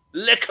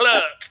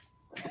 Leclerc.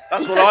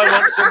 That's what I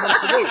want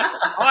someone to do.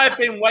 I've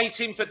been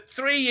waiting for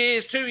 2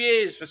 years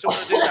for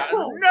someone to do that,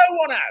 and no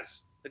one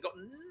has. They've got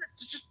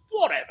just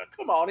whatever.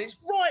 Come on, it's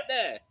right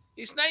there.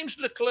 His name's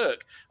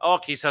Leclerc.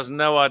 Arkeys has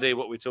no idea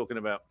what we're talking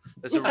about.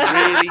 There's a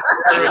really.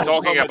 We're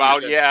talking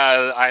about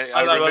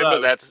I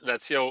remember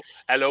that show.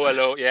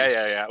 Hello.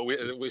 Yeah.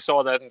 We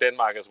saw that in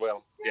Denmark as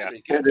well. Yeah,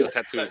 I just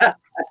had to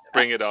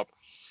bring it up.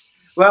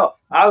 Well,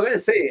 I was going to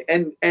say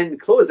in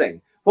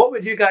closing, what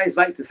would you guys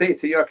like to say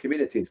to your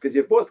communities? Because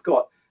you've both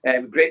got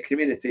great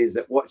communities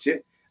that watch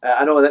you.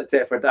 I know that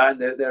for Dan,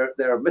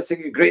 they're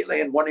missing you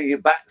greatly and wanting you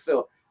back.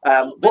 So,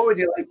 what would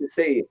you like to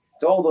say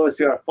to all those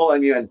who are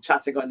following you and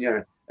chatting on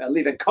your,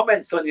 leaving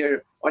comments on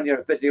your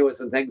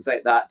videos and things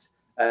like that?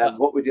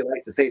 What would you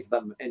like to say to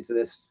them into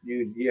this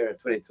new year,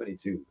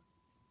 2022?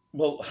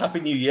 Well,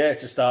 Happy New Year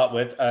to start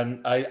with,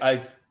 and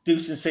I do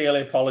sincerely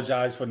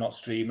apologise for not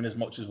streaming as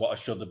much as what I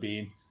should have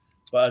been.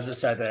 But as I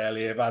said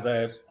earlier, I've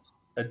had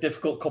a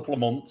difficult couple of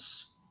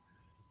months.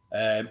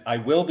 I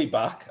will be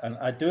back, and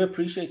I do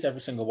appreciate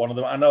every single one of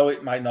them. I know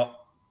it might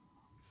not.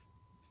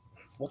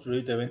 What's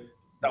Rue doing?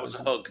 That was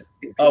a hug.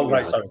 Oh,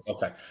 right. Sorry.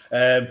 Okay.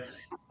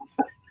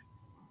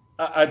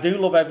 I do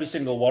love every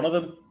single one of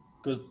them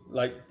because,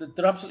 like,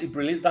 they're absolutely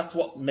brilliant. That's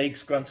what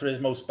makes Gran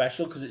Turismo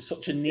special because it's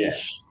such a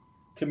niche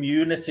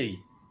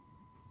community.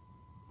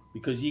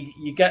 Because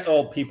you get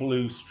all people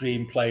who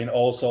stream playing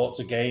all sorts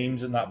of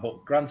games and that,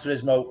 but Gran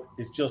Turismo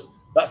is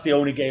that's the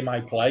only game I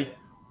play,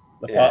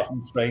 apart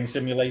from Train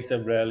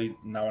Simulator, rarely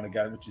now and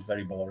again, which is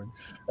very boring.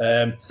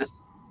 But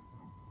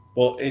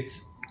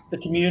the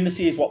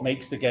community is what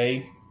makes the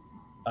game,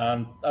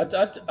 and I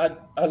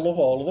love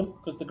all of them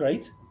because they're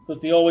great.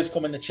 Because they always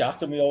come in the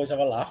chat and we always have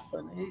a laugh,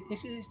 and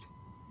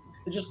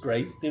they're just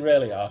great. They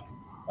really are.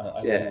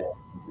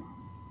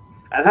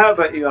 And how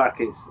about you,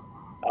 Arkeys?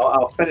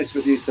 I'll finish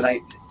with you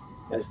tonight.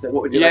 What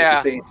would you like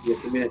to say to your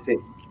community?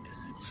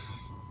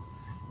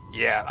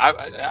 Yeah,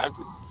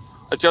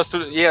 I just a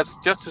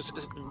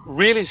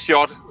really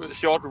short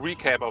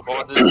recap of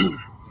all this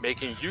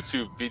making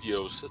YouTube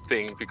videos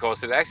thing,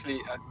 because it actually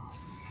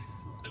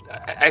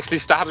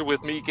started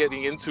with me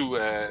getting into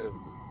a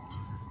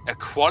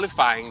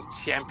qualifying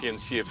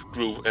championship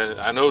group.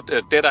 I know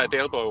Deadeye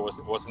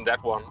Delboy was in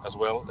that one as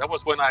well. That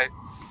was when I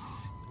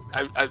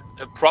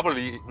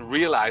probably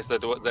realized that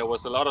there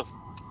was a lot of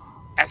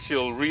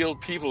actual real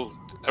people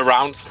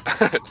around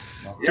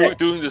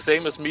doing the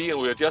same as me, and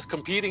we were just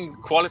competing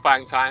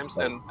qualifying times,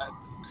 and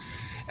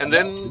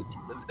then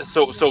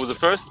so the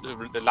first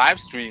live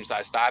streams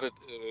I started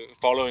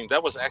following,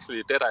 that was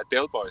actually Deadeye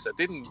Delboys. I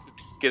didn't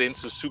get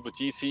into Super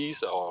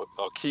GTs or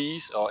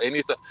keys or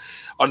anything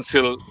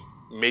until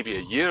maybe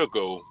a year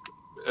ago,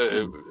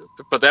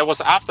 but that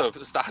was after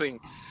starting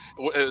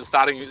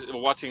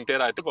watching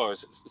Deadeye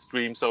Delboys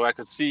stream, so I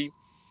could see.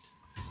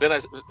 Then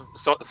I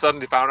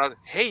suddenly found out,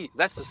 hey,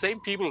 that's the same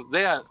people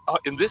there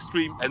in this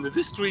stream, and in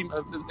this stream,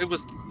 it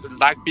was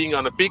like being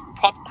on a big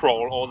pub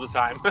crawl all the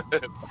time,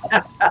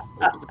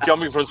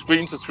 jumping from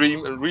stream to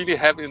stream and really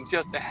having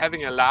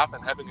a laugh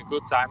and having a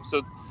good time.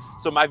 So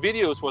my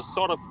videos was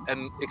sort of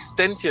an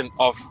extension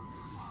of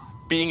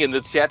being in the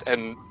chat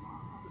and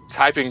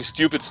typing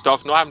stupid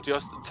stuff. Now I'm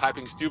just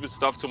typing stupid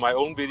stuff to my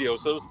own videos.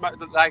 So it's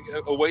like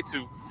a way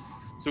to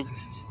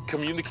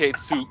communicate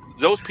to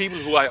those people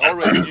who I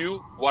already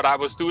knew what I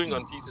was doing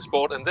on GT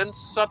Sport, and then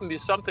suddenly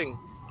something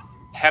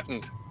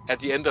happened at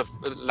the end of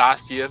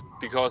last year,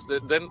 because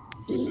then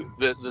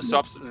the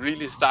subs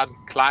really started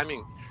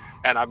climbing,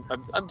 and I'm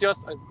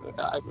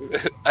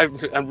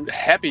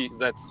happy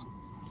that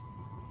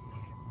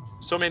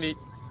so many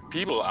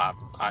people are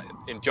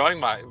enjoying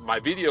my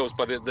videos,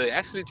 but they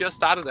actually just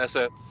started as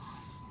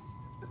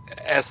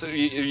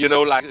you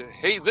know, like,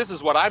 hey, this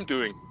is what I'm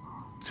doing.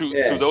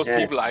 To those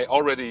people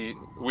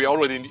we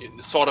already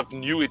sort of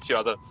knew each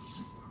other,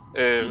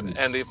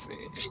 and if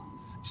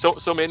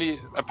so many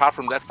apart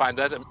from that find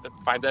that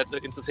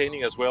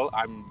entertaining as well,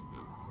 I'm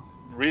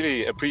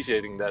really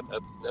appreciating that.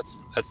 That's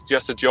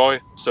just a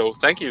joy. So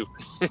thank you.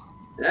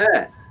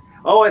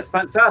 It's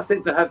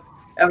fantastic to have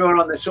everyone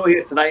on the show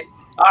here tonight.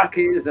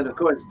 Arkeys and of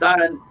course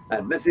Darren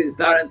and Mrs.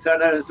 Darren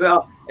Turner as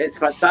well. It's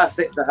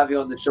fantastic to have you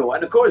on the show,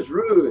 and of course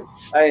Rue,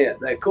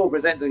 the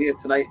co-presenter here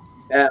tonight.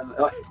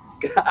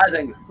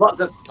 Adding lots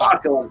of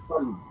sparkle and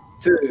fun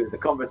to the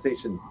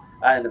conversation,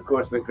 and of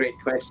course with great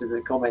questions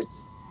and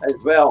comments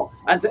as well.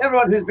 And to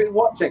everyone who's been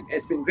watching,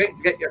 it's been great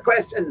to get your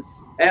questions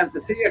and to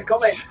see your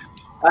comments,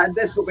 and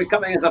this will be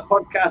coming as a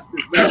podcast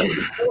as well.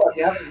 So if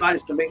you haven't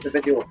managed to make the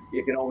video,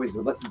 you can always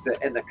listen to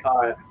it in the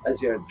car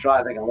as you're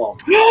driving along.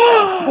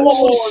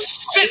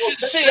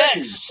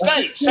 CX.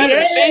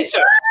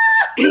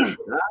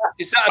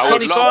 Is that a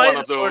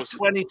 25 or a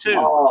 22?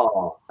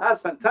 Oh,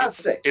 that's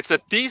fantastic. It's a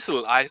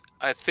diesel, I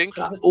think.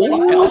 It's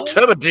a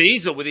turbo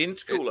diesel with the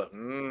intercooler.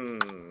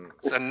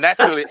 It's a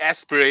naturally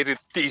aspirated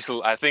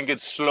diesel. I think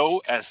it's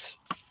slow as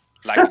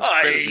like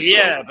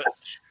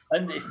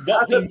and it's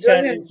not being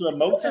turned into a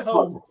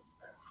motorhome.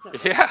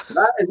 Yeah,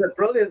 that is a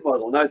brilliant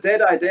model. Now,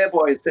 Deadeye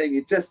Dayboy is saying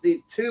you just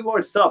need 2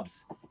 more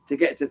subs to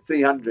get to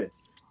 300.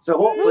 So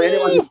hopefully,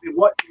 anyone who's been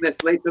watching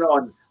this later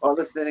on or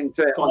listening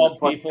to it on the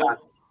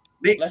podcast,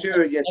 make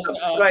sure you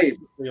subscribe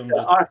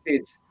to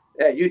Arkeys'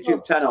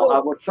 YouTube channel. I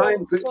will try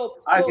and put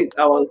Arkeys.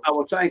 I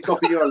will try and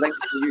copy your link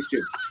to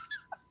YouTube.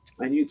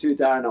 And you too,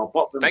 Darren. I'll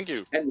pop them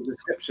in the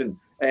description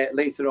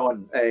later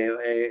on.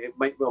 It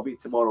might well be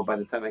tomorrow by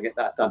the time I get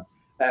that done.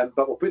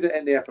 But we'll put it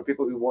in there for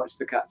people who watch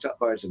the catch-up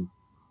version,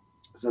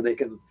 so they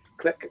can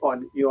click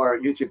on your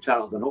YouTube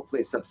channels and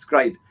hopefully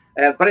subscribe.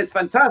 But it's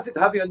fantastic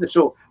to have you on the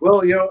show. Well,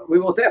 we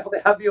will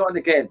definitely have you on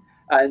again,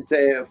 and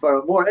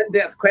for more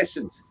in-depth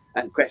questions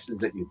and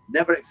questions that you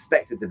never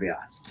expected to be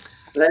asked.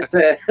 But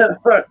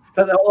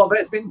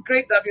it's been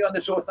great to have you on the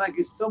show. Thank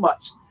you so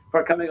much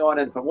for coming on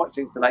and for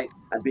watching tonight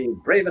and being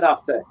brave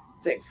enough to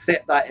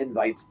accept that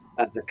invite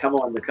and to come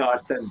on the Car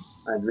Sim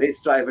and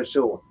Race Driver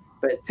Show.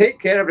 But take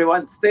care,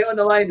 everyone. Stay on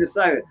the line just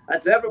now.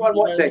 And to everyone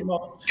watching,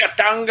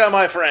 Katanga,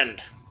 my friend.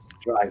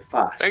 Drive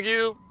fast. Thank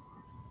you.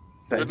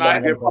 Good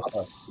night.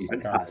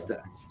 Even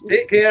faster.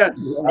 Take care.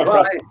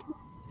 Bye-bye.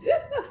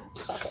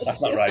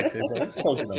 That's not right, is it? It's close enough.